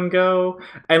Pokemon Go?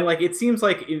 And like, it seems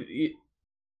like.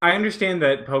 I understand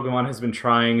that Pokemon has been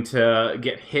trying to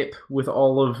get hip with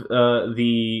all of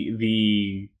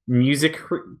the music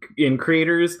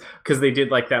creators, because they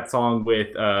did like that song with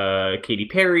Katy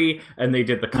Perry, and they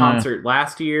did the concert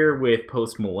last year with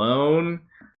Post Malone.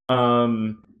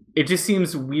 It just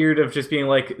seems weird of just being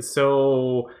like,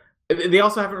 so they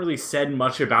also haven't really said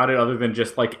much about it other than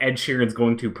just like Ed Sheeran's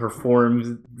going to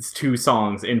perform 2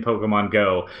 songs in Pokemon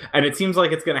Go, and it seems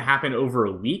like it's going to happen over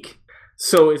a week.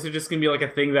 So is it just going to be like a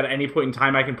thing that at any point in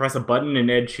time I can press a button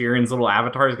and Ed Sheeran's little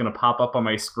avatar is going to pop up on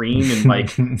my screen and like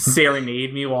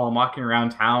serenade me while I'm walking around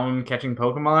town catching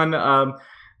Pokemon?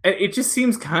 It just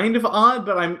seems kind of odd,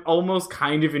 but I'm almost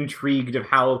kind of intrigued of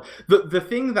how the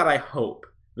thing that I hope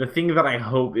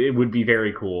it would be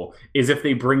very cool is if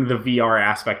they bring the VR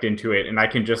aspect into it and I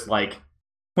can just like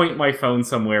point my phone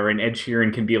somewhere and Ed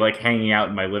Sheeran can be like hanging out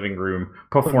in my living room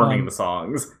performing the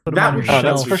songs.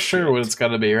 That's for sure what it's got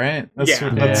to be, right?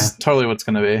 That's totally what's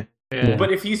going to be. Yeah.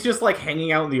 But if he's just like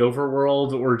hanging out in the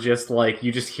overworld, or just like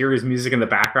you just hear his music in the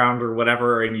background or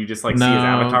whatever, and you just like see his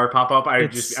avatar pop up,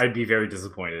 I'd be very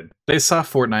disappointed. They saw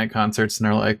Fortnite concerts and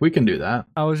they're like, we can do that.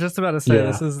 I was just about to say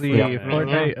this is the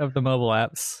Fortnite of the mobile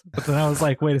apps, but then I was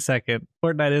like, wait a second,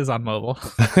 Fortnite is on mobile.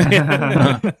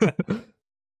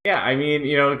 Yeah, I mean,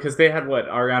 you know, because they had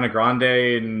Ariana Grande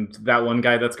and that one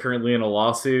guy that's currently in a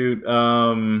lawsuit.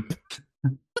 Am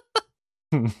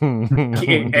I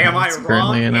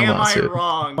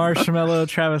wrong? Marshmello,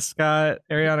 Travis Scott,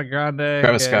 Ariana Grande.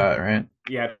 Travis Scott, right?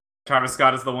 Yeah, Travis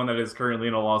Scott is the one that is currently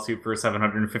in a lawsuit for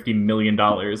 $750 million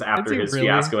after his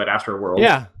fiasco at Astroworld.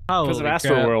 Yeah, because of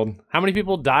Astroworld. How many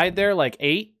people died there? Like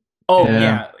 8? Oh,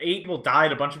 yeah. 8 people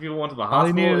died. A bunch of people went to the hospital. All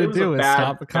he needed to do was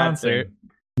stop the concert.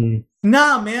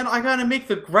 Nah, man, I gotta make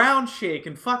the ground shake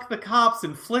and fuck the cops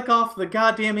and flick off the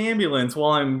goddamn ambulance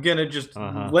while I'm gonna just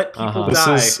let people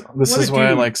die. This is why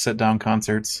I like sit-down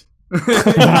concerts. Because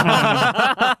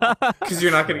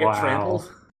you're not gonna get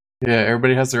trampled. Yeah,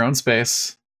 everybody has their own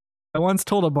space. I once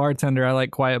told a bartender I like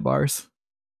quiet bars.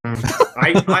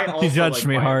 I also he judged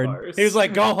me hard. Bars. He was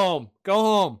like, go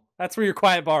home. That's where your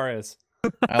quiet bar is.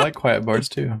 I like quiet bars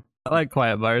too. I like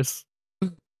quiet bars.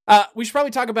 We should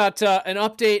probably talk about an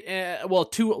update.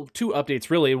 Two updates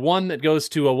really. One that goes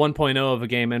to a 1.0 of a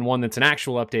game, and one that's an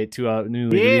actual update to a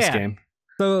newly released game.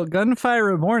 So Gunfire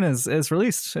Reborn is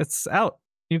released. It's out.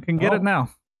 You can get it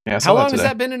now. Yeah. How long has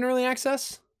that been in early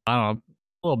access? I don't know,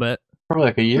 a little bit. Probably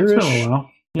like a year-ish.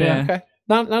 Yeah. Okay.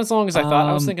 Not as long as I thought.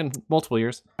 I was Um, thinking multiple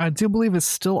years. I do believe it's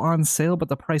still on sale, but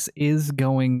the price is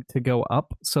going to go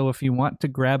up. So if you want to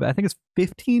grab it, I think it's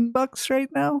 $15 right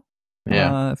now.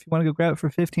 Yeah. If you want to go grab it for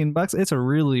 $15, it's a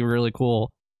really, really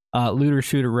cool looter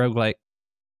shooter roguelike.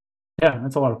 Yeah,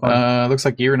 that's a lot of fun. Looks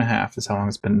like 1.5 years is how long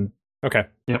it's been Okay.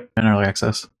 in early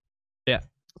access.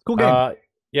 Cool game.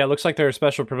 Yeah, it looks like their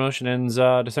special promotion ends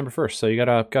December 1st, so you got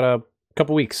a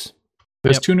couple weeks.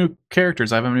 There's Yep. 2 new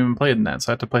characters I haven't even played in that, so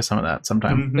I have to play some of that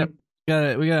sometime.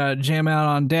 Mhm. We gotta jam out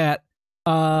on that.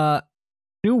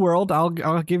 New World.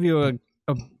 I'll give you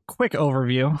a quick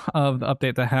overview of the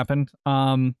update that happened.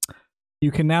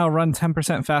 You can now run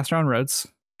 10% faster on roads.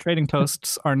 Trading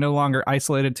posts are no longer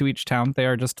isolated to each town; they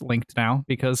are just linked now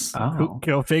because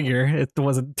go figure, it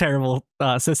was a terrible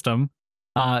system.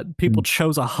 People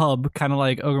chose a hub, kind of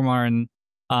like Ogrimmar and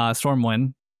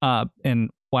Stormwind, and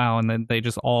WoW, and then they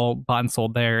just all bought and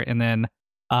sold there. And then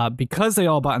because they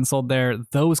all bought and sold there,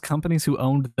 those companies who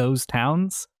owned those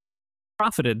towns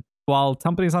profited, while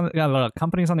companies on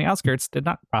the outskirts did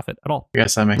not profit at all. I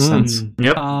guess that makes sense.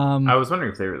 Yep. Um, I was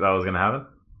wondering if that was going to happen.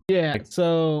 yeah.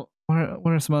 So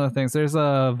what are some other things? There's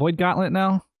a Void Gauntlet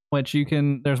now, which you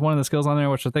can. There's one of the skills on there,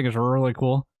 which I think is really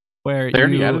cool. Where They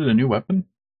already added a new weapon?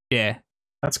 Yeah.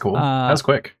 That's cool. That was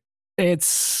quick.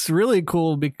 It's really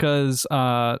cool because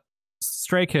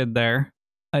Stray Kid there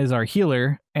is our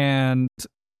healer and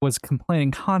was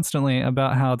complaining constantly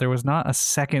about how there was not a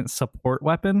second support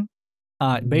weapon.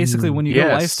 Basically, when you go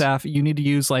life staff, you need to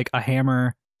use like a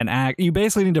hammer, an axe. You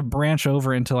basically need to branch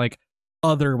over into like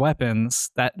other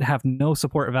weapons that have no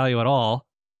support value at all.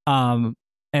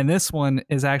 And this one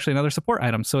is actually another support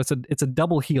item, so it's a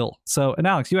double heal. So, and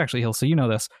Alex, you actually heal, so you know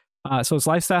this. So it's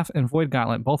life staff and Void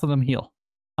Gauntlet, both of them heal.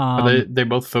 Are they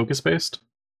both focus based?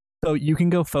 So you can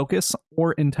go focus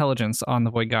or intelligence on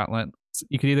the Void Gauntlet. So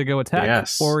you could either go attack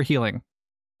or healing.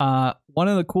 One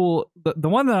of the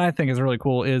one that I think is really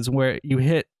cool is where you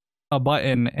hit a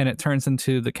button and it turns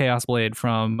into the Chaos Blade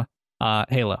from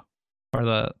Halo,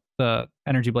 or the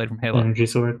Energy Blade from Halo. Energy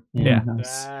sword. Yeah.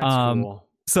 Nice. That's cool.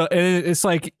 So it's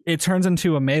like it turns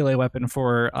into a melee weapon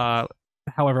for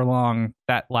however long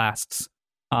that lasts.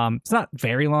 It's not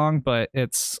very long, but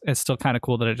it's still kind of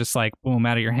cool that it just like boom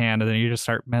out of your hand and then you just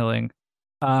start milling.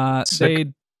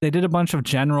 They did a bunch of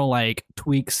general like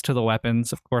tweaks to the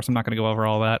weapons. Of course, I'm not going to go over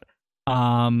all that.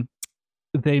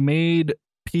 They made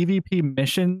PvP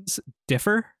missions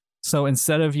differ. So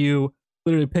instead of you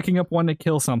literally picking up one to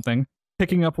kill something,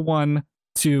 picking up one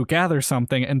to gather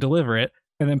something and deliver it,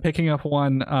 and then picking up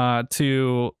one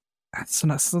to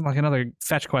it's like another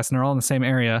fetch quest, and they're all in the same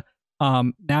area.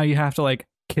 Now you have to like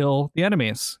kill the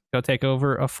enemies, go take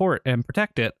over a fort and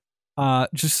protect it.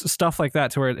 Just stuff like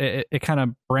that, to where it kind of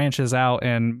branches out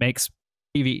and makes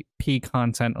PvP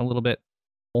content a little bit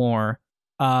more.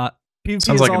 PvP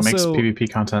sounds like also, it makes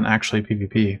PvP content actually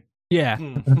PvP. Yeah,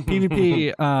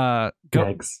 PvP.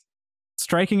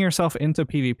 Striking yourself into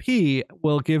PvP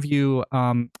will give you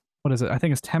what is it? I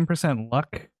think it's 10%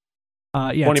 luck.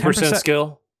 20%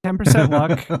 skill, 10%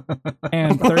 luck,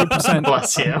 and 30%.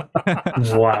 Bless you.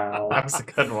 Wow. That was a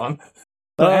good one.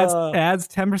 So it adds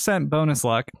 10% bonus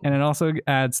luck, and it also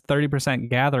adds 30%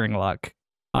 gathering luck.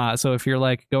 So if you're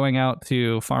like going out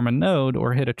to farm a node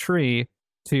or hit a tree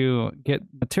to get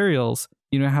materials,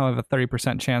 you now have a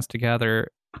 30% chance to gather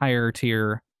higher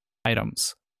tier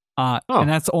items. And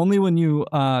that's only when you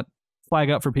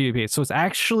flag up for PvP. So it's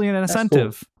actually an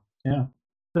incentive to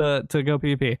go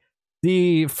PvP.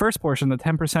 The first portion, the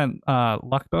 10%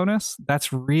 luck bonus,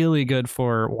 that's really good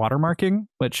for watermarking,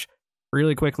 which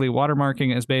really quickly,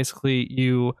 watermarking is basically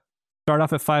you start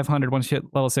off at 500 once you hit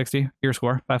level 60, your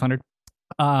score, 500.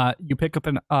 You pick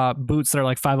up boots that are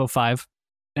like 505.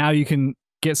 Now you can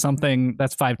get something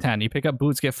that's 510. You pick up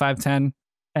boots, get 510,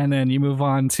 and then you move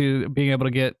on to being able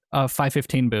to get a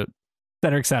 515 boot, et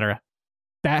cetera, et cetera.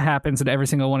 That happens in every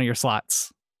single one of your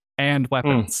slots and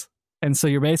weapons. And so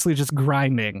you're basically just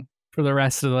grinding for the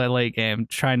rest of the late game,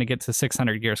 trying to get to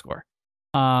 600 gear score.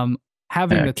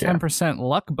 Having the 10%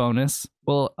 luck bonus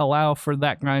will allow for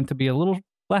that grind to be a little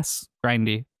less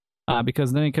grindy,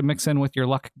 because then you can mix in with your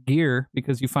luck gear,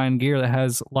 because you find gear that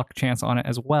has luck chance on it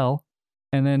as well.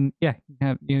 And then,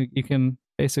 you can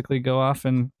basically go off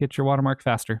and get your watermark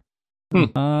faster.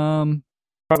 Probably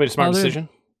a smart decision.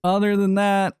 Other than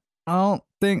that, I don't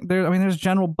think there's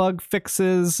general bug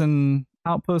fixes and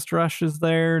outpost rushes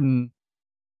there and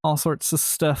all sorts of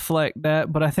stuff like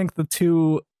that. But I think the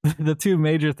two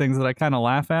major things that I kind of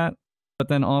laugh at, but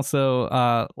then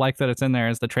also like that it's in there,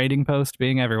 is the trading post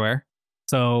being everywhere.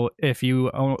 So if you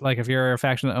own, like if you're a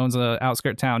faction that owns an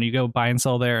outskirt town, you go buy and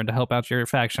sell there to help out your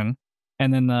faction.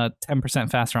 And then the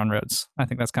 10% faster on roads. I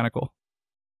think that's kind of cool.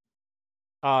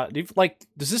 does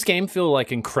this game feel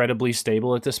like incredibly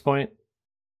stable at this point?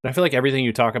 I feel like everything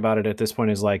you talk about it at this point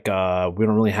is like we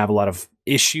don't really have a lot of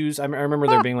issues. I remember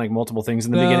there being like multiple things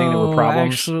in the beginning that were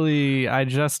problems. Actually, I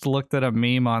just looked at a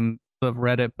meme on the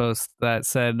Reddit post that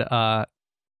said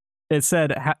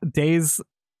days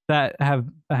that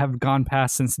have gone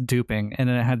past since duping, and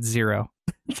then it had 0.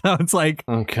 So it's like,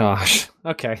 oh gosh,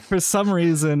 okay. For some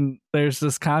reason, there's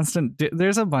this constant.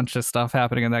 There's a bunch of stuff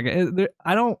happening in that game.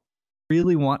 I don't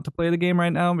really want to play the game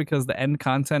right now because the end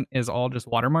content is all just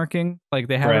watermarking. Like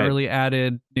they haven't really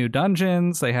added new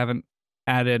dungeons, they haven't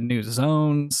added new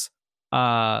zones.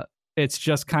 It's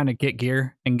just kind of get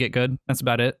gear and get good. That's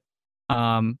about it.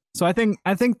 So I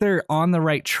think they're on the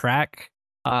right track.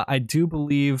 I do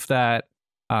believe that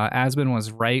Asbin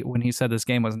was right when he said this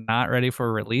game was not ready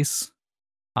for release.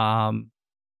 But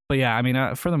yeah, I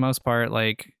mean, for the most part,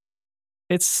 like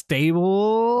it's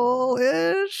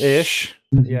stable-ish.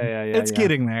 Yeah. It's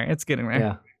getting there. It's getting there.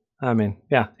 Yeah. I mean,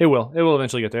 yeah, it will. It will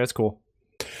eventually get there. That's cool.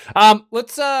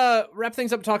 Let's wrap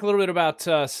things up and talk a little bit about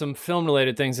some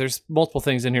film-related things. There's multiple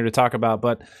things in here to talk about,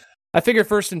 but I figure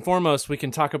first and foremost, we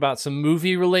can talk about some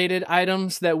movie-related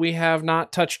items that we have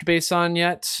not touched base on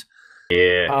yet.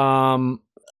 Yeah.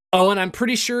 Owen, I'm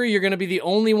pretty sure you're going to be the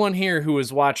only one here who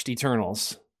has watched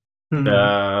Eternals.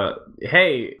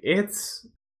 Hey, it's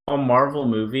a Marvel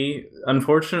movie.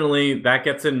 Unfortunately, that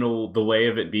gets in the way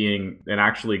of it being an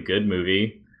actually good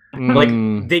movie. Like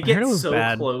they get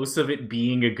so close of it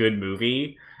being a good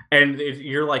movie, and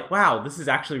you're like, wow, this is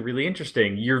actually really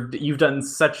interesting. You've done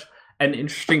such an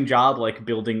interesting job, like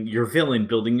building your villain,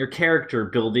 building your character,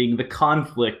 building the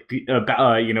conflict,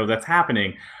 that's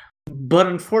happening. But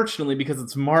unfortunately, because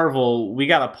it's Marvel, we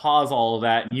gotta pause all of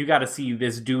that, and you gotta see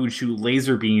this dude shoot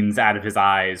laser beams out of his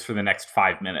eyes for the next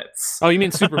 5 minutes. Oh, you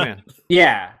mean Superman?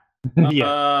 Yeah.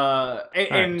 Yeah.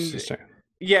 And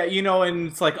and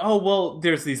it's like, oh well,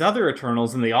 there's these other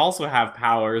Eternals, and they also have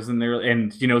powers,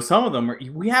 and some of them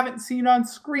we haven't seen on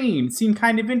screen, seem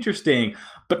kind of interesting,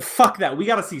 but fuck that, we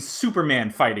gotta see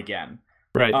Superman fight again.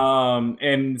 Right.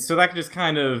 And so that just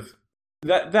kind of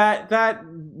that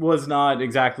was not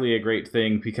exactly a great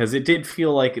thing, because it did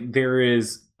feel like there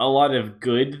is a lot of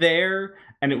good there,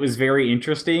 and it was very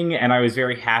interesting, and I was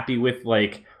very happy with,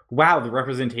 like, wow, the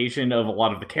representation of a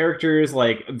lot of the characters.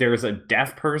 Like, there's a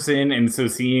deaf person, and so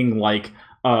seeing like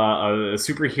a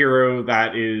superhero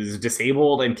that is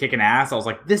disabled and kicking ass, I was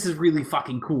like, this is really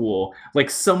fucking cool. Like,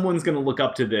 someone's gonna look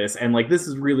up to this, and like, this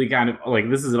is really kind of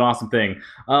like, this is an awesome thing.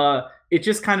 It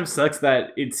just kind of sucks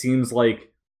that it seems like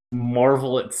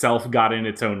Marvel itself got in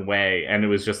its own way, and it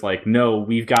was just like, no,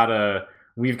 we've got to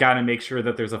make sure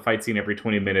that there's a fight scene every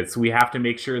 20 minutes. We have to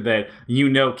make sure that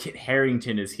Kit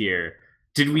Harington is here.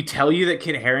 Did we tell you that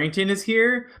Kit Harington is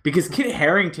here? Because Kit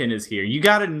Harington is here. You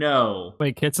got to know.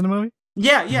 Wait, Kit's in the movie?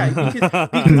 Yeah.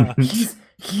 Because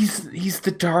he's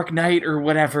the Dark Knight or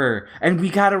whatever, and we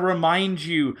got to remind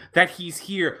you that he's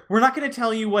here. We're not going to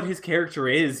tell you what his character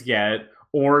is yet,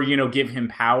 or, give him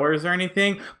powers or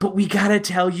anything, but we gotta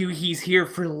tell you he's here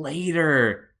for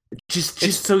later.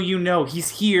 Just so you know, he's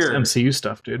here. It's MCU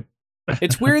stuff, dude.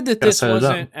 It's weird that this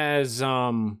wasn't as,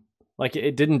 like,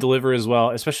 it didn't deliver as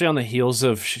well, especially on the heels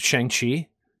of Shang-Chi,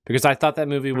 because I thought that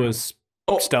movie was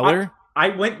stellar. I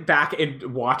went back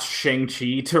and watched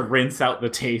Shang-Chi to rinse out the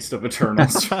taste of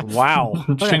Eternals. Wow.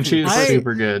 Shang-Chi is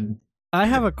super good. I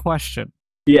have a question.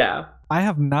 Yeah. I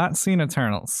have not seen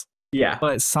Eternals. Yeah.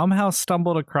 But somehow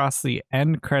stumbled across the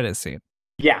end credit scene.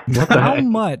 Yeah. How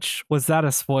much was that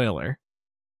a spoiler?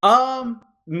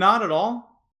 Not at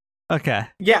all. Okay.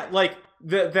 Yeah, like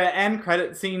the end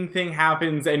credit scene thing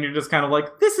happens, and you're just kind of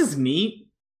like, this is neat.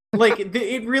 Like,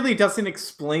 it really doesn't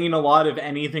explain a lot of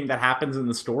anything that happens in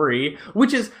the story,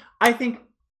 which is, I think,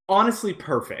 honestly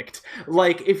perfect.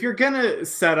 Like, if you're gonna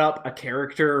set up a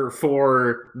character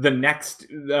for the next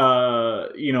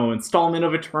installment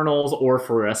of Eternals, or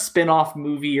for a spin-off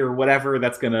movie or whatever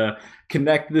that's gonna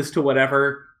connect this to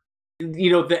whatever,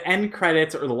 the end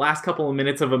credits or the last couple of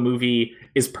minutes of a movie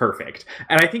is perfect.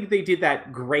 And I think they did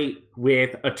that great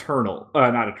with Shang-Chi.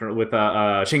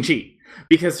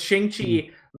 Because Shang-Chi,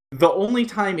 the only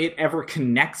time it ever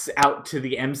connects out to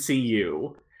the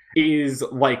MCU is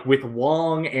like with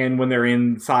Wong, and when they're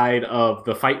inside of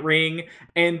the fight ring,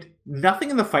 and nothing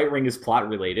in the fight ring is plot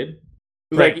related.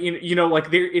 Right. Like,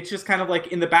 it's just kind of like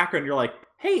in the background, you're like,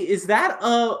 hey, is that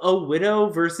a widow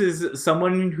versus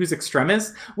someone who's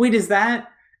extremis? Wait, is that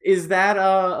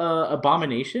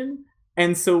Abomination?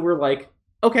 And so we're like,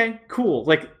 okay, cool.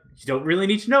 Like, you don't really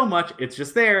need to know much. It's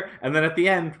just there. And then at the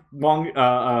end, Wong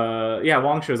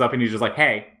shows up, and he's just like,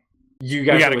 hey, you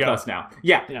guys are with us now.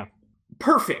 Yeah. Yeah.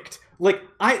 Perfect. like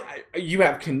you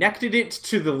have connected it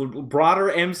to the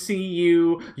broader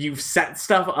MCU, you've set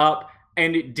stuff up,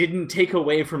 and it didn't take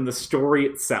away from the story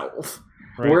itself.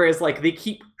 Right. Whereas, like, they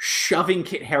keep shoving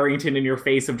Kit Harington in your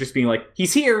face of just being like,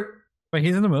 he's here. Wait,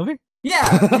 he's in the movie?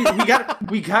 Yeah,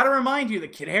 we gotta remind you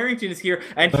that Kit Harington is here,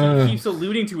 and he keeps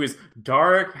alluding to his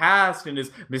dark past and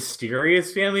his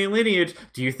mysterious family lineage.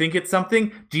 Do you think it's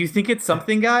something? Do you think it's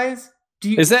something, guys?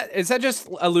 Is that just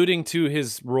alluding to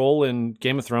his role in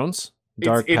Game of Thrones?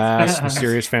 Dark past,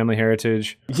 mysterious family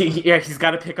heritage. Yeah, he's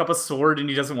got to pick up a sword and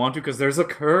he doesn't want to because there's a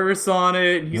curse on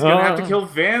it. And he's gonna have to kill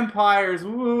vampires.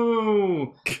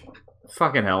 Woo!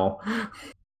 Fucking hell.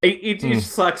 It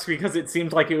just sucks because it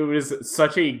seemed like it was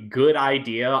such a good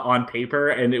idea on paper,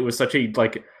 and it was such a,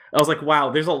 like, I was like,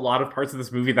 wow, there's a lot of parts of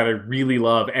this movie that I really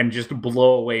love and just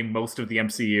blow away most of the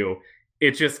MCU.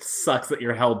 It just sucks that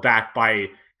you're held back by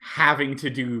having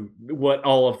to do what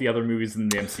all of the other movies in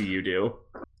the MCU do.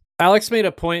 Alex made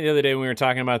a point the other day when we were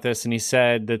talking about this, and he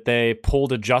said that they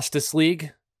pulled a Justice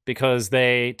League because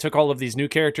they took all of these new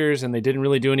characters and they didn't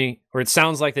really do any, or it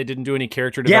sounds like they didn't do any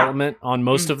character development on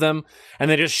most of them,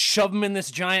 and they just shove them in this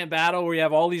giant battle where you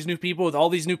have all these new people with all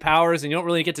these new powers and you don't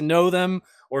really get to know them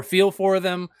or feel for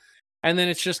them, and then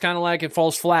it's just kind of like it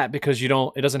falls flat because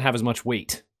it doesn't have as much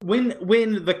weight. When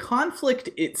the conflict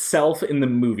itself in the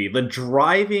movie, the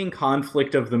driving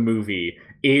conflict of the movie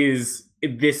is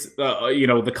this,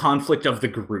 the conflict of the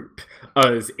group,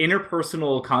 is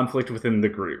interpersonal conflict within the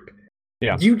group.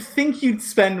 Yeah. You'd think you'd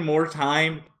spend more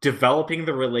time developing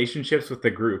the relationships with the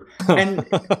group. And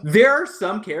there are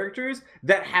some characters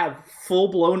that have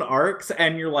full-blown arcs,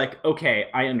 and you're like, okay,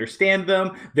 I understand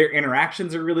them. Their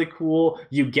interactions are really cool.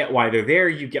 You get why they're there.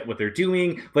 You get what they're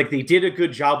doing. Like, they did a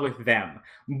good job with them.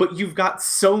 But you've got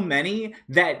so many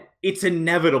that it's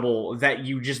inevitable that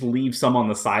you just leave some on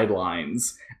the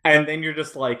sidelines. And then you're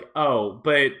just like, oh,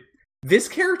 but this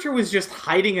character was just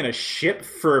hiding in a ship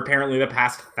for apparently the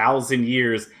past 1,000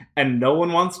 years, and no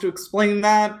one wants to explain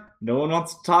that. No one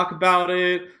wants to talk about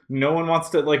it. No one wants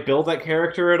to, like, build that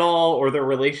character at all, or their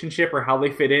relationship, or how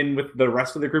they fit in with the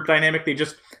rest of the group dynamic. They're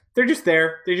just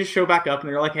there. They just show back up, and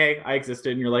they're like, hey, I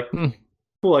existed. And you're like,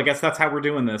 cool, I guess that's how we're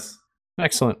doing this.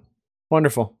 Excellent.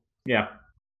 Wonderful. Yeah.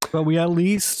 But we at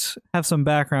least have some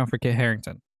background for Kit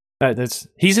Harington.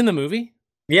 He's in the movie?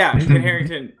 Yeah, Kit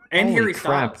Harington and Holy Harry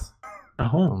crap. Styles.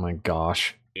 Oh my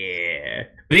gosh. Yeah.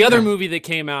 The other movie that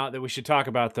came out that we should talk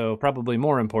about, though, probably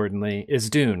more importantly, is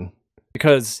Dune.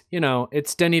 Because,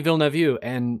 it's Denis Villeneuve,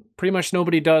 and pretty much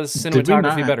nobody does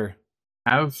cinematography better.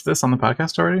 Have this on the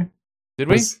podcast already? Did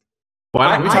we?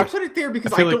 I put it there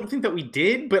because I don't think that we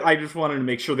did, but I just wanted to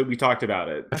make sure that we talked about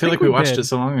it. I feel like we watched it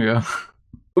so long ago.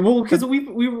 Well, because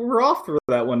we were off for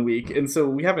that one week, and so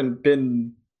we haven't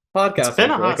been podcasting. It's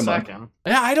been a for hot like a month. second.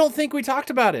 Yeah, I don't think we talked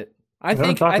about it. I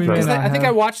think I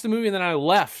I watched the movie and then I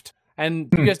left.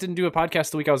 And you guys didn't do a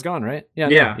podcast the week I was gone, right? Yeah,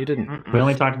 Yeah. No, you didn't. We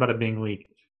only talked about it being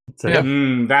leaked.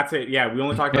 That's it. Yeah, we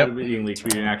only talked about it being leaked.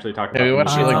 We didn't actually talk about Yeah, we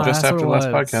watched it like just that's after the what last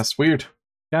it was. podcast. Weird.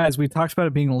 Guys, we talked about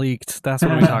it being leaked. That's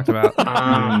what we talked about. All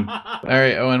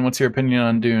right, Owen, what's your opinion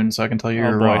on Dune so I can tell you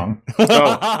you're boy. wrong?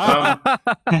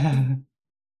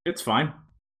 It's fine.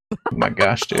 Oh my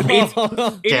gosh, dude.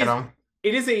 It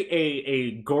is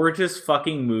a gorgeous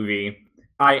fucking movie.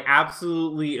 I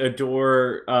absolutely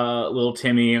adore Little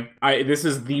Timmy. This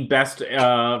is the best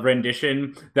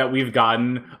rendition that we've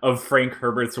gotten of Frank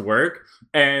Herbert's work,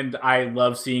 and I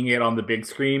love seeing it on the big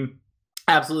screen.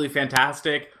 Absolutely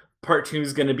fantastic. Part 2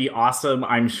 is going to be awesome,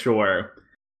 I'm sure.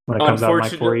 When it comes out in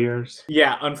like 4 years.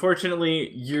 Yeah,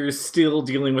 unfortunately, you're still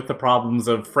dealing with the problems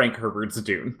of Frank Herbert's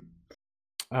Dune.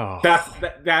 Oh.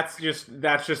 That's just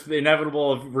the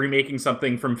inevitable of remaking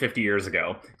something from 50 years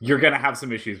ago. You're gonna have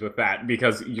some issues with that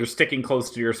because you're sticking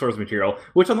close to your source material,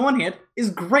 which on the one hand is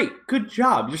great. Good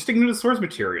job. You're sticking to the source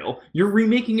material. You're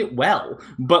remaking it well.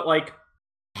 But like,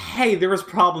 hey, there was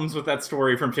problems with that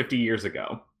story from 50 years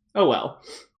ago. Oh well.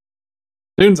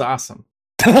 Dune's awesome.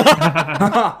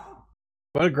 What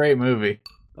a great movie.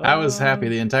 I was happy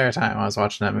the entire time I was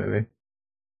watching that movie.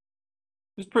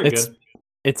 It's pretty good.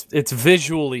 It's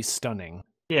visually stunning.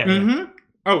 Yeah. Mm-hmm.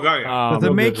 Oh god, yeah. Does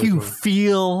it make you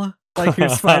feel like you're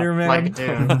Spider-Man? Like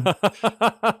Dune.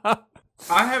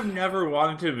 I have never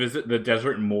wanted to visit the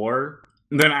desert more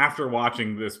than after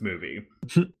watching this movie.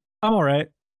 I'm all right.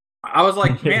 I was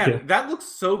like, man, that looks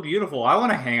so beautiful. I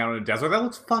want to hang out in a desert. That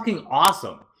looks fucking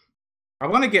awesome. I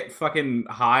want to get fucking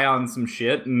high on some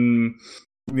shit and,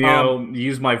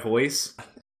 use my voice.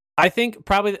 I think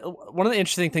probably one of the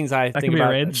interesting things I think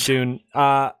about Dune,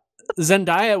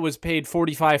 Zendaya was paid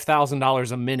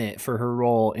 $45,000 a minute for her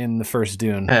role in the first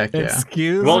Dune. Heck yeah.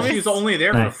 Excuse Well, me. she's only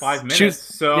there Nice. for 5 minutes, She was-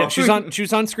 so Yeah, she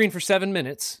was on screen for 7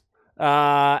 minutes,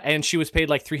 and she was paid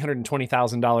like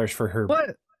 $320,000 for her.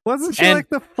 What? Wasn't she And- like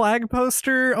the flag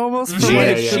poster almost? For She Yeah,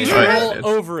 is. yeah, She's yeah. all Right.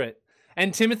 over it.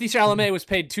 And Timothy Chalamet was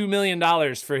paid $2 million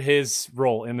for his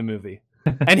role in the movie,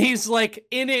 and he's like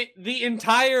in it the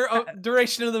entire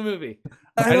duration of the movie.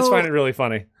 I just find it really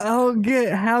funny. I don't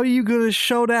get how you gonna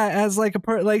show that as like a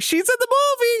part. Like she's in the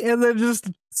movie, and then just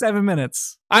 7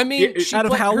 minutes. I mean, Yeah, out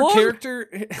of how long?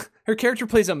 Her character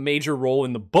plays a major role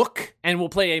in the book, and will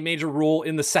play a major role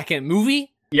in the second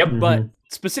movie. Yep. But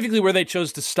specifically where they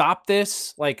chose to stop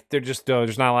this, like they're just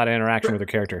there's not a lot of interaction with her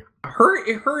character.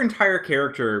 Her entire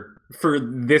character for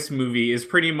this movie is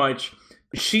pretty much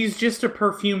she's just a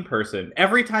perfume person.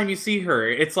 Every time you see her,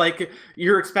 it's like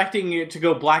you're expecting it to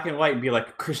go black and white and be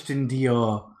like Christian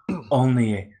Dior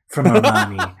only from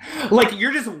Armani. Like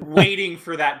you're just waiting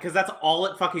for that because that's all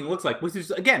it fucking looks like, which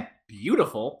is again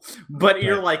beautiful. But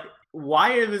you're like,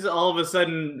 why is all of a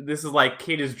sudden this is like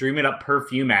Kate is dreaming up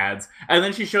perfume ads, and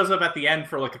then she shows up at the end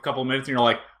for like a couple minutes, and you're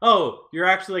like, oh, you're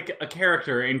actually like a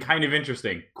character and kind of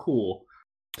interesting, cool.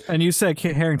 And you said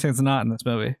Kit Harington's not in this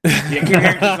movie. Yeah, Kate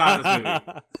Harington's not in this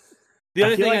movie. The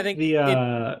other feel thing like I think.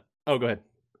 the Go ahead.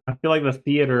 I feel like the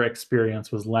theater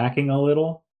experience was lacking a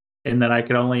little, in that I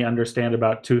could only understand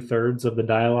about 2/3 of the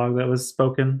dialogue that was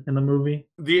spoken in the movie.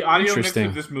 The audio mix Interesting.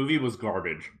 of this movie was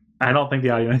garbage. I don't think the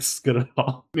audio is good at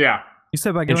all. Yeah, You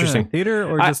said by going to the Interesting. theater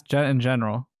or just in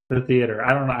general? The theater.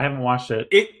 I don't know. I haven't watched it.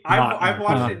 I've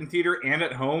watched Uh-huh. it in theater and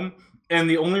at home, and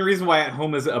the only reason why at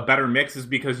home is a better mix is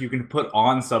because you can put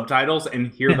on subtitles and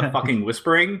hear the fucking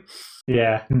whispering.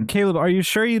 Yeah. Caleb, are you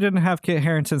sure you didn't have Kit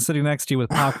Harington sitting next to you with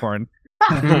popcorn?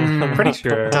 I'm pretty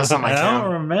sure. Doesn't like I don't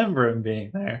him. remember him being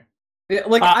there. Yeah,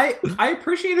 like I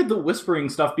appreciated the whispering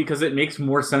stuff because it makes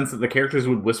more sense that the characters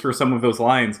would whisper some of those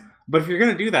lines. But if you're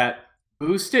gonna do that,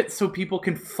 boost it so people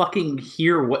can fucking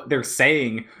hear what they're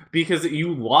saying, because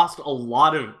you lost a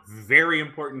lot of very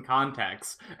important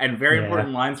context and very Yeah.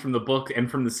 important lines from the book and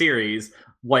from the series,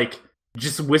 like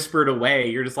just whispered away.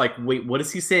 You're just like, wait, what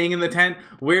is he saying in the tent?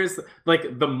 Where's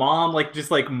like the mom like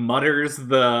just like mutters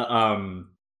the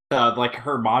like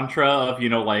her mantra of, you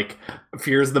know, like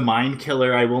fear is the mind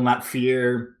killer, I will not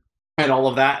fear, and all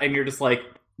of that, and you're just like,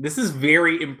 this is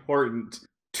very important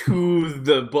to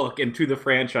the book and to the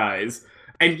franchise.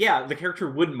 And yeah, the character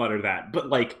would mutter that, but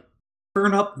like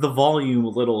turn up the volume a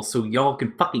little so y'all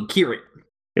can fucking hear it.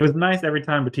 It was nice every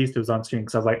time Batista was on screen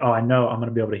because I was like, oh, I know I'm going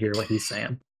to be able to hear what he's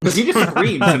saying. Because he just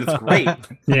screams and it's great.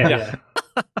 Yeah.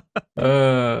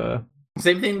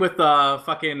 Same thing with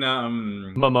fucking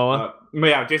Momoa.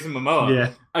 yeah, Jason Momoa. Yeah.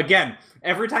 Again,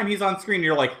 every time he's on screen,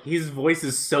 you're like, his voice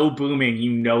is so booming,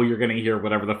 you know you're gonna hear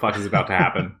whatever the fuck is about to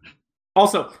happen.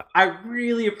 Also, I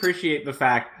really appreciate the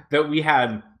fact that we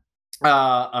had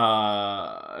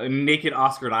naked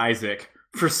Oscar Isaac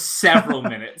for several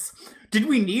minutes. Did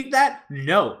we need that?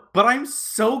 No. But I'm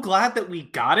so glad that we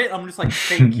got it. I'm just like,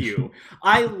 thank you.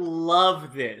 I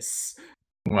love this.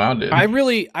 Wow, dude.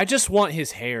 I just want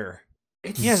his hair.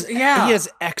 He has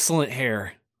excellent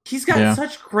hair. He's got Yeah.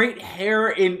 such great hair,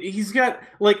 and he's got,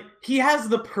 like, he has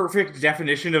the perfect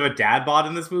definition of a dad bod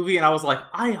in this movie, and I was like,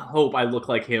 I hope I look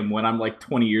like him when I'm, like,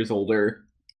 20 years older.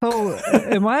 So,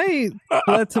 am I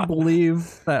led to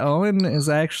believe that Owen is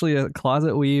actually a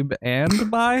closet weeb and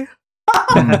bi?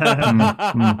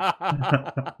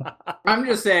 I'm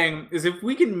just saying, is if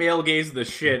we can male gaze the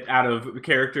shit out of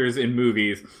characters in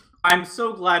movies, I'm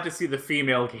so glad to see the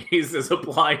female gaze is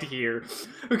applied here.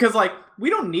 Because, like, we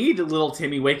don't need little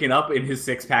Timmy waking up in his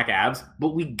six-pack abs, but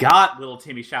we got little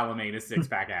Timmy Chalamet in his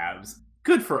six-pack abs.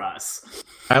 Good for us.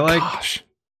 I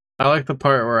like the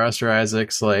part where Oscar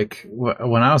Isaac's like,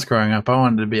 when I was growing up, I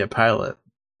wanted to be a pilot.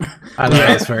 I thought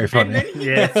that was very And funny. then he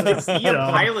Yeah. gets to see a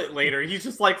Dumb. pilot later. He's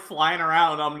just, like, flying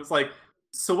around. I'm just like,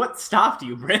 so what stopped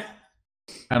you, Brent?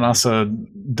 And also,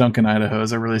 Duncan, Idaho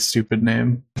is a really stupid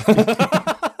name.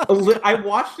 I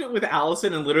watched it with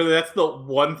Allison, and literally that's the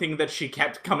one thing that she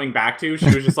kept coming back to. She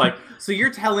was just like, so you're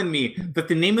telling me that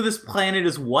the name of this planet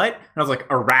is what? And I was like,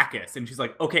 Arrakis. And she's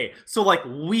like, okay, so like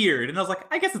weird. And I was like,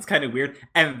 I guess it's kind of weird.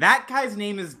 And that guy's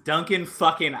name is Duncan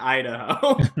fucking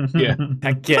Idaho. Yeah.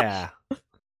 Heck yeah.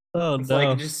 Oh It's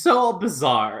like just so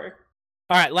bizarre.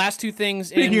 All right, last two things.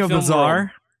 Speaking in of film bizarre,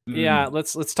 world. Yeah,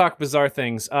 let's talk bizarre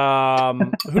things. Who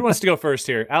wants to go first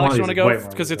here? Alex, One you of want to these is way go more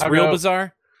because it's bizarre. real I'll go.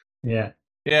 bizarre? Yeah.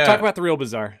 Yeah. Talk about the real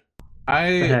bizarre. The I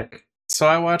heck. So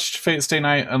I watched Fate Stay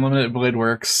Night Unlimited Blade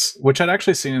Works, which I'd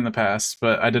actually seen in the past,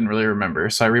 but I didn't really remember,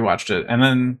 so I rewatched it. And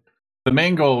then the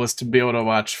main goal was to be able to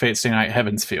watch Fate Stay Night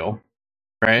Heaven's Feel,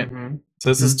 right? Mhm. So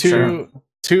this is Sure.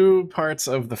 two parts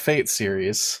of the Fate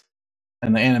series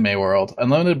in the anime world.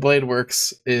 Unlimited Blade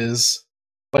Works is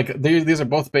like these are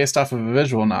both based off of a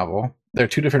visual novel. They're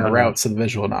two different Okay. routes of the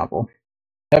visual novel.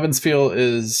 Heaven's Feel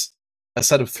is a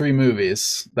set of 3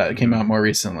 movies that came out more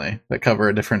recently that cover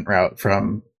a different route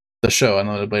from the show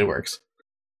Unlimited Blade Works.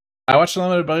 I watched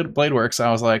Unlimited Blade Works. I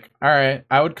was like, all right,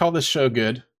 I would call this show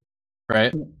good,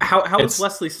 right? How It's- is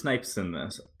Wesley Snipes in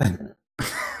this?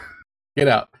 Get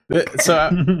out. So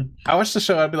I watched the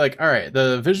show. I'd be like, all right,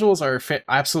 the visuals are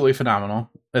absolutely phenomenal.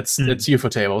 It's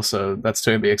Ufotable, so that's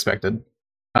to be expected.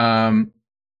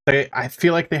 I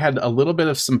feel like they had a little bit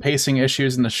of some pacing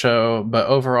issues in the show, but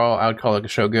overall, I would call it a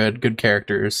show good. Good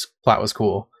characters, plot was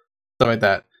cool, stuff like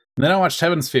that. And then I watched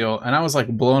Heaven's Feel, and I was like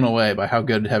blown away by how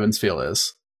good Heaven's Feel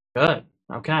is. Good.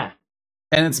 Okay.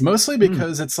 And it's mostly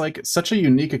because it's like such a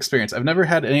unique experience. I've never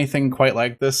had anything quite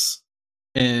like this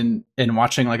in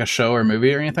watching like a show or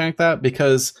movie or anything like that,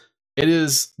 because it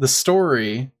is the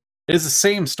story. It is the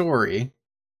same story,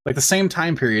 like the same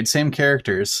time period, same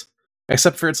characters,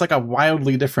 except for it's like a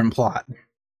wildly different plot.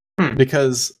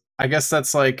 Because I guess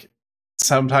that's like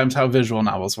sometimes how visual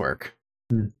novels work,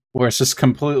 where it's just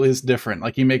completely different.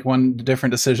 Like you make one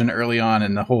different decision early on,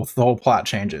 and the whole plot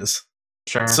changes.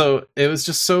 Sure. So it was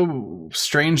just so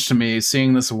strange to me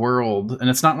seeing this world, and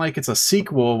it's not like it's a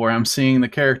sequel where I'm seeing the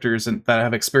characters that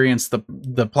have experienced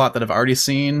the plot that I've already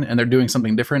seen, and they're doing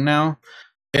something different now.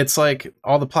 It's like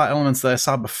all the plot elements that I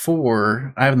saw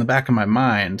before, I have in the back of my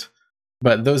mind,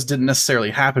 but those didn't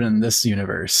necessarily happen in this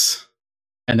universe,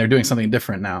 and they're doing something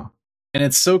different now. And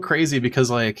it's so crazy because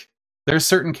like there's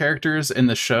certain characters in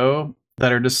the show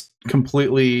that are just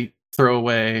completely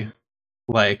throwaway.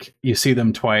 Like you see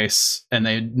them twice and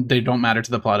they don't matter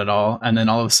to the plot at all, and then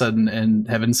all of a sudden in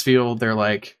Heaven's Feel they're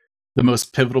like the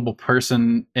most pivotal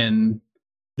person in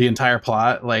the entire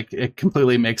plot. Like it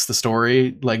completely makes the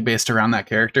story like based around that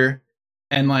character.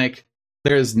 And like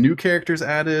there's new characters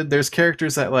added. There's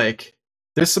characters that like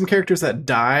there's some characters that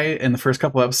die in the first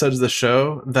couple episodes of the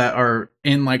show that are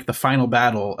in like the final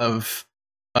battle of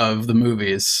the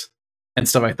movies and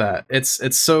stuff like that. It's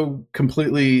so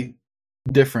completely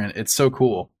different. It's so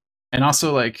cool. And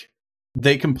also like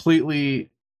they completely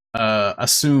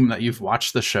assume that you've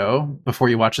watched the show before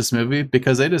you watch this movie,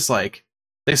 because they just like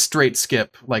they straight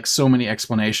skip like so many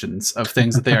explanations of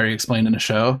things that they already explained in a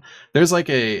show. There's like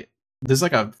a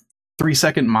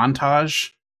 3-second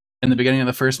montage in the beginning of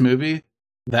the first movie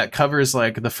that covers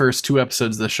like the first 2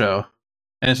 episodes of the show,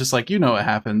 and it's just like, you know what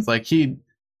happens. Like he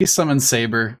summons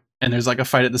Saber, and there's like a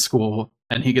fight at the school,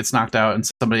 and he gets knocked out and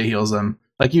somebody heals him.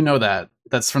 Like, you know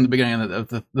that's from the beginning of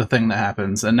the thing that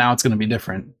happens, and now it's going to be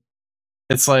different.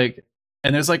 It's like,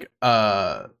 and there's like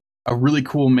a really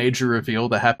cool major reveal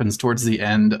that happens towards the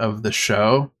end of the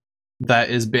show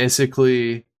that is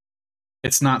basically,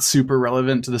 it's not super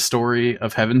relevant to the story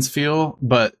of Heaven's Feel,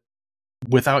 but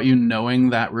without you knowing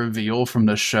that reveal from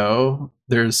the show,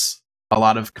 there's a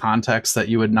lot of context that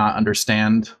you would not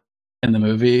understand in the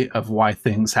movie of why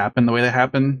things happen the way they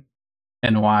happen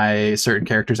and why certain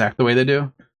characters act the way they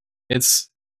do. It's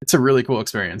a really cool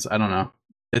experience. I don't know.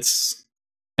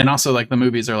 And also like the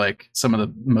movies are like some of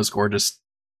the most gorgeous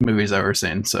movies I've ever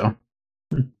seen. So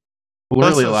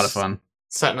literally a lot of fun.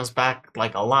 Setting us back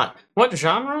like a lot. What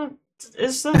genre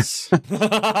is this?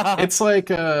 It's like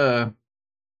I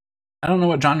don't know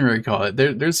what genre you call it.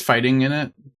 There's fighting in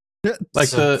it. Like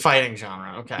It's a the fighting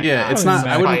genre. Okay. Yeah, it's not.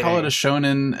 I wouldn't call it a Fighting.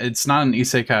 shonen. It's not an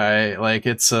isekai. Like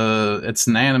it's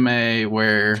an anime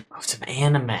where Oh, it's an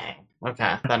anime.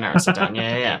 Okay, that narrows it down.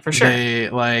 Yeah, for sure.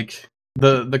 they like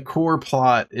the core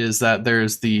plot is that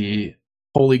there's the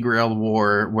Holy Grail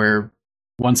War where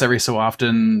once every so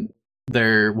often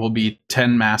there will be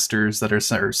 10 masters that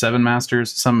are, or 7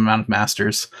 masters, some amount of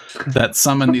masters that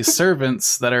summon these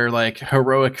servants that are like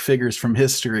heroic figures from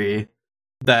history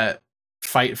that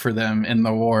fight for them in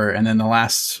the war, and then the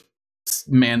last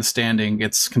man standing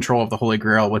gets control of the Holy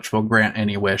Grail, which will grant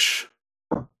any wish.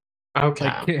 Okay.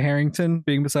 Like Kit Harington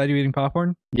being beside you eating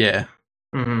popcorn. Yeah,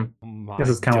 Mm-hmm. This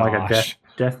is kind of like a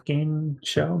death game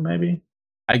show, maybe.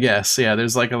 I guess. Yeah,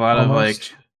 there's like a lot of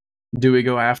like, do we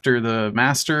go after the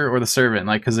master or the servant?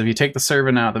 Like, because if you take the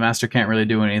servant out, the master can't really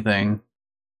do anything.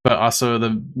 But also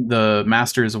the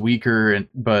master is weaker,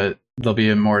 but they'll be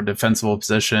in more defensible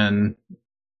position,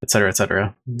 etc.,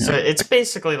 etc. So it's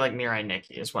basically like Mirai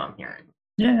Nikki, is what I'm hearing.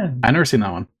 Yeah. I never seen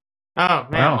that one. Oh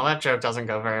man, Wow. well that joke doesn't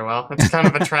go very well. It's kind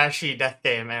of a trashy death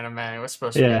game anime. It was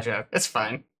supposed to be a joke. It's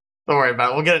fine. Don't worry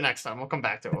about it. We'll get it next time. We'll come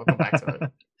back to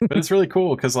it. But it's really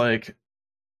cool because like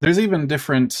there's even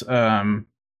different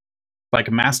like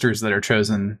masters that are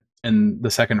chosen in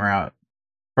the second route.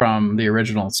 from the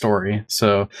original story.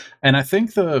 So, and I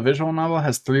think the visual novel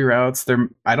has 3 routes.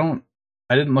 I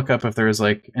didn't look up if there was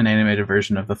like an animated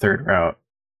version of the 3rd route.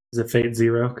 Is it Fate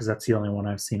Zero? Because that's the only one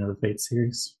I've seen of the Fate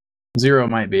series. 0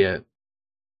 might be it.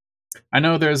 I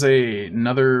know there's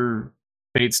another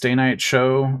Fate Stay Night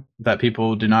show that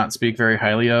people do not speak very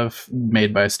highly of,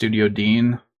 made by Studio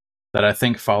Dean, that I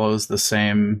think follows the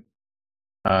same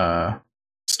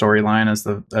storyline as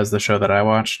the show that I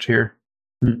watched here.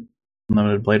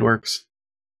 Unlimited Blade Works.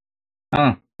 I don't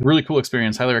know. Really cool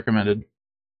experience. Highly recommended. What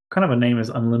kind of a name is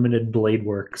Unlimited Blade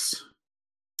Works?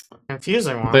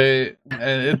 Confusing one.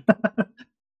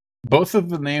 Both of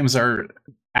the names are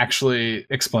actually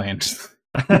explained.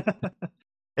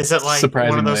 Is it like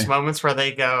one of those Surprisingly. moments where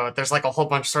they go, there's like a whole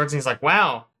bunch of swords, and he's like,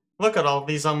 wow, look at all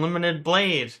these unlimited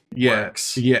blade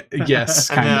works. Yeah, yes,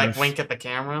 And they kind like of. wink at the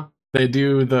camera. They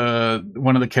do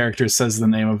one of the characters says the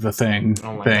name of the thing.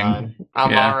 Oh my god.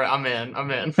 I'm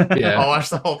in. Yeah. I'll watch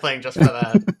the whole thing just for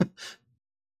that.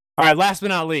 All right, last but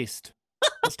not least,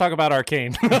 let's talk about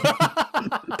Arcane.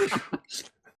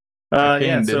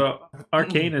 Arcane, so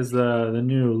Arcane is the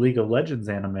new League of Legends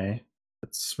anime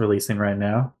that's releasing right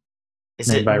now. Is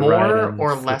Made it by more Ryan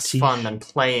or and less Fatish. fun than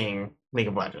playing League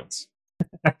of Legends?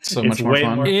 So It's much more way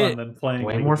fun. more fun It- than playing.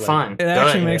 Way League more of fun. It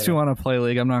actually Good. makes me want to play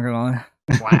League. I'm not gonna lie.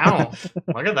 Wow.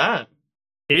 Look at that.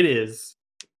 It is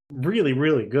really,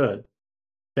 really good.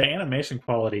 The animation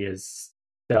quality is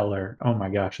stellar. Oh my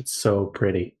gosh, it's so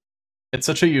pretty. It's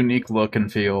such a unique look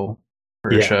and feel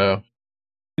for a Yeah. show.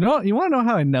 You know, you want to know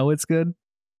how I know it's good?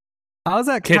 I was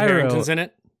at Kid Cairo. Harington's in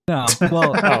it. No,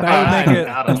 well, that I would make it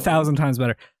got it. 1,000 times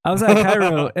better. I was at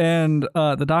Cairo, and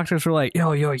the doctors were like,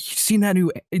 "Yo, you seen that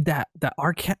new that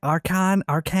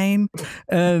Arcane?"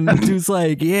 And dude's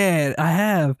like, "Yeah, I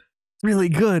have. Really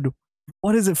good.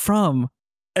 What is it from?"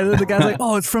 And then the guy's like,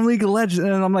 "Oh, it's from League of Legends."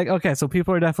 And I'm like, "Okay, so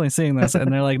people are definitely seeing this,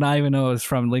 and they're like, not even know it's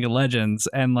from League of Legends."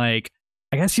 And like,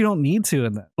 I guess you don't need to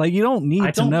in that. Like, you don't need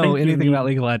I to don't know think you anything about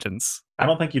need- League of Legends. I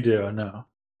don't think you do. No,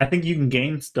 I think you can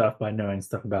gain stuff by knowing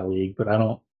stuff about League, but I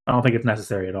don't think it's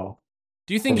necessary at all.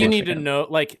 Do you think For you most need to fans. know,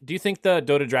 like, do you think the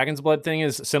Dota Dragon's Blood thing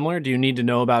is similar? Do you need to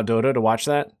know about Dota to watch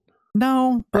that?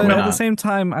 No, but Probably at the not. same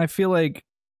time, I feel like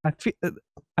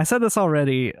I said this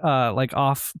already, like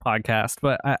off podcast,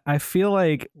 but I feel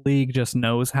like League just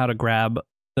knows how to grab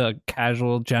the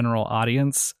casual general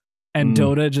audience, and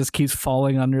Dota just keeps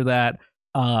falling under that.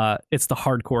 It's the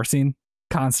hardcore scene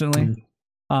constantly.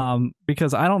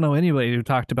 Because I don't know anybody who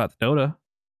talked about the Dota,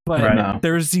 but Right. No.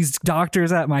 there's these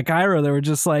doctors at my Cairo that were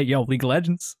just like, "Yo, League of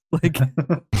Legends." Like,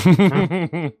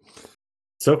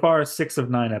 So far, 6 of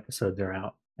 9 episodes are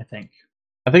out, I think.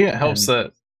 I think it helps And-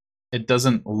 that it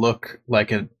doesn't look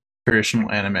like a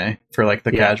traditional anime for like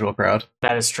the Yeah. casual crowd.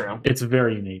 That is true. It's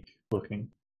very unique looking.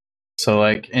 So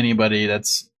like anybody that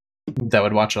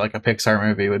would watch like a Pixar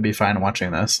movie would be fine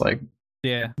watching this. Like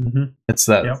yeah, it's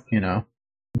that, Yep.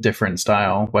 different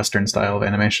style, Western style of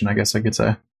animation, I guess I could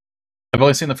say. I've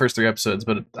only seen the first 3 episodes,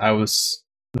 but I was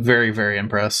very, very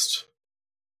impressed.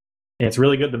 Yeah, it's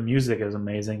really good. The music is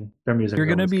amazing. Their music. you're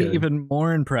is gonna always be good. even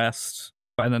more impressed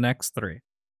by the next 3.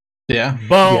 Yeah.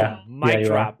 Boom. Yeah. Mic Yeah, you are.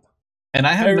 drop. And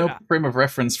I have Very- no frame of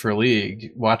reference for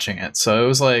League watching it. So it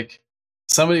was like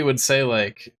somebody would say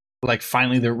like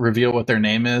finally they reveal what their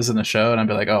name is in the show, and I'd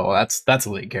be like, oh, well, that's a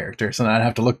League character. So then I'd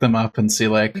have to look them up and see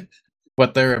like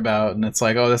what they're about. And it's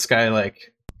like, oh, this guy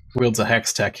like wields a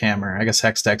hex tech hammer. I guess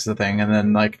hex tech's the thing. And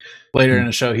then like later in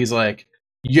the show, he's like,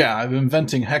 yeah, I'm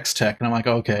inventing hex tech. And I'm like,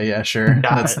 okay, yeah, sure.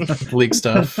 Got That's it. League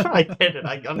stuff. I get it.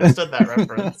 I understood that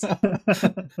reference.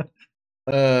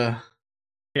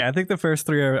 Yeah, I think the first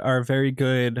 3 are very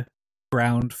good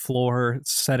ground floor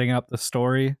setting up the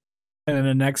story, and then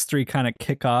the next 3 kind of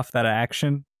kick off that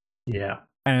action, Yeah.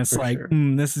 and it's For like, sure.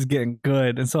 this is getting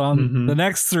good. And so Mhm. the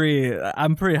next 3,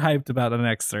 I'm pretty hyped about the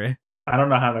next 3. I don't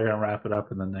know how they're gonna wrap it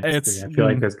up in the next It's- 3. I feel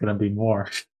like there's gonna be more.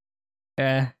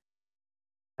 Eh,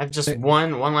 I have just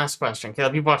one last question.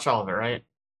 Caleb, you've watched all of it, right?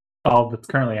 All that's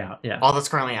currently out. Yeah. All that's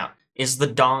currently out. Is the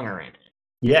donger in it?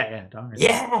 Yeah. Darn.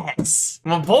 Yes!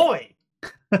 My boy!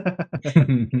 That's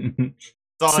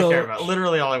all So- I care about.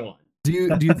 Literally all I want. do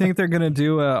you think they're gonna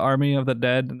do Army of the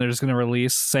Dead, and they're just gonna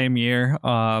release same year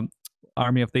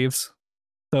Army of Thieves?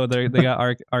 So they got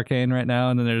Arcane right now,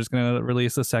 and then they're just gonna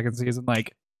release the second season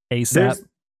like ASAP.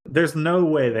 There's no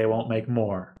way they won't make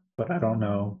more, but I don't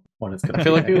know when it's gonna. I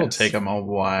feel like be, it'll guess. take them a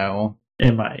while.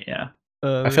 It might. Yeah.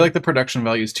 I feel like the production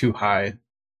value is too high.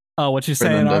 Oh, what you for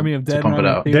them saying? to- Army of to Dead and pump it Army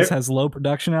of out. Thieves They're- has low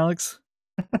production, Alex.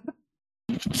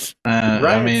 I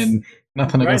Right. mean,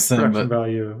 nothing Riot's against them, production but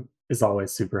value is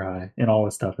always super high in all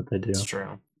the stuff that they do. It's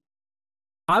true.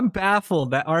 I'm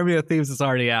baffled that Army of Thieves is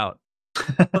already out.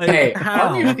 Like, Hey, how?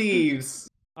 Army of Thieves.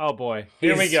 Oh boy,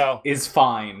 here we is- go. Is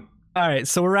fine. All right,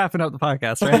 so we're wrapping up the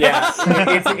podcast, right? Yeah,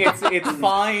 it's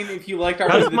fine if you liked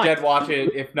Army of the Dead. Watch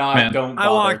it. If not, Man, don't. I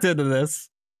Bother. walked into this.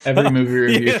 Every movie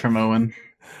review Yeah. from Owen.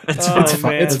 It's, Oh, it's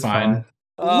man. It's fine. Look,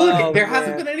 Oh, there man.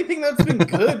 hasn't been anything that's been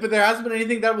good, but there hasn't been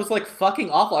anything that was like fucking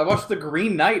awful. I watched The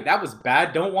Green Knight. That was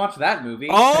bad. Don't watch that movie.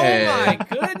 Oh Hey. my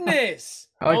goodness!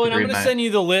 I like Oh, The and I'm Green going to Knight. send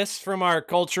you the list from our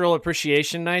cultural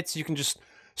appreciation nights. You can just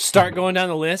start going down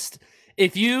the list.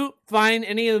 If you find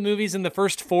any of the movies in the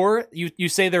first 4, you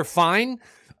say they're fine,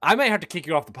 I might have to kick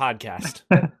you off the podcast.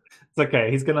 It's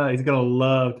okay. He's gonna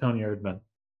love Tony Erdmann.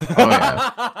 Oh,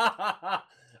 yeah.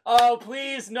 Oh,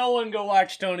 please, no one go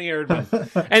watch Tony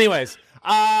Erdmann. Anyways,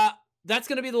 that's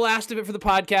going to be the last of it for the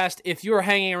podcast. If you're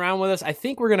hanging around with us, I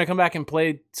think we're going to come back and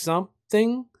play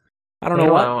something. I don't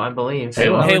know what. Halo, I believe.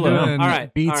 Halo. We're Halo. doing All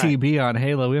right. BTB on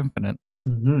Halo Infinite.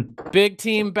 Big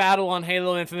team battle on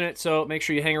Halo Infinite, so make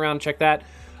sure you hang around and check that.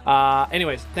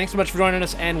 Anyways, thanks so much for joining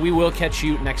us, and we will catch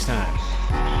you next time.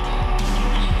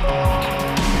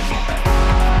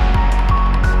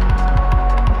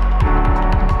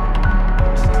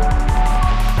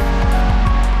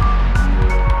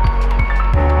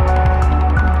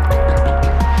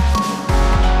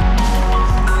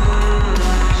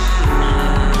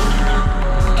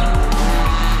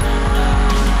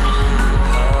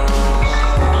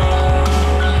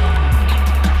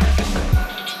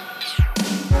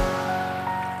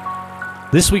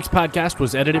 This week's podcast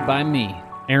was edited by me,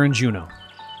 Aaron Juno.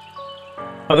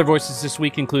 Other voices this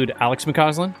week include Alex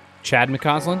McCausland, Chad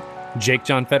McCausland, Jake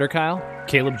John Fetterkyle,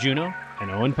 Caleb Juno,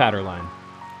 and Owen Patterline.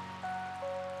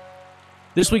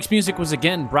 This week's music was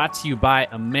again brought to you by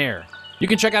Amer. You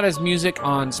can check out his music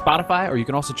on Spotify, or you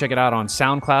can also check it out on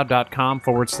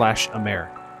soundcloud.com/Amer.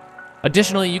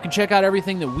 Additionally, you can check out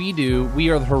everything that we do, We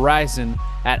Are the Horizon,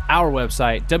 at our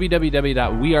website,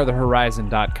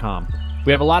 www.wearethehorizon.com.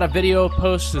 We have a lot of video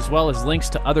posts as well as links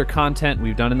to other content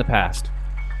we've done in the past.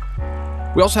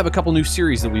 We also have a couple new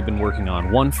series that we've been working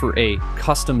on, one for a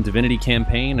custom Divinity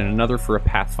campaign and another for a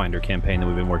Pathfinder campaign that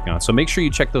we've been working on. So make sure you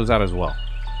check those out as well.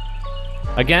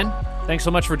 Again, thanks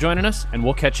so much for joining us, and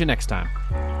we'll catch you next time.